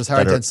boomers. What does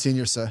Harry Dent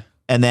Sr. say?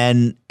 And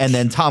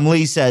then Tom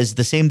Lee says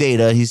the same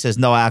data. He says,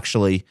 no,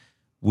 actually,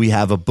 we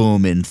have a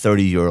boom in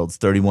 30-year-olds,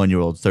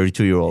 31-year-olds,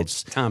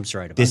 32-year-olds. Tom's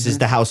right about This is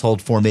the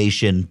household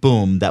formation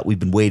boom that we've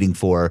been waiting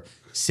for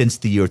since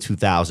the year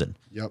 2000.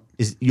 Yep.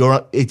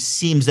 It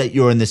seems that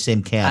you're in the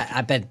same camp.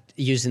 I've been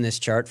using this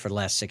chart for the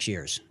last 6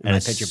 years in my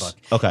picture book.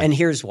 Okay. And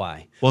here's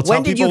why. Well,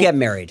 when did you get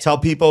married? Tell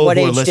people what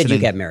who are age listening. did you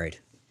get married?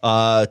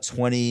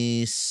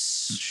 20.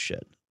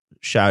 Shit.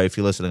 Shari, if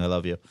you're listening, I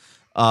love you.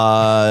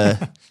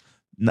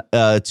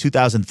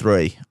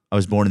 2003. I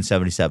was born in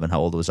 77. How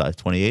old was I?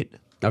 28?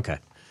 Okay.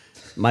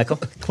 Michael?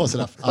 Close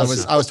enough. I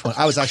was 20.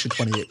 I was actually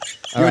 28.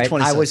 All right.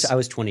 26. I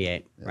was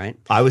 28, right?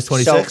 I was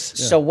 26?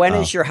 So when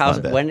is your house?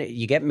 my bad. When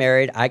you get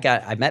married?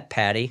 I met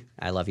Patty.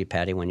 I love you,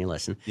 Patty, when you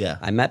listen. Yeah.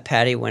 I met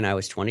Patty when I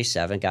was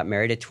 27. Got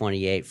married at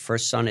 28.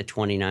 First son at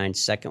 29.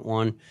 Second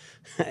one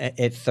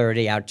at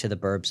 30. Out to the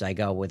burbs I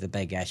go with a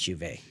big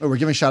SUV. Oh, we're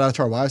giving shout out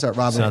to our wives. Right,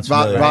 Robin, Sounds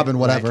familiar. Robin,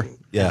 whatever. Right.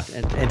 Yeah.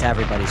 And to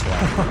everybody's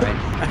wife,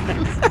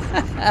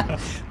 right?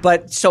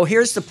 But so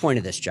here's the point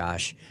of this,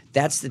 Josh.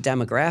 That's the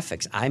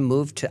demographics.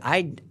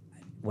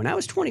 When I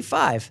was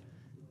 25,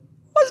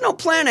 wasn't no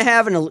plan of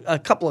having a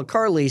couple of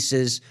car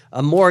leases,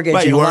 a mortgage,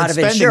 Right, and you a weren't lot of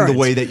spending insurance. the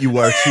way that you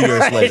were 2 years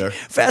Right? later.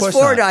 Fast course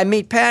forward, not. I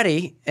meet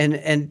Patty, and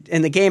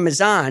the game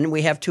is on.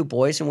 We have two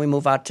boys, and we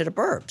move out to the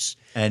burbs.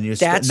 And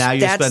That's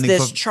spending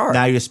this for, chart.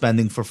 Now you're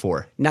spending for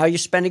 4. Now you're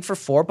spending for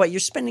 4, but you're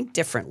spending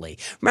differently.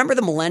 Remember,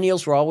 the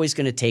millennials were always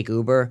going to take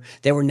Uber.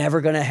 They were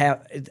never going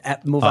to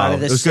move out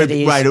of the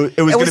cities. Right.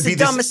 It was, the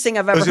dumbest thing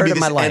I've ever heard in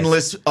my life.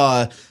 Endless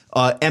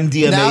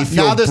MDMA Now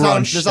fueled there's not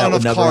brunch enough that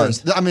would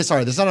cars. never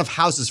end. There's not enough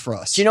houses for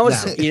us. Do you know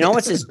what's now. you know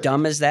what's as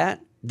dumb as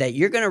that? That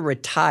you're going to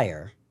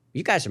retire.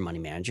 You guys are money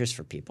managers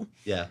for people.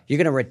 Yeah. You're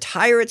going to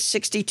retire at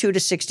 62 to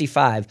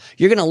 65.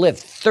 You're going to live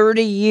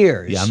 30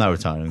 years. Yeah, I'm not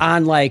retiring.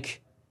 On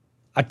like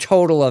a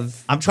total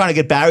of. I'm trying to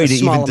get Barry to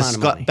small even amount of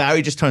discuss. money.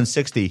 Barry just turned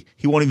 60.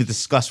 He won't even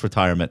discuss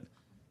retirement.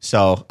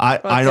 So I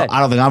good.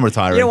 don't think I'm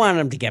retiring. You don't want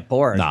them to get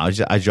bored. No,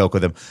 I joke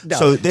with him. No.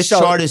 So this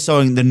chart is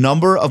showing the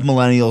number of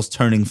millennials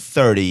turning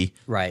 30.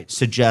 Right.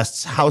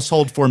 Suggests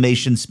household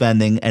formation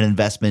spending and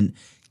investment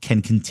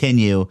can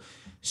continue.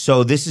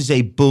 So this is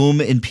a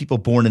boom in people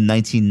born in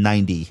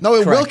 1990. No, it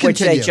will Correct, which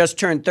continue. they just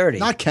turned 30.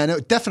 Not can.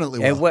 It definitely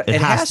will.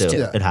 It has to.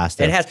 Yeah. It has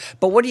to. It has.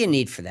 But what do you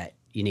need for that?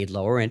 You need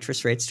lower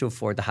interest rates to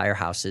afford the higher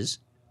houses.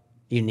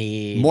 You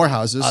need More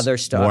houses. other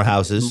stuff. More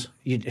houses.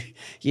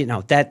 You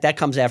know that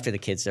comes after the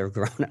kids that are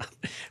grown up,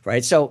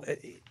 right? So,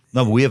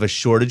 No, but we have a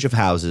shortage of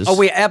houses.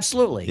 we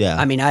absolutely. Yeah.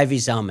 I mean, Ivy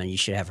Zellman, you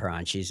should have her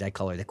on. I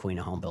call her the queen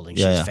of home building.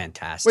 She's Yeah.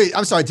 fantastic. Wait,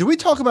 I'm sorry. Did we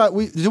talk about?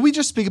 Did we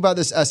just speak about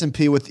this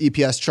S&P with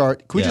EPS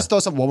chart? Can we Yeah. just throw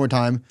something one more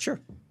time? Sure.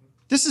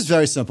 This is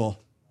very simple.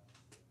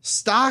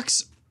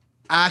 Stocks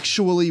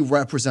actually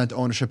represent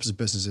ownerships of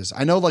businesses.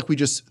 I know, like, we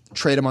just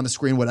trade them on the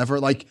screen, whatever.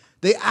 Like,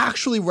 they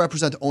actually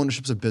represent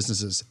ownerships of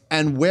businesses,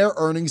 and where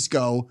earnings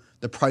go,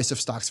 the price of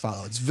stocks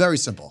follow. It's very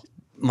simple.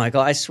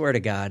 Michael, I swear to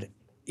God,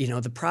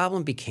 the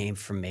problem became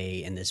for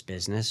me in this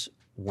business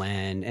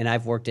and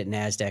I've worked at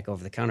NASDAQ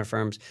over-the-counter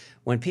firms,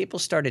 when people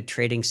started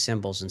trading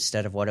symbols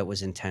instead of what it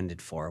was intended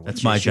for. Which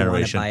That's my is you want to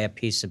generation. buy a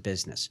piece of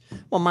business.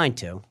 Well, mine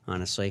too,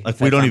 honestly. Like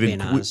if we don't I'm even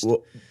being honest.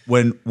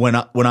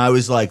 when I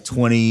was like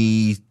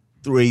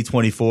 23,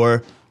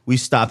 24, we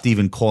stopped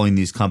even calling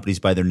these companies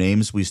by their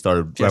names. We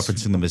started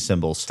referencing them as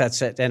symbols.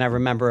 That's it. And I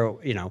remember,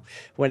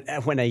 when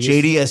I used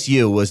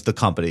JDSU was the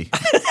company.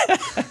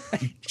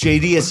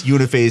 JDS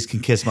Uniphase can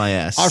kiss my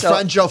ass. Our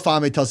friend Joe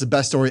Fami tells the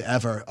best story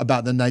ever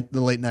about the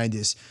late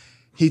 90s.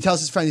 He tells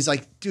his friend, he's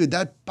like, dude,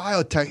 that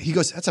biotech. He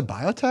goes, that's a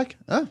biotech?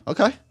 Oh,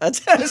 okay.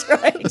 That's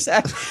right,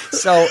 exactly.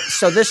 So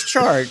this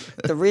chart,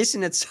 the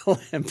reason it's so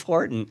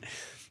important,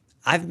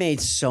 I've made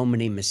so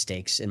many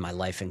mistakes in my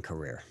life and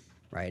career,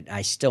 right?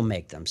 I still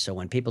make them. So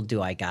when people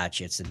do, I got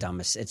you, it's the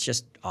dumbest. It's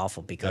just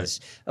awful because,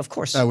 of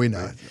course. Oh, we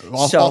know.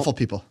 So- Awful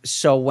people.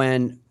 So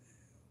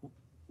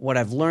what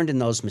I've learned in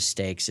those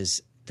mistakes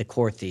is the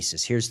core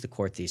thesis. Here's the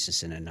core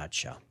thesis in a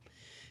nutshell.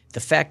 The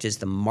fact is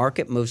the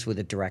market moves with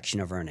the direction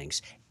of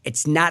earnings.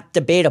 It's not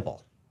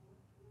debatable.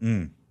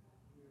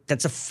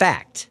 That's a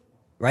fact,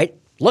 right?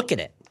 Look at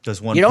it.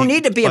 You don't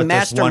need to be a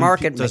master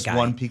market guy. Does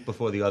one peak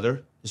before the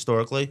other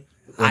historically?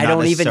 Or I not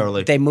don't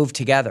necessarily? even. They move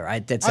together.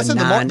 It's I a said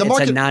non. the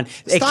market- It's a non.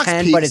 It stocks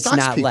can, peak- but it's stocks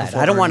not peak led.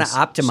 before I don't want to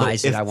earnings.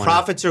 optimize it. If I want.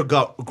 profits are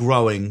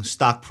growing,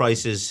 stock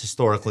prices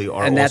historically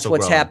are And that's also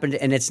what's growing. happened.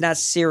 And it's not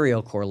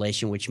serial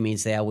correlation, which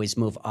means they always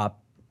move up.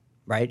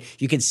 Right?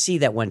 You can see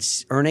that when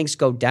earnings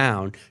go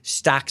down,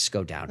 stocks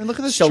go down. And look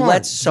at this so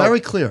chart. Very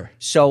clear.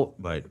 So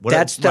Right.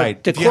 that's the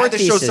If you core had to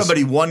show thesis.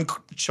 somebody one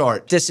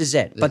chart. This is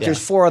it. But Yeah.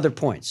 there's 4 other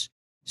points.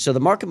 So the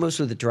market moves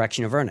with the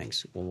direction of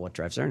earnings. Well, what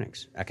drives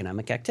earnings?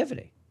 Economic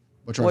activity.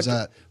 What drives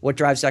that? What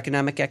drives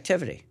economic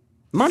activity?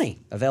 Money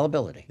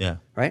availability. Yeah.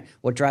 Right?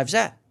 What drives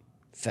that?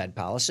 Fed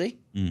policy.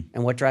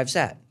 And what drives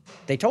that?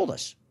 They told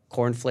us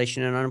core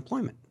inflation and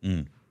unemployment.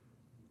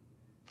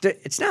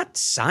 It's not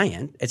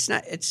science. It's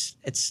not.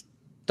 It's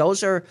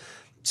those are.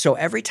 So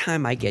every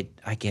time I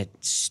get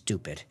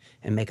stupid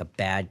and make a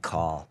bad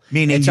call,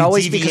 Meaning it's you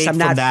always deviate because I'm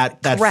from not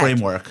that correct.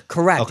 framework.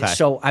 Correct. Okay.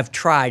 So I've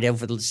tried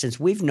since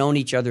we've known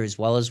each other as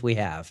well as we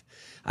have.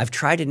 I've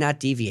tried to not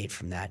deviate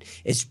from that.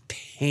 As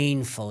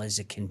painful as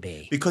it can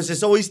be. Because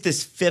there's always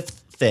this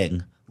fifth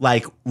thing,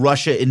 like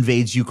Russia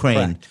invades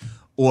Ukraine. Correct.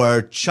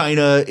 Or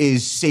China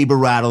is saber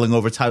rattling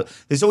over Taiwan.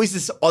 There's always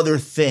this other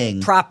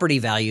thing. Property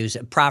values,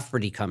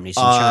 property companies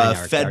in China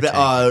are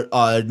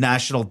tanking.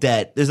 National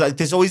debt.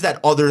 There's always that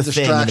other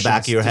thing in the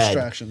back of your head.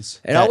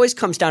 Distractions. It always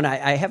comes down.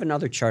 I have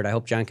another chart. I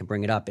hope John can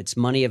bring it up. It's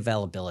money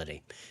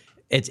availability.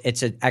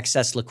 It's an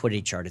excess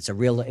liquidity chart. It's a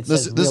real. It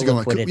This says is real going.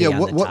 liquidity Yeah.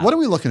 on the top. What are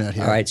we looking at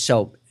here? All right.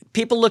 So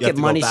people look You have at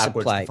to money go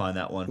backwards supply. to find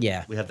that one.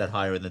 Yeah. We have that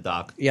higher in the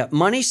doc. Yeah,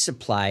 money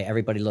supply.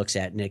 Everybody looks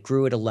at, and it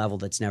grew at a level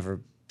that's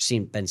never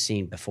been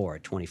seen before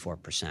at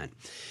 24%.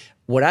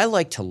 What I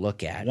like to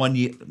look at 1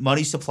 year,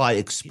 money supply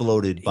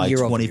exploded by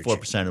Year over year.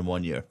 24% in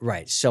 1 year.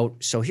 Right. So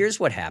here's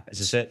what happens.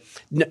 Is this it?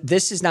 No,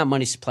 this is not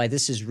money supply.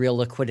 This is real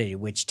liquidity,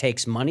 which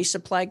takes money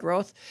supply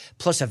growth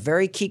plus a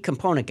very key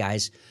component,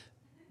 guys.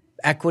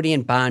 Equity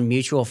and bond,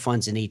 mutual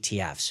funds, and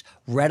ETFs.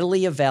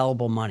 Readily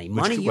available money.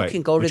 Money you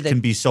can go to which can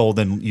be sold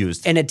and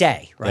used. in a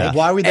day, right? Yeah.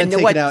 Why are we then And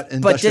taking what- out but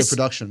industrial this-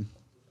 production?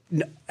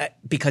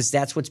 Because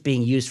that's what's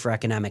being used for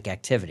economic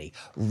activity.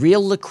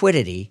 Real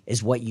liquidity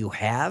is what you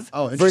have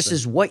Oh, interesting.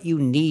 versus what you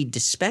need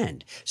to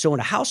spend. So, on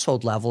a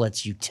household level,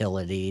 it's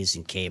utilities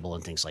and cable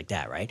and things like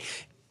that, right?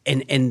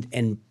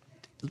 And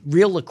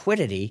real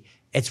liquidity,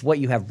 it's what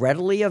you have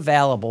readily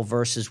available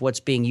versus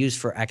what's being used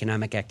for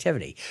economic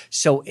activity.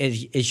 So,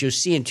 as you'll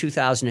see in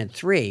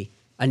 2003,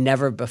 a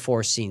never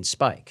before seen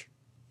spike,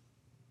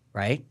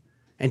 right?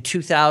 In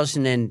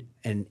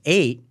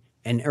 2008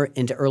 and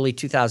into early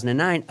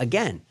 2009,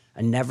 again,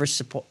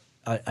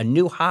 a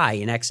new high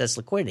in excess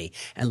liquidity.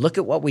 And look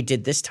at what we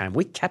did this time.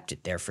 We kept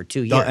it there for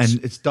 2 years.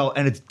 And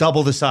it's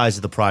double the size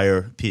of the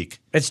prior peak.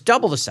 It's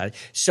double the size.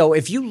 So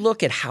if you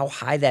look at how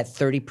high that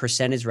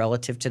 30% is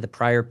relative to the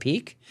prior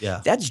peak,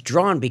 that's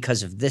drawn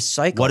because of this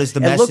cycle. What is the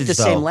It message, looked the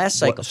same though? last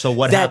cycle. So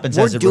what That happens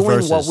we're as it doing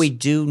reverses? what we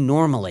do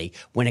normally.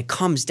 When it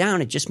comes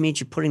down, it just means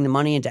you're putting the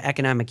money into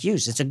economic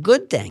use. It's a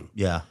good thing.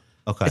 Yeah.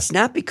 Okay. It's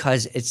not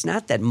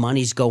that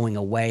money's going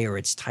away or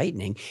it's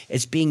tightening.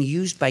 It's being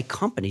used by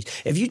companies.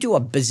 If you do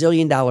a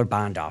bazillion-dollar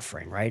bond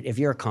offering, right? If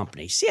you're a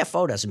company,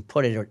 CFO doesn't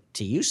put it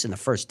to use in the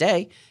first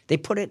day. They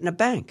put it in a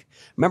bank.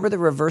 Remember the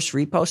reverse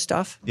repo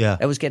stuff? Yeah.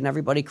 That was getting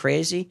everybody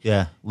crazy?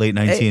 Yeah. Late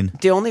 19.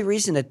 The only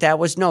reason that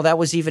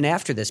was even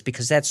after this,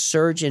 because that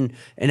surge in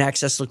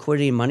excess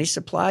liquidity and money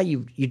supply,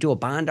 you do a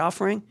bond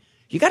offering,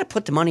 you got to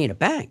put the money in a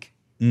bank.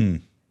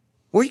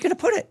 Where are you going to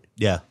put it?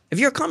 Yeah. If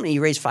you're a company,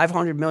 you raise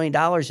 $500 million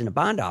in a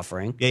bond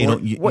offering. Yeah.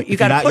 you If got you're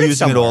to not put using it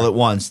somewhere. all at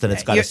once, then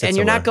it's got to sit And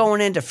you're somewhere. not going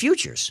into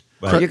futures.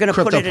 Right. You're going to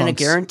put Crypto it in a punks.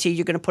 guarantee.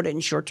 You're going to put it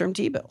in short-term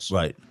T-bills.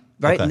 Right.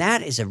 Right. Okay. And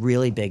that is a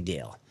really big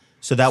deal.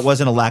 So that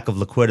wasn't a lack of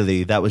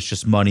liquidity. That was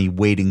just money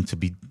waiting to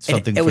be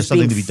something It was to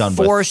be being done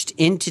with. forced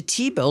into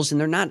T-bills, and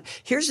they're not.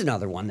 Here's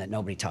another one that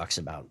nobody talks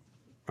about.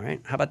 All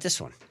right. How about this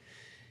one?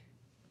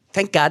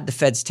 Thank God the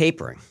Fed's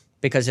tapering,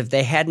 because if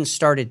they hadn't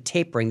started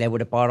tapering, they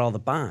would have bought all the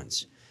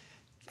bonds.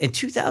 In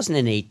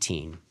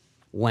 2018,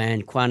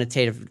 when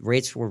quantitative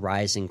rates were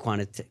rising,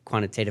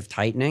 quantitative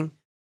tightening,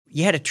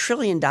 you had $1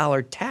 trillion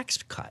tax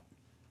cut.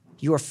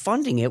 You were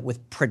funding it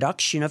with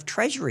production of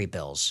treasury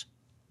bills.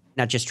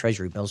 Not just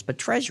treasury bills, but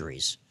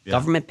treasuries,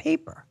 government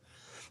paper.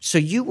 So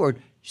you were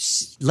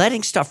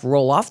letting stuff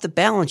roll off the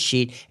balance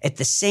sheet at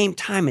the same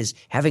time as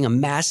having a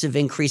massive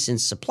increase in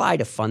supply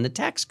to fund the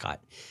tax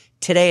cut.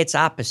 Today, it's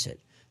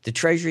opposite. The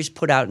Treasuries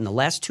put out in the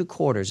last 2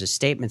 quarters a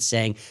statement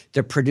saying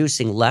they're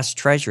producing less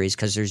Treasuries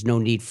because there's no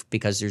need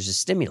because there's a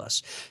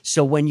stimulus.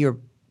 So when you're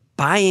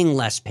buying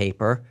less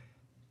paper,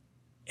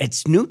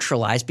 it's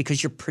neutralized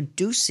because you're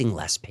producing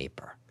less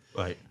paper.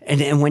 Right.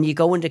 And when you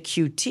go into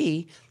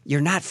QT, you're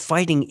not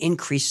fighting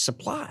increased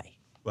supply.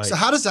 Right. So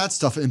how does that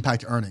stuff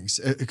impact earnings?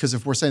 Because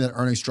if we're saying that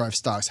earnings drive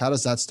stocks, how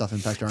does that stuff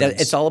impact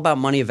earnings? It's all about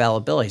money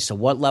availability. So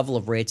what level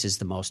of rates is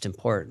the most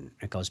important?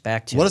 It goes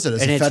back to What is it?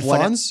 Is it Fed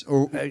funds?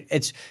 Or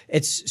It's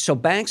so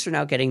banks are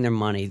now getting their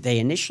money. They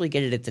initially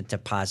get it at the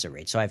deposit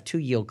rate. So I have 2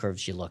 yield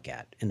curves you look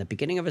at. In the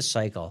beginning of a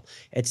cycle,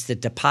 it's the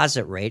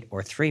deposit rate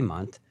or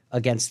 3-month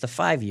against the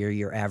 5-year,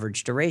 your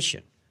average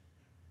duration.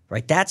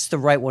 Right, that's the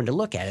right one to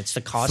look at. It's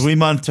the cost.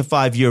 3-month to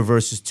 5-year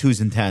versus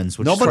 2s and 10s,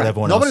 which is what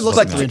everyone else is looks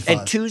looking at at. 3 and 5.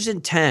 At 2s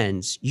and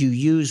 10s, you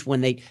use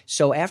when they –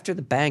 so after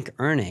the bank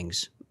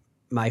earnings,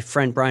 my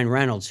friend Brian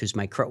Reynolds, who's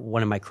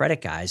one of my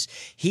credit guys,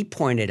 he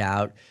pointed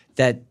out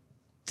that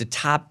the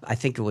top – I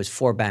think it was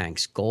 4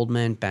 banks,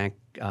 Goldman, Bank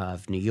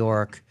of New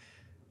York.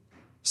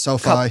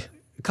 SoFi.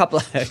 A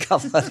couple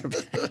other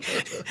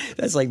 –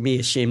 that's like me,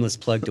 a shameless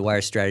plug to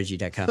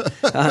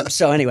wirestrategy.com.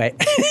 So anyway,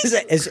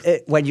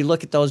 when you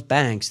look at those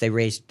banks, they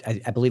raised –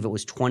 I believe it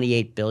was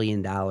 $28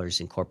 billion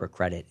in corporate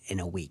credit in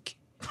a week.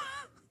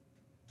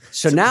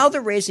 So now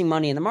they're raising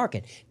money in the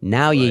market.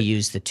 Now you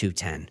use the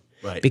 210.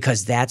 Right.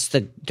 Because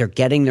they're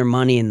getting their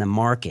money in the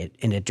market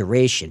in a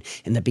duration.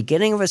 In the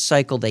beginning of a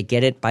cycle, they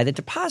get it by the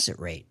deposit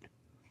rate.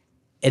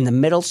 In the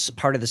middle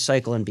part of the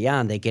cycle and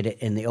beyond, they get it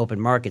in the open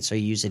market, so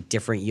you use a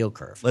different yield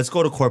curve. Let's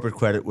go to corporate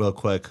credit real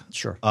quick.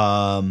 Sure.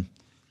 I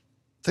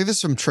think this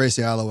is from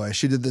Tracy Alloway.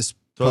 She did this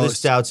Throw post.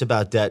 this doubts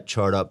about debt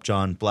chart up,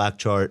 John. Black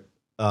chart.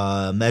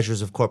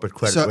 Measures of corporate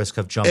credit risk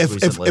have jumped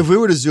recently. If we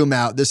were to zoom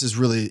out, this is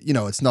really,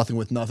 it's nothing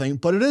with nothing,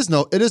 but it is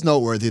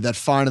noteworthy that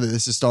finally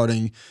this is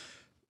starting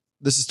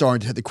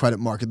to hit the credit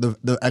market,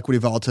 the equity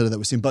volatility that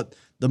we've seen. But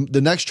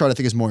the next chart I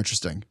think is more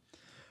interesting.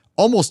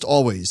 Almost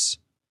always,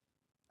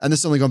 and this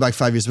is only going back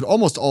 5 years, but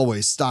almost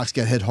always stocks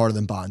get hit harder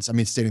than bonds. I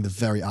mean, stating the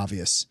very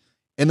obvious.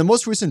 In the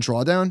most recent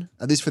drawdown,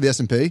 at least for the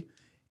S&P,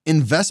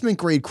 investment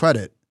grade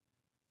credit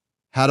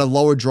had a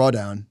lower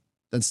drawdown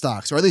than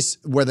stocks, or at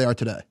least where they are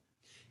today.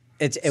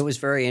 It was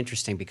very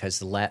interesting because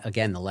the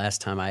last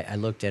time I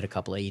looked at a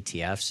couple of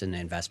ETFs in the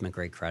investment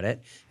grade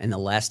credit, and the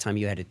last time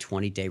you had a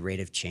 20-day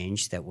rate of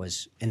change that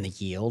was in the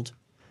yield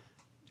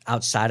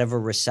outside of a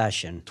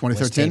recession 2013?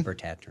 was taper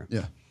tantrum.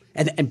 Yeah.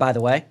 And by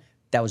the way,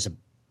 that was a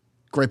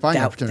great buying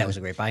opportunity. That was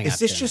a great buying Is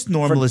opportunity. this just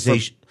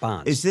normalization? For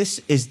bonds.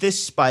 Is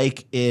this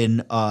spike in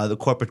the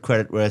corporate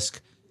credit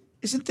risk?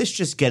 Isn't this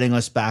just getting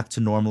us back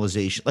to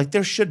normalization? Like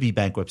there should be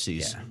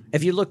bankruptcies. Yeah.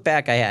 If you look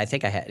back, I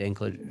think I had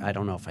included. I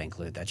don't know if I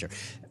included that. Sure.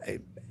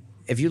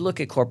 If you look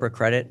at corporate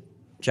credit,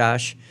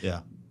 Josh, Yeah.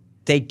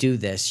 they do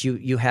this.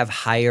 You have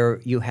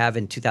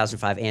in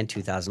 2005 and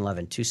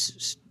 2011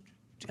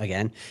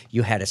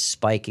 you had a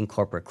spike in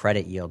corporate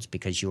credit yields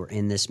because you were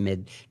in this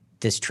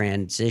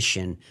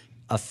transition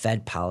of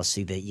Fed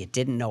policy that you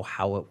didn't know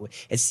how it would.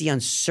 It's the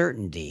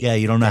uncertainty. Yeah,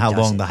 you don't know how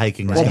long the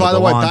hiking is going to by the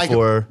go way, on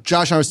for.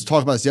 Josh and I was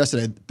talking about this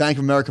yesterday. Bank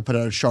of America put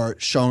out a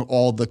chart showing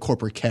all the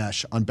corporate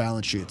cash on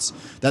balance sheets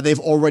that they've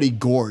already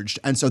gorged,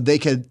 and so they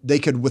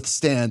could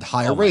withstand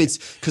higher rates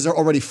because they're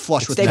already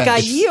flush with They've cash.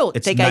 got yield.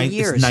 They got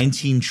years. It's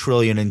 $19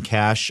 trillion in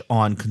cash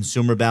on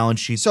consumer balance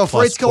sheets. So if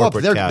plus rates go up,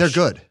 corporate they're cash.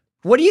 good.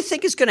 What do you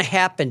think is going to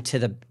happen to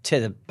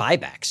the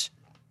buybacks?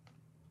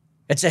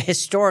 It's a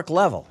historic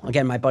level.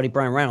 Again, my buddy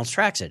Brian Reynolds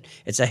tracks it.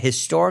 It's a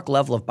historic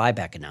level of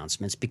buyback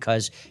announcements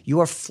because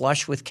you are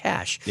flush with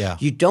cash. Yeah.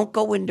 You don't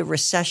go into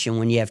recession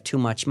when you have too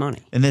much money.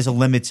 And there's a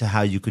limit to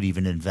how you could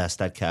even invest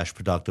that cash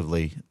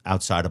productively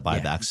outside of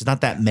buybacks. There's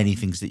not that many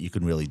things that you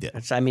can really do.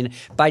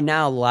 By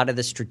now, a lot of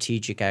the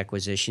strategic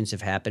acquisitions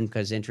have happened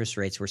because interest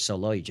rates were so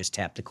low. You just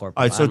tap the corporate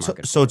All right, bond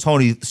market. so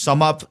Tony,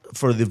 sum up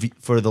for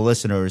the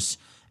listeners,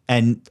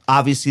 and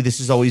obviously this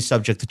is always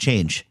subject to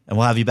change, and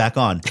we'll have you back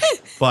on.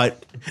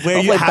 But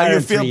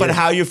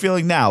how you're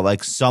feeling now?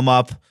 Like sum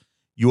up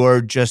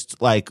your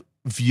just like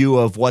view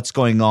of what's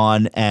going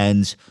on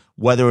and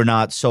whether or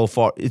not so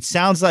far. It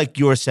sounds like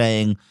you're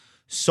saying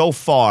so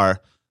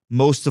far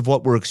most of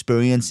what we're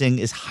experiencing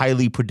is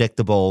highly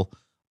predictable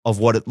of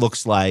what it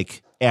looks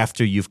like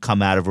after you've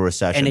come out of a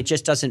recession, and it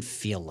just doesn't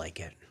feel like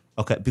it.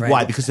 Okay, Right.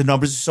 Why? Because the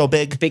numbers are so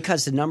big.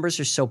 Because the numbers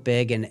are so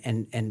big,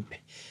 and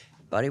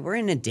buddy, we're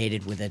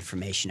inundated with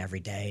information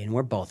every day, and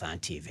we're both on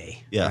TV,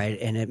 Yeah. right?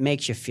 And it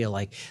makes you feel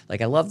like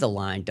I love the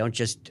line, don't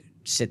just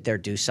sit there,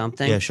 do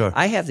something. Yeah, sure.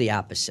 I have the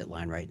opposite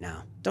line right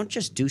now. Don't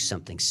just do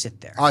something, sit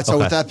there. All right, so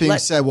Okay. with that being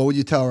said, what would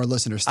you tell our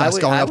listeners? Stocks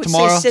I going up would say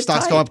tomorrow? sit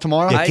Stocks tight. going up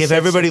tomorrow? Yeah, I give said-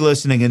 everybody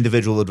listening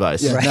individual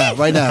advice. Yeah,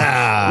 right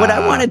now. What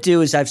I want to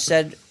do is I've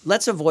said,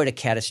 let's avoid a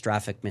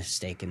catastrophic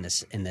mistake in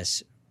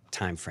this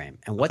time frame.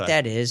 And what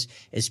that is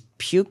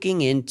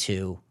puking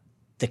into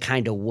the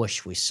kind of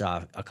whoosh we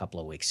saw a couple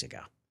of weeks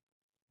ago.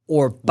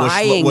 Or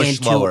buying whoosh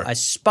into lower. a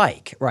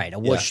spike, right? A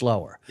whoosh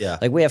lower. Yeah.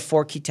 Like we have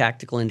 4 key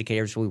tactical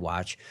indicators we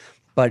watch,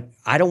 but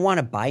I don't want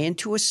to buy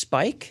into a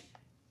spike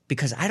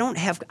because I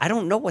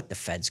don't know what the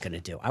Fed's going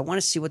to do. I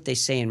want to see what they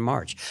say in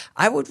March.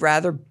 I would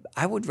rather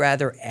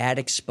add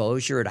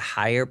exposure at a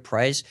higher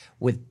price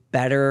with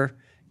better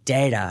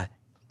data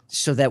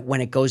so that when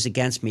it goes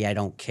against me, I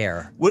don't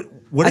care.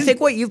 I think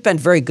what you've been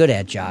very good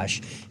at, Josh,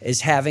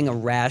 is having a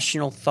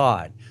rational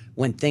thought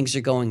when things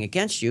are going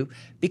against you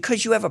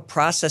because you have a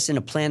process and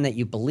a plan that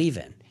you believe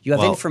in. You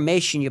have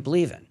information you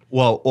believe in.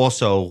 Well,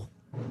 also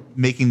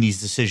making these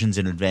decisions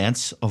in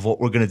advance of what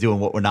we're going to do and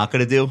what we're not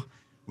going to do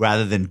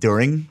rather than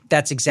during.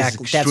 That's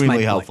exactly is that's extremely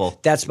my helpful.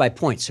 Point. That's my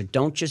point. So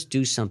don't just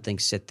do something,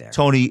 sit there.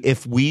 Tony,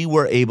 if we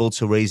were able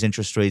to raise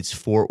interest rates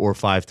 4 or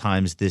 5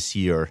 times this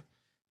year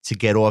to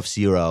get off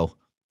zero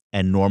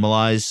and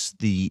normalize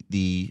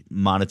the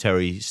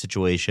monetary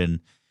situation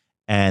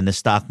and the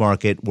stock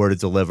market were to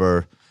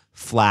deliver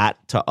flat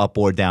to up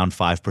or down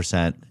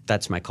 5%.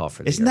 That's my call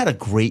for the Isn't year. that a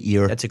great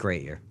year? That's a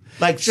great year.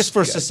 Like just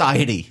for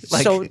society.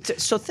 Like,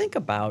 So think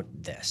about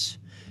this.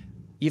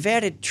 You've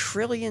added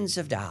trillions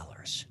of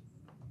dollars.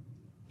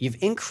 You've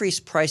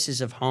increased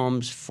prices of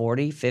homes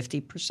 40,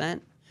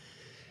 50%.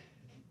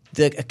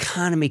 The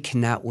economy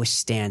cannot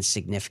withstand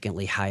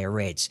significantly higher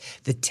rates.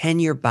 The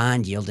 10-year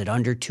bond yield at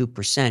under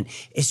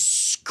 2% is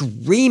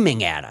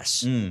screaming at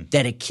us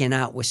that it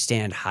cannot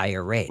withstand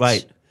higher rates.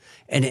 Right.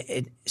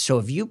 And so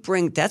if you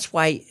bring, that's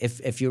why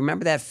if you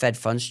remember that Fed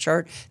funds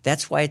chart,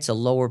 that's why it's a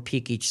lower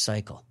peak each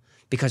cycle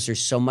because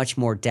there's so much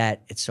more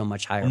debt. It's so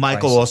much higher.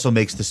 Michael prices. also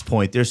makes this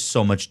point. There's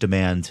so much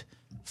demand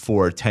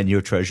for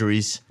 10-year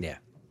treasuries. Yeah.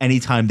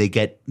 Anytime they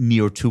get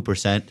near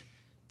 2%,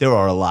 there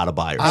are a lot of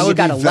buyers. I would be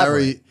gotta lever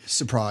very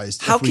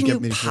surprised. How if we can get you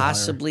meaningfully higher.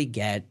 possibly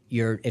get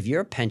if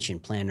you're a pension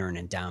plan or an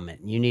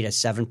endowment and you need a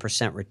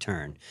 7%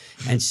 return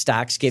and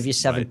stocks give you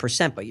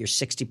 7%, but you're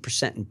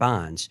 60% in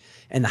bonds,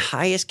 and the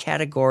highest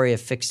category of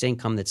fixed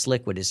income that's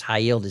liquid is high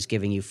yield is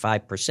giving you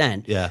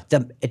 5%. Yeah.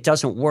 It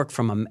doesn't work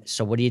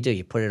so what do?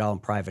 You put it all in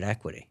private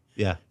equity.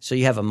 Yeah. So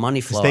you have a money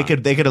flow. They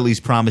could at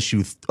least promise you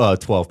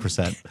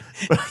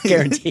 12%.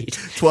 Guaranteed.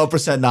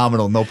 12%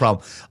 nominal, no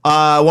problem.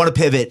 I want to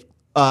pivot.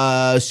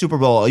 Super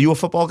Bowl. Are you a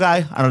football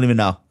guy? I don't even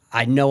know.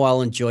 I know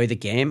I'll enjoy the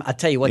game. I'll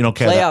tell you what. You don't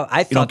care playoff. about- I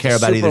you don't thought care the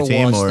about Super either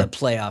team, was or- the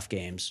playoff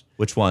games.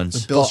 Which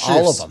ones? Bills, All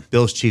of Chiefs. them.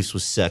 Bills Chiefs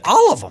was sick.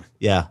 All of them.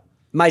 Yeah.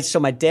 My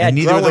dad And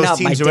neither of growing those up,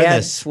 my teams are in dad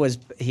this.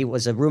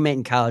 was a roommate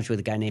in college with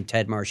a guy named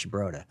Ted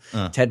Marchibroda.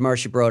 Ted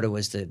Marchibroda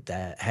was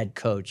the head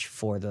coach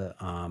for the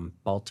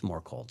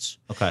Baltimore Colts.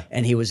 Okay.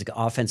 And he was the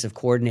offensive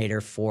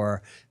coordinator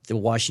for the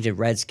Washington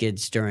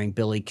Redskins during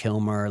Billy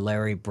Kilmer,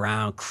 Larry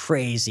Brown,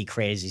 crazy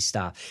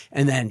stuff.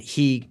 And then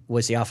he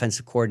was the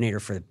offensive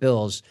coordinator for the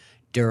Bills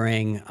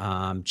during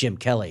Jim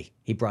Kelly.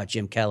 He brought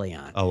Jim Kelly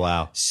on. Oh,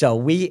 wow.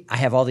 So I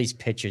have all these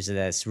pictures of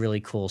this really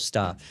cool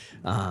stuff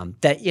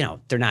that,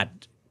 they're not,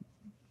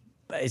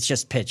 it's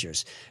just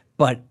pictures.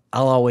 But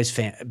I'll always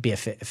be a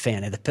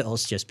fan of the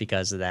Bills just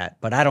because of that.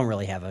 But I don't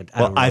really have a.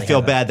 I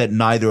feel bad that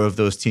neither of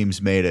those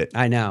teams made it.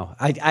 I know.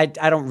 I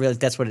don't really.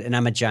 That's what. And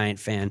I'm a Giant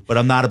fan. But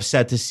I'm not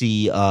upset to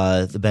see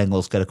the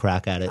Bengals get a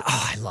crack at it.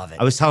 Oh, I love it.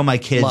 I was telling my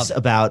kids Love it.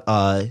 about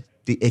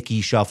the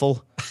Icky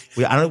Shuffle.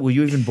 I don't. Were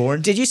you even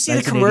born? Did you see the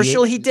 1988?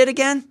 commercial he did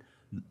again?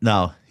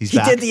 No, he's He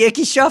back. did the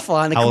Icky Shuffle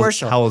on the How old-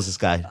 commercial. How old is this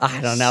guy? I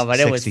don't know, but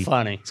it was 60.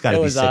 funny. It's got to It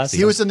be was 60. awesome.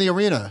 He was in the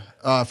arena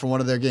for one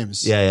of their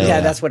games.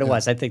 Yeah, that's what it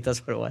was. I think that's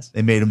what it was.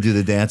 They made him do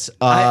the dance.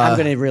 I'm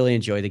going to really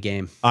enjoy the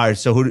game. All right,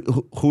 so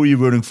who are you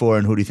rooting for,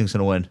 and who do you think's going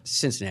to win?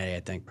 Cincinnati, I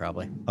think,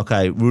 probably.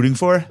 Okay, rooting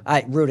for?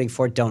 Rooting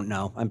for, don't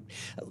know.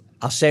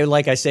 I'll say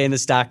like I say in the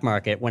stock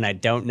market, when I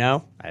don't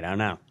know, I don't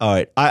know. All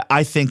right,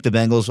 I think the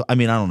Bengals. I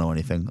mean, I don't know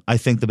anything. I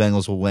think the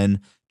Bengals will win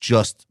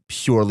just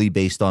purely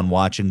based on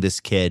watching this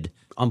kid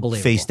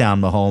Unbelievable. face down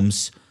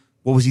Mahomes.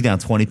 What was he down?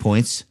 20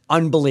 points.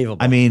 Unbelievable.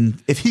 I mean,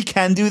 if he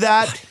can do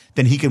that,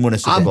 then he can win a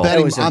Super I'm Bowl.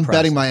 betting. was I'm impressive.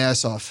 betting my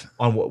ass off.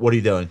 On what are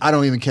you doing? I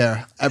don't even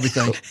care.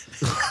 Everything.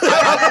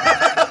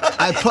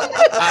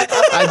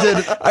 I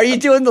did. Are you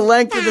doing the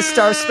length of the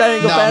Star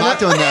Spangled No, Banner? I'm not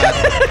doing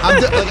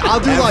that. I'll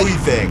do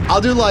Everything.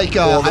 I'll do like.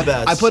 All the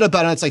bets. I put a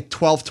bet on it's like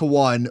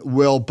 12-1.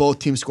 Will both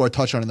teams score a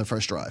touchdown in the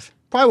first drive?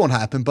 Probably won't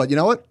happen, but you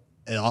know what?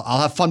 I'll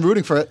have fun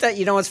rooting for it.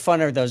 You know what's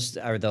fun are those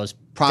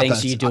Prop things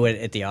bets. you do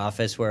it at the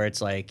office where it's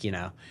like,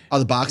 Oh,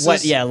 the boxes.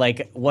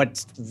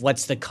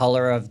 what's the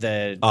color of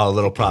the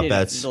Little prop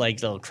bets.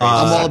 like little crazy.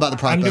 I'm all about the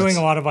prop I'm bets. doing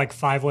a lot of like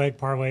 5-leg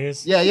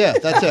parlays. Yeah,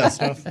 that's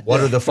it. What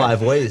are the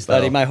 5 ways, though?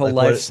 Buddy, my whole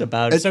Like, lif's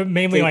about So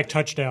mainly like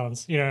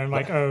touchdowns, and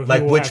like who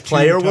Like will which have 2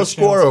 player will touchdowns.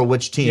 score or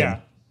which team?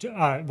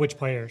 Yeah, which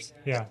players?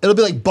 Yeah. It'll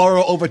be like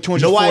Burrow over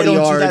 240 know why I don't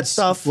do yards. that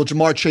stuff? Will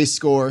Jamar Chase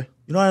score?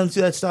 You know why I don't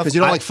do that stuff? Because you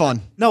don't like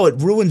fun. No, it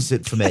ruins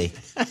it for me.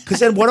 Because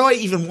then what do I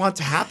even want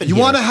to happen You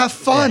here? want to have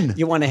fun.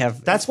 You want to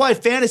have. That's why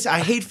fantasy. I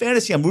hate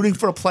fantasy. I'm rooting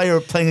for a player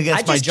playing I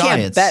against my just can't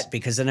Giants. bet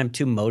because then I'm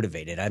too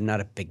motivated. I'm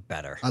not a big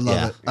better. I love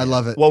Yeah. it. I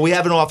love it. Well, we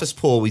have an office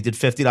pool. We did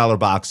 $50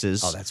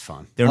 boxes. Oh, that's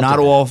fun. They're I'll not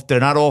do that. all. They're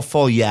not all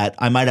full yet.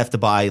 I might have to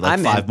buy like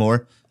I'm 5 in.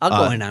 more.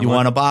 I'll go in on You one.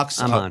 want a box?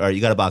 I'm on. All right,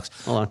 you got a box.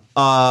 Hold on.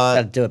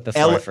 Got to do it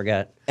before I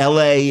forget.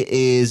 LA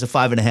is a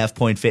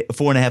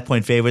 4.5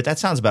 point favorite. That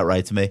sounds about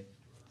right to me.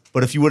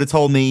 But if you would have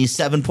told me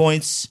 7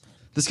 points,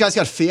 This guy's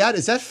got fiat.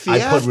 Is that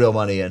fiat? I put real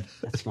money in.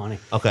 That's funny.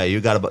 Okay, you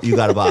got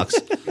a box.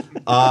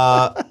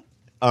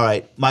 All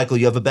right, Michael,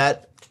 you have a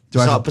bet.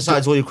 I have-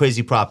 Besides all your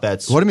crazy prop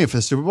bets, What do you mean for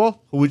the Super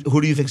Bowl? who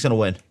do you think's gonna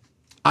win?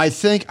 I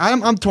think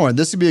I'm torn.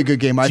 This would be a good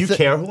game. Do you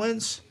care who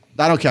wins?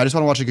 I don't care. I just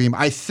want to watch a good game.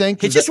 I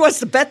think He just wants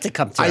the bet to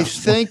come through. I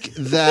think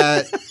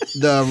that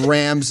the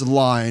Rams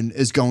line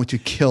is going to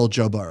kill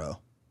Joe Burrow.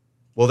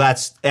 Well,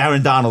 that's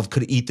Aaron Donald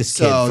could eat this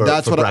kid So for,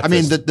 that's for what I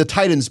mean. breakfast. The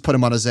Titans put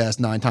him on his ass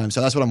 9 times.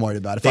 So that's what I'm worried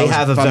about. If They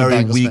have a if I'm very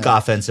Bengals weak fan.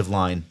 offensive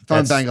line. If I'm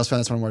a That's- Bengals fan,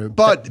 that's what I'm worried about.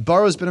 But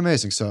Burrow's been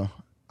amazing. So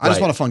I just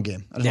Right. want a fun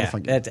game. I just want a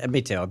fun game.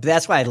 me too. But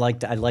that's why I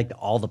liked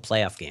all the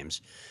playoff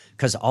games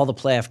because all the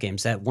playoff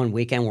games that one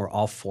weekend were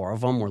all 4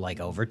 of them were like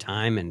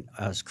overtime and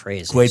it was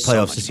crazy. Great So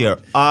playoffs much this fun.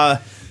 year.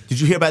 Did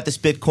you hear about this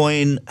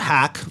Bitcoin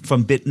hack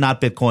from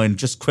not Bitcoin,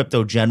 just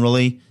crypto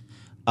generally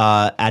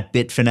at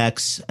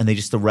Bitfinex, and they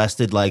just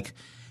arrested like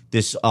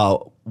this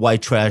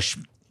white trash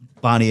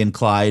Bonnie and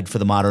Clyde for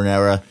the modern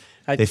era.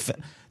 I They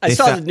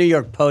saw fa- the New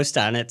York Post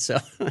on it, so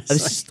This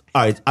is-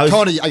 all right, I was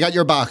Tony, I got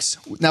your box.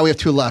 Now we have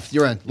 2 left.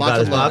 You're in. got Lots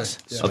his of box.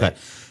 letters. Okay,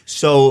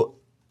 so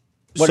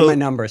what so are my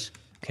numbers?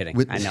 Kidding.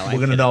 With- I know. We're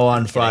gonna know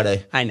on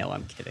Friday. I know.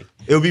 I'm kidding.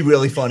 It would be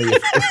really funny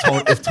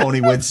if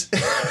Tony wins.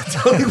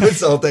 Totally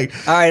insulting.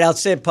 All right, I'll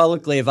say it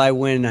publicly. If I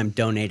win, I'm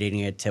donating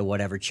it to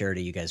whatever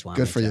charity you guys want.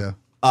 Good me for to. you.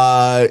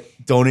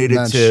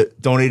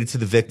 Donated to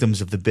the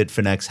victims of the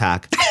Bitfinex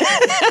hack.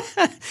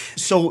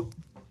 So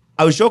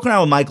I was joking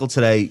around with Michael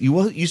today.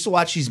 You used to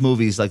watch these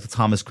movies like the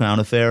Thomas Crown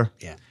Affair,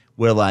 Yeah.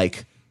 where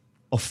like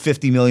a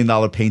 $50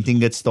 million painting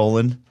gets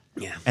stolen.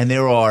 Yeah. And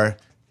there are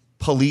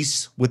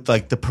police with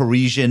like the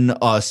Parisian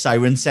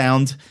siren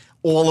sound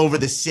all over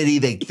the city.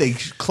 They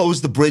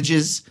close the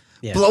bridges,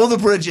 Yeah. blow the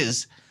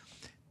bridges.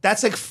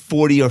 That's like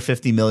 $40 or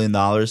 $50 million.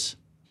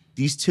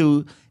 These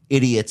two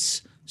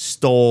idiots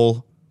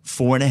stole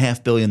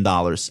 $4.5 billion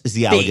is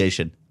the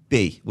allegation.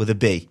 B with a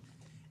B.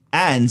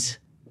 And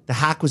the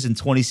hack was in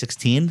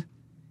 2016.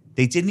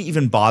 They didn't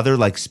even bother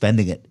like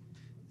spending it.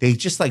 They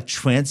just like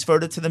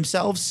transferred it to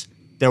themselves,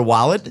 their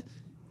wallet,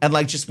 and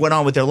like just went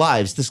on with their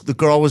lives. The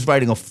girl was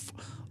writing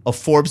a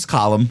Forbes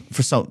column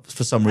for some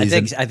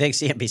reason. I think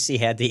CNBC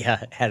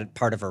had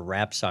part of her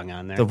rap song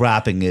on there. The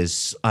rapping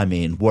is, I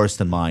mean, worse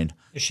than mine.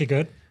 Is she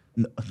good?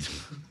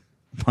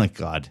 My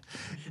God,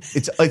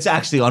 it's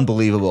actually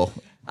unbelievable.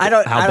 I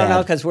don't bad.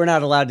 know because we're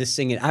not allowed to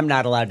sing it. I'm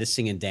not allowed to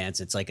sing and dance.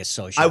 It's like a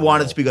social. I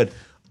want it rule. to be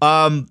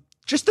good.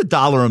 Just the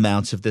dollar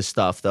amounts of this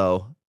stuff,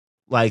 though.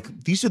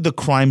 Like, these are the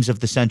crimes of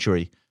the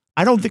century.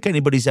 I don't think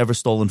anybody's ever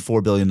stolen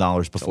 $4 billion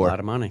before. A lot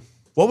of money.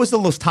 What was the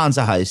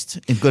Lufthansa heist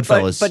in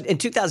Goodfellas? But in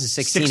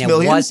 2016, 6 it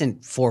million?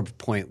 wasn't 4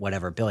 point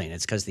whatever billion.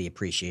 It's because the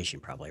appreciation,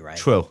 probably, right?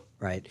 True.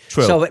 Right.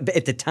 True. So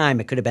at the time,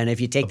 it could have been if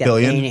you take that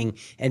billion? painting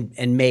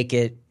and make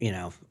it,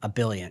 $1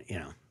 billion.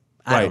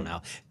 I Right. don't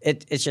know.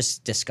 It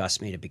just disgusts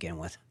me to begin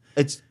with.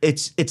 It's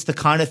the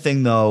kind of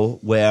thing though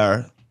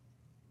where,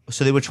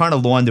 so they were trying to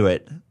launder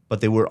it,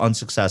 but they were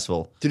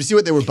unsuccessful. Did you see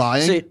what they were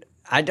buying? So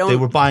I don't. They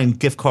were buying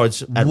gift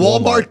cards at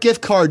Walmart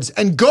gift cards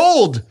and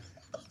gold.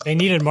 They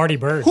needed Marty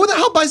Bird. Who the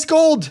hell buys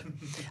gold?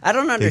 I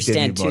don't did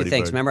understand need two Marty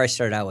things. Bird. Remember, I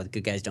started out with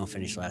 "Good guys don't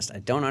finish last." I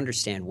don't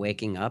understand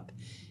waking up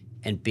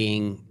and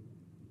being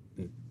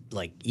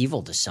like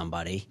evil to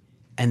somebody,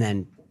 and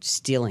then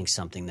stealing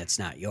something that's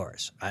not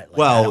yours. I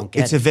Well, don't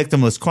get it's a it.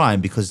 victimless crime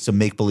because it's a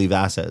make-believe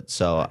asset.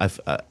 So,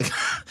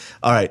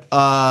 all right.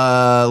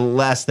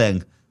 Last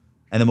thing,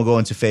 and then we'll go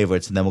into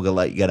favorites, and then we'll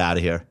let you get out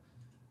of here.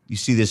 You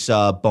see this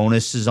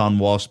bonus season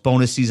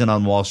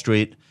on Wall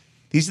Street.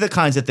 These are the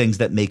kinds of things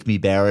that make me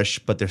bearish,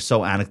 but they're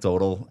so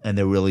anecdotal and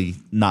they're really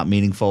not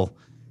meaningful.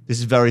 This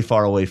is very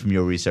far away from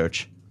your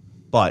research,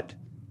 but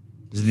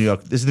this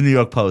is the New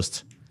York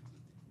Post.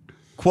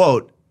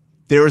 Quote: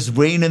 "There is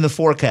rain in the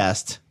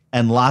forecast,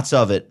 and lots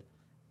of it,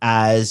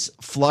 as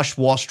flush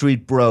Wall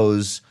Street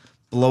bros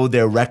blow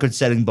their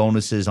record-setting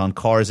bonuses on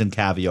cars and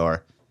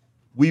caviar.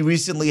 We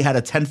recently had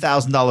a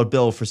 $10,000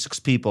 bill for 6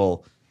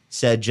 people,"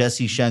 said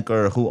Jesse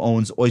Schenker, who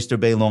owns Oyster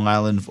Bay, Long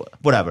Island.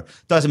 Whatever.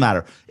 Doesn't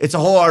matter. It's a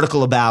whole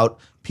article about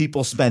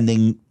people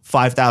spending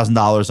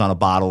 $5,000 on a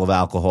bottle of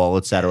alcohol,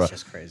 et cetera. It's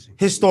just crazy.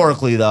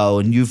 Historically, though,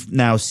 and you've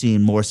now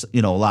seen more, a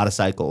lot of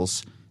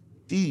cycles,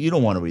 you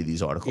don't want to read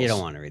these articles. You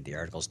don't want to read the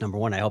articles. Number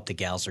one, I hope the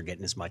gals are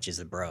getting as much as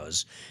the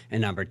bros.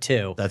 And number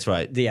two, That's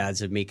right. the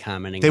odds of me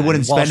commenting They on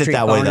wouldn't Wall spend it Street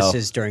that way, though.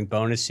 bonuses during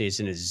bonus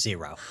season is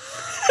 0.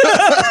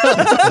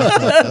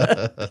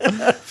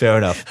 Fair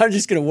enough. I'm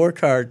just going to work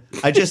hard.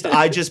 I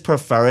just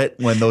prefer it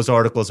when those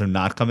articles are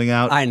not coming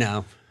out. I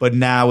know. But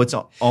now it's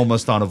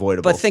almost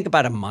unavoidable. But think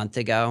about a month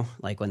ago,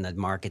 like when the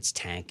market's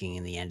tanking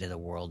and the end of the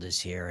world is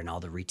here and all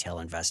the retail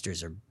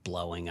investors are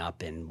blowing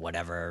up in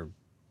whatever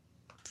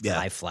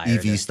high flyer.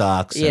 EV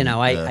stocks. You and,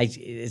 know,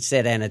 it's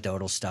that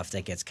anecdotal stuff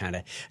that gets kind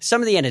of –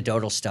 some of the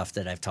anecdotal stuff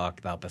that I've talked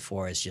about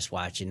before is just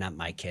watching, not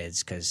my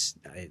kids because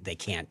they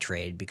can't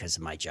trade because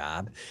of my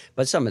job,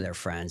 but some of their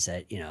friends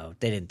that,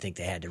 they didn't think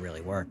they had to really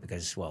work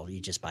because, well,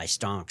 you just buy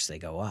stonks, they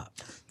go up.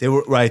 They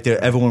were right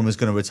there. Everyone was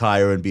going to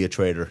retire and be a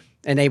trader.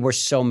 And they were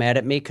so mad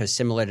at me because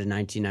similar to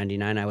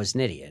 1999, I was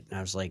an idiot. And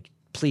I was like,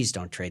 please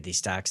don't trade these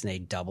stocks. And they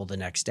doubled the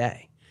next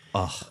day.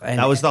 Oh, And-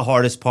 that was the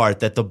hardest part,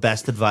 that the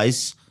best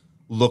advice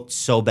looked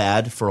so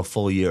bad for a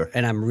full year.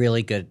 And I'm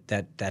really good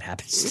that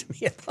happens to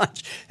me a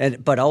bunch.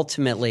 But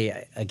ultimately,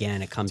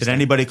 again, it comes Did down-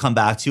 anybody come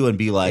back to you and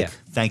be like, Yeah.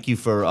 "Thank you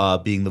for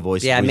being the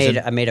voice"? Yeah, of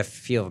reason? I made a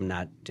few of them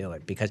not do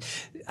it because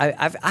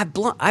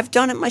I've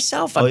done it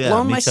myself. Oh, I've yeah,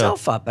 blown me too.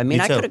 myself up. I mean,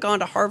 Me I too. could have gone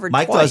to Harvard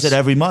Mike twice. does it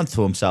every month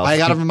to himself. I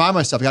got to remind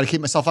myself. I got to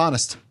keep myself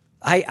honest.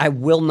 I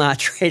will not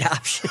trade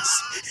options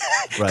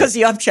Right. because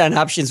the uptrend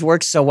options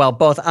work so well,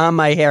 both on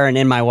my hair and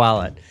in my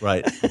wallet.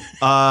 Right.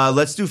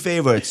 Let's do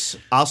favorites.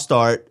 I'll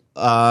start.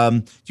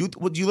 Do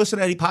you listen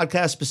to any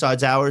podcasts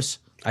besides ours?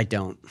 I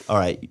don't. All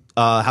right.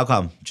 How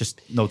come?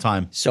 Just no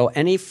time. So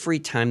any free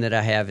time that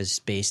I have is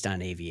based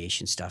on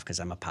aviation stuff because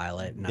I'm a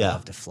pilot and I Yeah.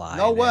 love to fly.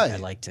 No and way. I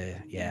like to.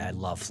 Yeah, I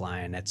love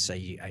flying.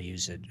 I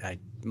use it.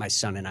 My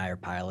son and I are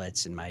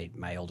pilots, and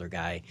my older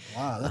guy.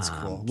 Wow, that's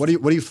cool. What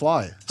do you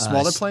fly?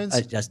 Smaller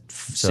planes? Just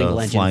single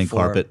engine flying for-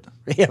 carpet.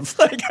 Yeah,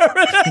 flying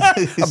carpet.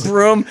 A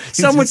broom.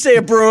 Some would say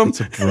a broom.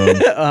 It's a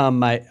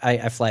broom.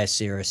 I fly a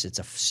Cirrus. It's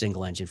a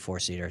single engine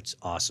 4-seater. It's an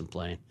awesome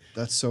plane.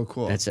 That's so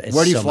cool. It's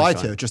Where do you so fly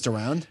much fun. to? Just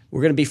around?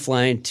 We're going to be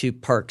flying to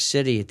Park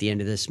City at the end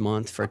of this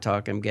month for a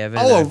talk I'm giving.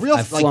 Oh,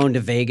 I've flown to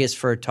Vegas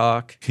for a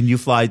talk. Can you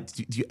fly?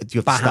 Do you have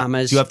to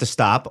Bahamas. stop? Do you have to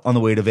stop on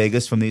the way to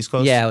Vegas from the East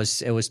Coast? Yeah,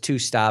 it was 2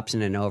 stops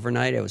and an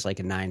overnight. It was like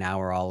a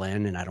 9-hour all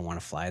in, and I don't want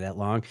to fly that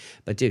long.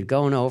 But dude,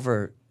 going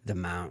over the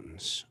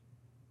mountains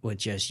with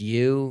just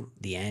you,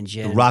 the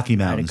engine, The Rocky I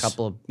had Mountains.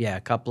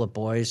 a couple of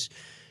boys.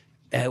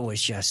 It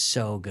was just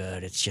so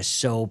good. It's just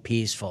so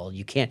peaceful.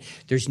 You can't.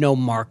 There's no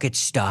market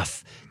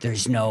stuff.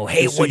 There's no.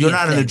 Hey, So what do you're you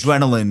not think? an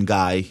adrenaline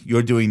guy.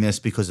 You're doing this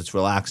because it's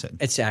relaxing.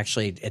 It's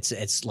actually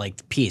it's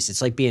like peace. It's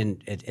like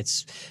being.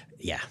 It's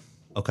yeah.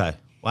 Okay.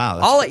 Wow.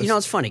 All you know,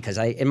 it's funny because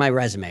in my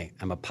resume,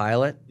 I'm a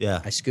pilot. Yeah.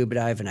 I scuba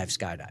dive and I've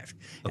skydived,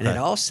 and Okay. it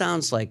all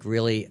sounds like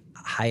really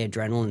high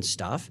adrenaline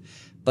stuff.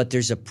 But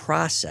there's a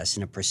process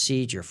and a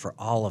procedure for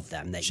all of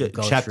them that you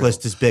go through.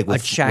 Checklist is big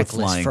with a checklist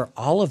flying. for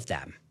all of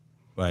them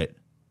Right.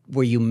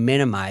 where you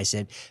minimize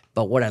it.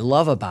 But what I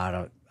love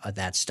about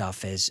that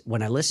stuff is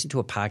when I listen to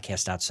a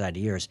podcast outside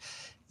of yours,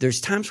 there's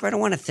times where I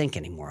don't want to think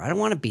anymore. I don't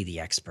want to be the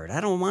expert.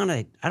 I don't want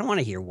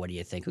to hear what do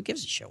you think. Who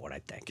gives a shit what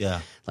I think? Yeah.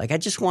 Like I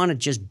just want to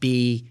just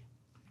be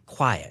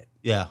quiet.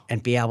 Yeah.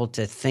 And be able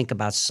to think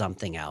about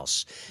something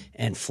else.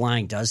 And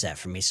flying does that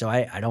for me. So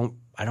I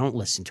don't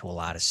listen to a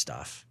lot of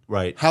stuff.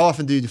 Right. How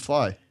often do you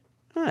fly?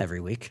 Every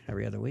week,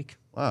 every other week.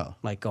 Wow.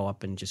 Like go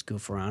up and just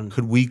goof around.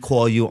 Could we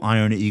call you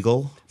Iron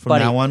Eagle from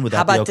Buddy, now on? Would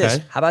how that be about okay?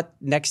 this? How about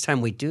next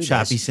time we do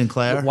Chappie this?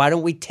 Sinclair? Why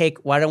don't we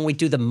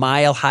do the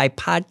Mile High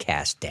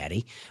podcast,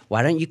 Daddy?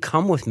 Why don't you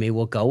come with me?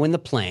 We'll go in the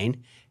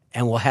plane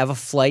and we'll have a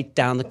flight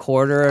down the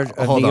corridor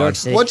of Hold New on. York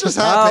City. What just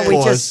happened? Oh,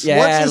 What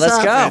yeah, just let's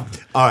happened?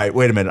 go. All right.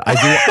 Wait a minute.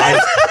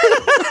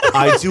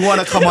 I do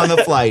want to come on the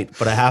flight,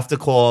 but I have to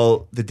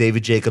call the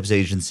David Jacobs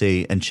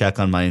agency and check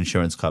on my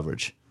insurance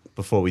coverage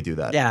before we do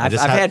that. Yeah, I I've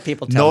just had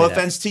people tell no me that.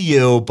 offense to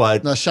you,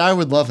 but No, Shai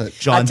would love it.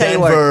 John I'll tell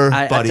Denver, you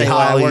what, Buddy I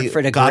Holly, work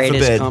for the God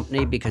greatest forbid.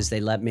 company because they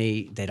let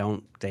me. They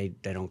don't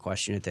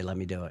question it. They let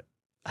me do it.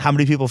 How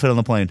many people fit on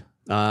the plane?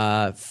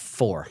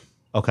 4.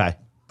 Okay.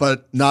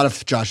 But not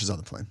if Josh is on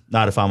the plane.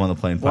 Not if I'm on the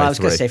plane. Well, I was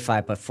going to say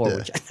 5, but 4.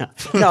 Which,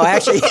 no,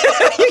 actually,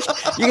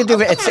 you can do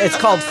it. It's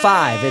called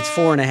 5. It's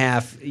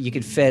 4.5. You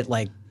could fit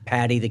like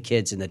Patty, the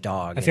kids, and the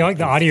dog. I feel like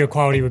the audio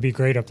quality would be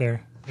great up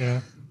there.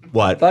 Yeah.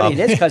 What? But it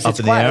is because up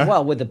it's in the air? quiet.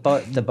 Well, with the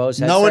Bose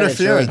headset, No it's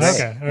really interference.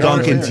 great. Okay.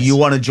 Duncan, do you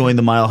want to join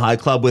the Mile High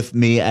Club with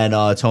me and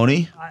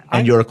Tony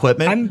and your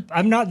equipment?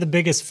 I'm not the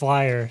biggest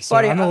flyer, so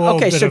Buddy, I'm a little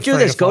okay, bit so do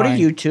afraid this. of Go to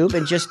flying. YouTube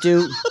and just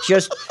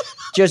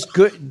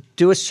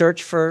do a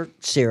search for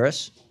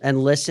Cirrus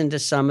and listen to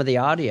some of the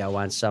audio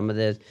on some of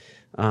the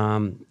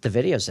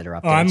videos that are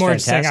up Oh, there. I'm It's more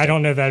just saying I fantastic.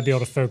 don't know that I'd be able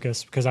to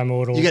focus because I'm a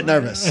little. You get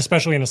nervous.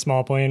 especially in a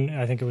small plane.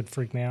 I think it would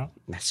freak me out.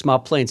 Small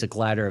plane's a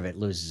glider if it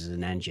loses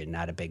an engine,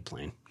 not a big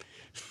plane.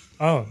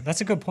 Oh, that's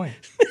a good point.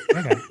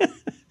 Okay.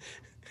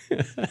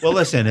 Well,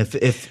 listen,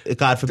 if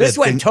God forbid, This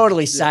went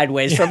totally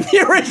sideways from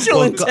the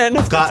original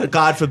intent.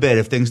 God forbid,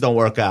 if things don't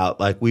work out,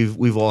 like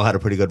we've all had a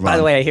pretty good run. By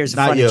the way, here's a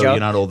not funny you, joke. You're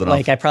not old enough.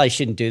 Like I probably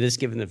shouldn't do this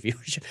given the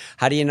viewership.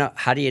 How do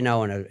you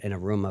know in a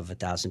room of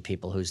 1,000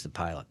 people who's the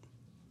pilot?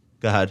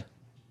 Go ahead.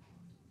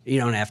 You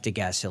don't have to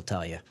guess. He'll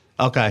tell you.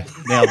 Okay,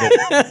 nailed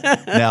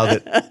it. Nailed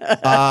it.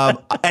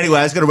 Anyway,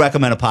 I was going to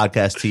recommend a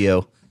podcast to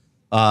you.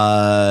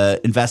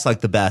 Invest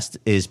Like the Best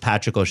is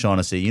Patrick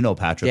O'Shaughnessy. You know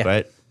Patrick, Yeah.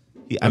 right?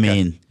 I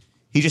mean,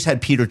 he just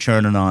had Peter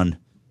Chernin on.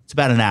 It's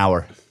about an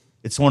hour.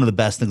 It's one of the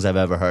best things I've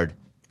ever heard.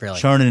 Really?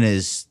 Chernin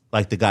is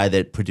like the guy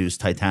that produced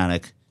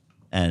Titanic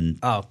and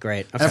Oh,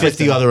 great. Okay.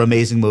 50 other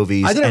amazing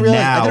movies. I didn't and realize-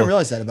 I now didn't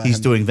realize that about he's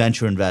him. doing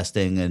venture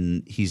investing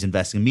and he's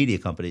investing in media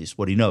companies,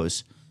 what he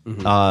knows.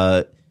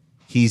 Mm-hmm.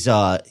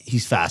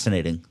 He's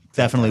fascinating.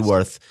 Definitely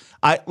worth.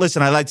 I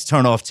like to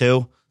turn off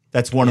too.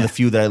 That's one of the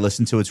few that I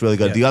listen to. It's really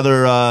good. The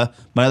other,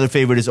 my other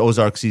favorite is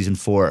Ozark season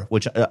 4,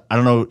 which I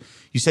don't know.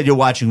 You said you're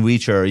watching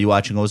Reacher. Are you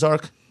watching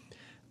Ozark?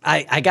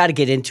 I got to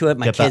get into it.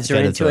 My Get back- kids are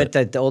get into into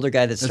it. The older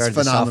guy that started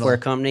the phenomenal. software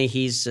company,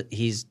 he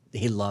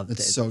loved it.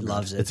 so good.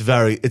 Loves it.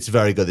 It's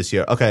very good this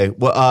year. Okay,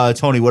 well,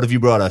 Tony, what have you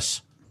brought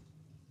us?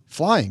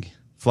 Flying.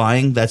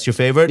 Flying. That's your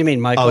favorite. You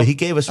mean Michael? Oh, he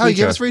gave us. Oh, you Reacher.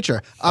 gave us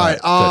Reacher. All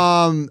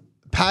right.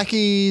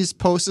 Packy's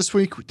post this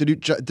week.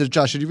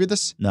 Josh, did you read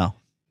this? No.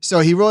 So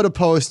he wrote a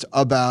post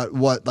about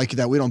what, like,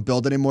 that we don't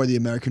build anymore, the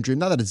American dream.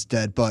 Not that it's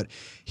dead, but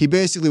he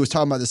basically was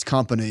talking about this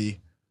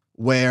company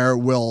where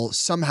we'll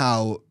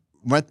somehow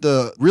rent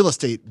the real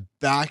estate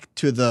back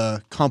to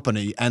the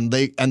company and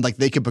they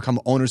could become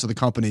owners of the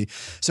company.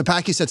 So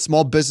Packy said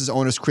small business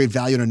owners create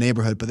value in a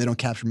neighborhood, but they don't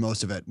capture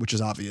most of it, which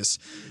is obvious.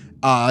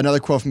 Another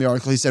quote from the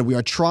article, he said, "We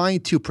are trying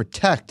to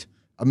protect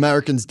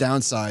Americans'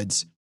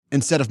 downsides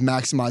instead of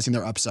maximizing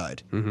their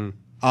upside." So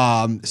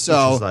Which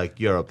is like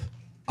Europe.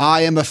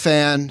 I am a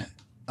fan.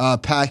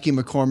 Packy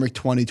McCormick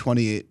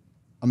 2028.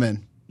 I'm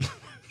in.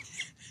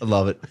 I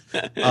love it.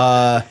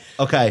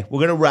 Okay, we're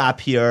gonna wrap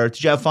here.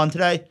 Did you have fun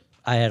today?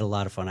 I had a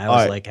lot of fun. I All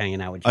always right. like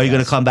hanging out with you. Are you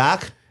gonna come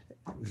back?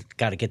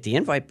 Got to get the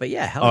invite, but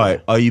yeah, hell All yeah.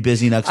 right. Are you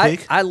busy next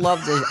week? I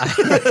love this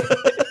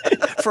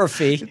for a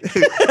fee.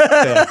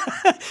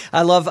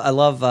 I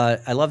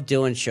love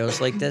doing shows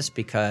like this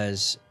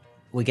because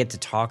we get to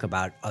talk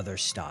about other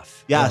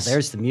stuff. Yes.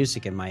 There's the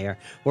music in my ear.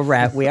 We are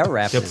rapping.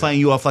 They're playing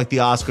you off like the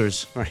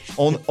Oscars. Right.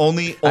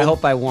 Only I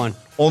hope I won.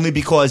 only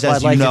because, as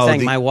I'd like you know, to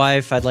thank my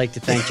wife. I'd like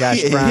to thank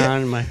Josh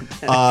Brown.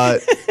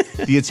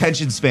 the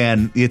attention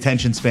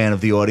span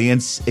of the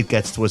audience, it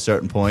gets to a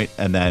certain point,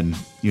 and then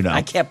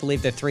I can't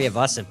believe the three of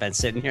us have been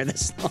sitting here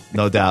this long.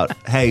 No doubt.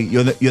 Hey,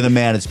 you're the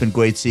man. It's been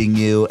great seeing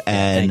you,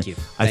 and thank you.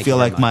 I Thank feel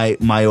you like very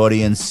my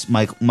audience,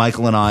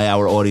 Michael and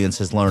our audience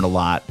has learned a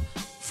lot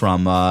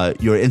from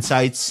your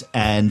insights,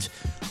 and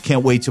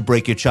can't wait to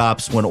break your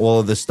chops when all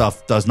of this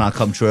stuff does not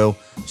come true.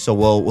 So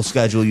we'll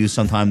schedule you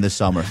sometime this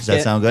summer. Does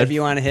that sound good? If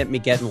you want to hit me,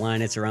 get in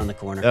line. It's around the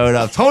corner. Fair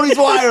enough. Tony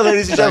Dwyer,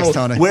 ladies and Thanks,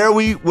 gentlemen.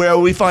 Tony. Where are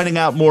we finding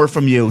out more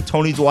from you?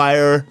 Tony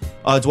Dwyer,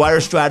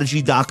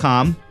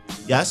 DwyerStrategy.com.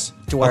 Yes?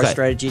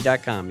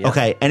 DwyerStrategy.com. Yeah.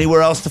 Okay.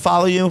 Anywhere else to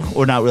follow you,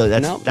 or not really?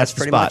 No, that's the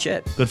pretty spot. much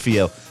it. Good for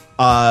you.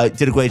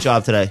 Did a great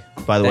job today,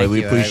 by the way. Thank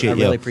We you. appreciate I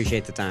you. really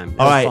appreciate the time. It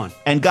All was right. fun.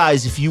 And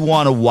guys, if you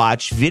want to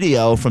watch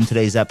video from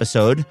today's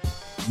episode,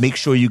 make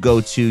sure you go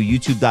to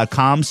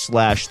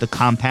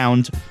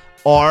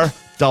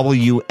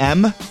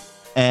youtube.com/thecompoundrwm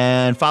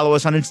and follow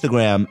us on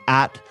Instagram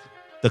at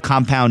The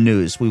Compound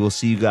News. We will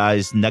see you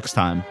guys next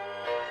time.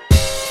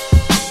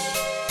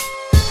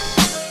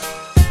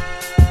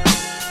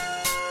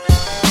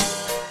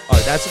 All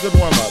right, that's a good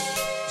warm-up.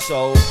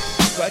 So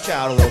stretch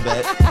out a little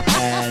bit,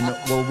 and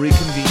we'll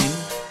reconvene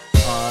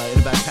in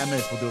about 10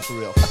 minutes. We'll do it for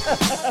real. Is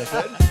that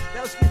good?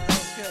 That was good.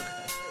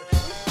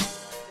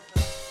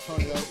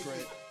 Tony, that was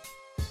great.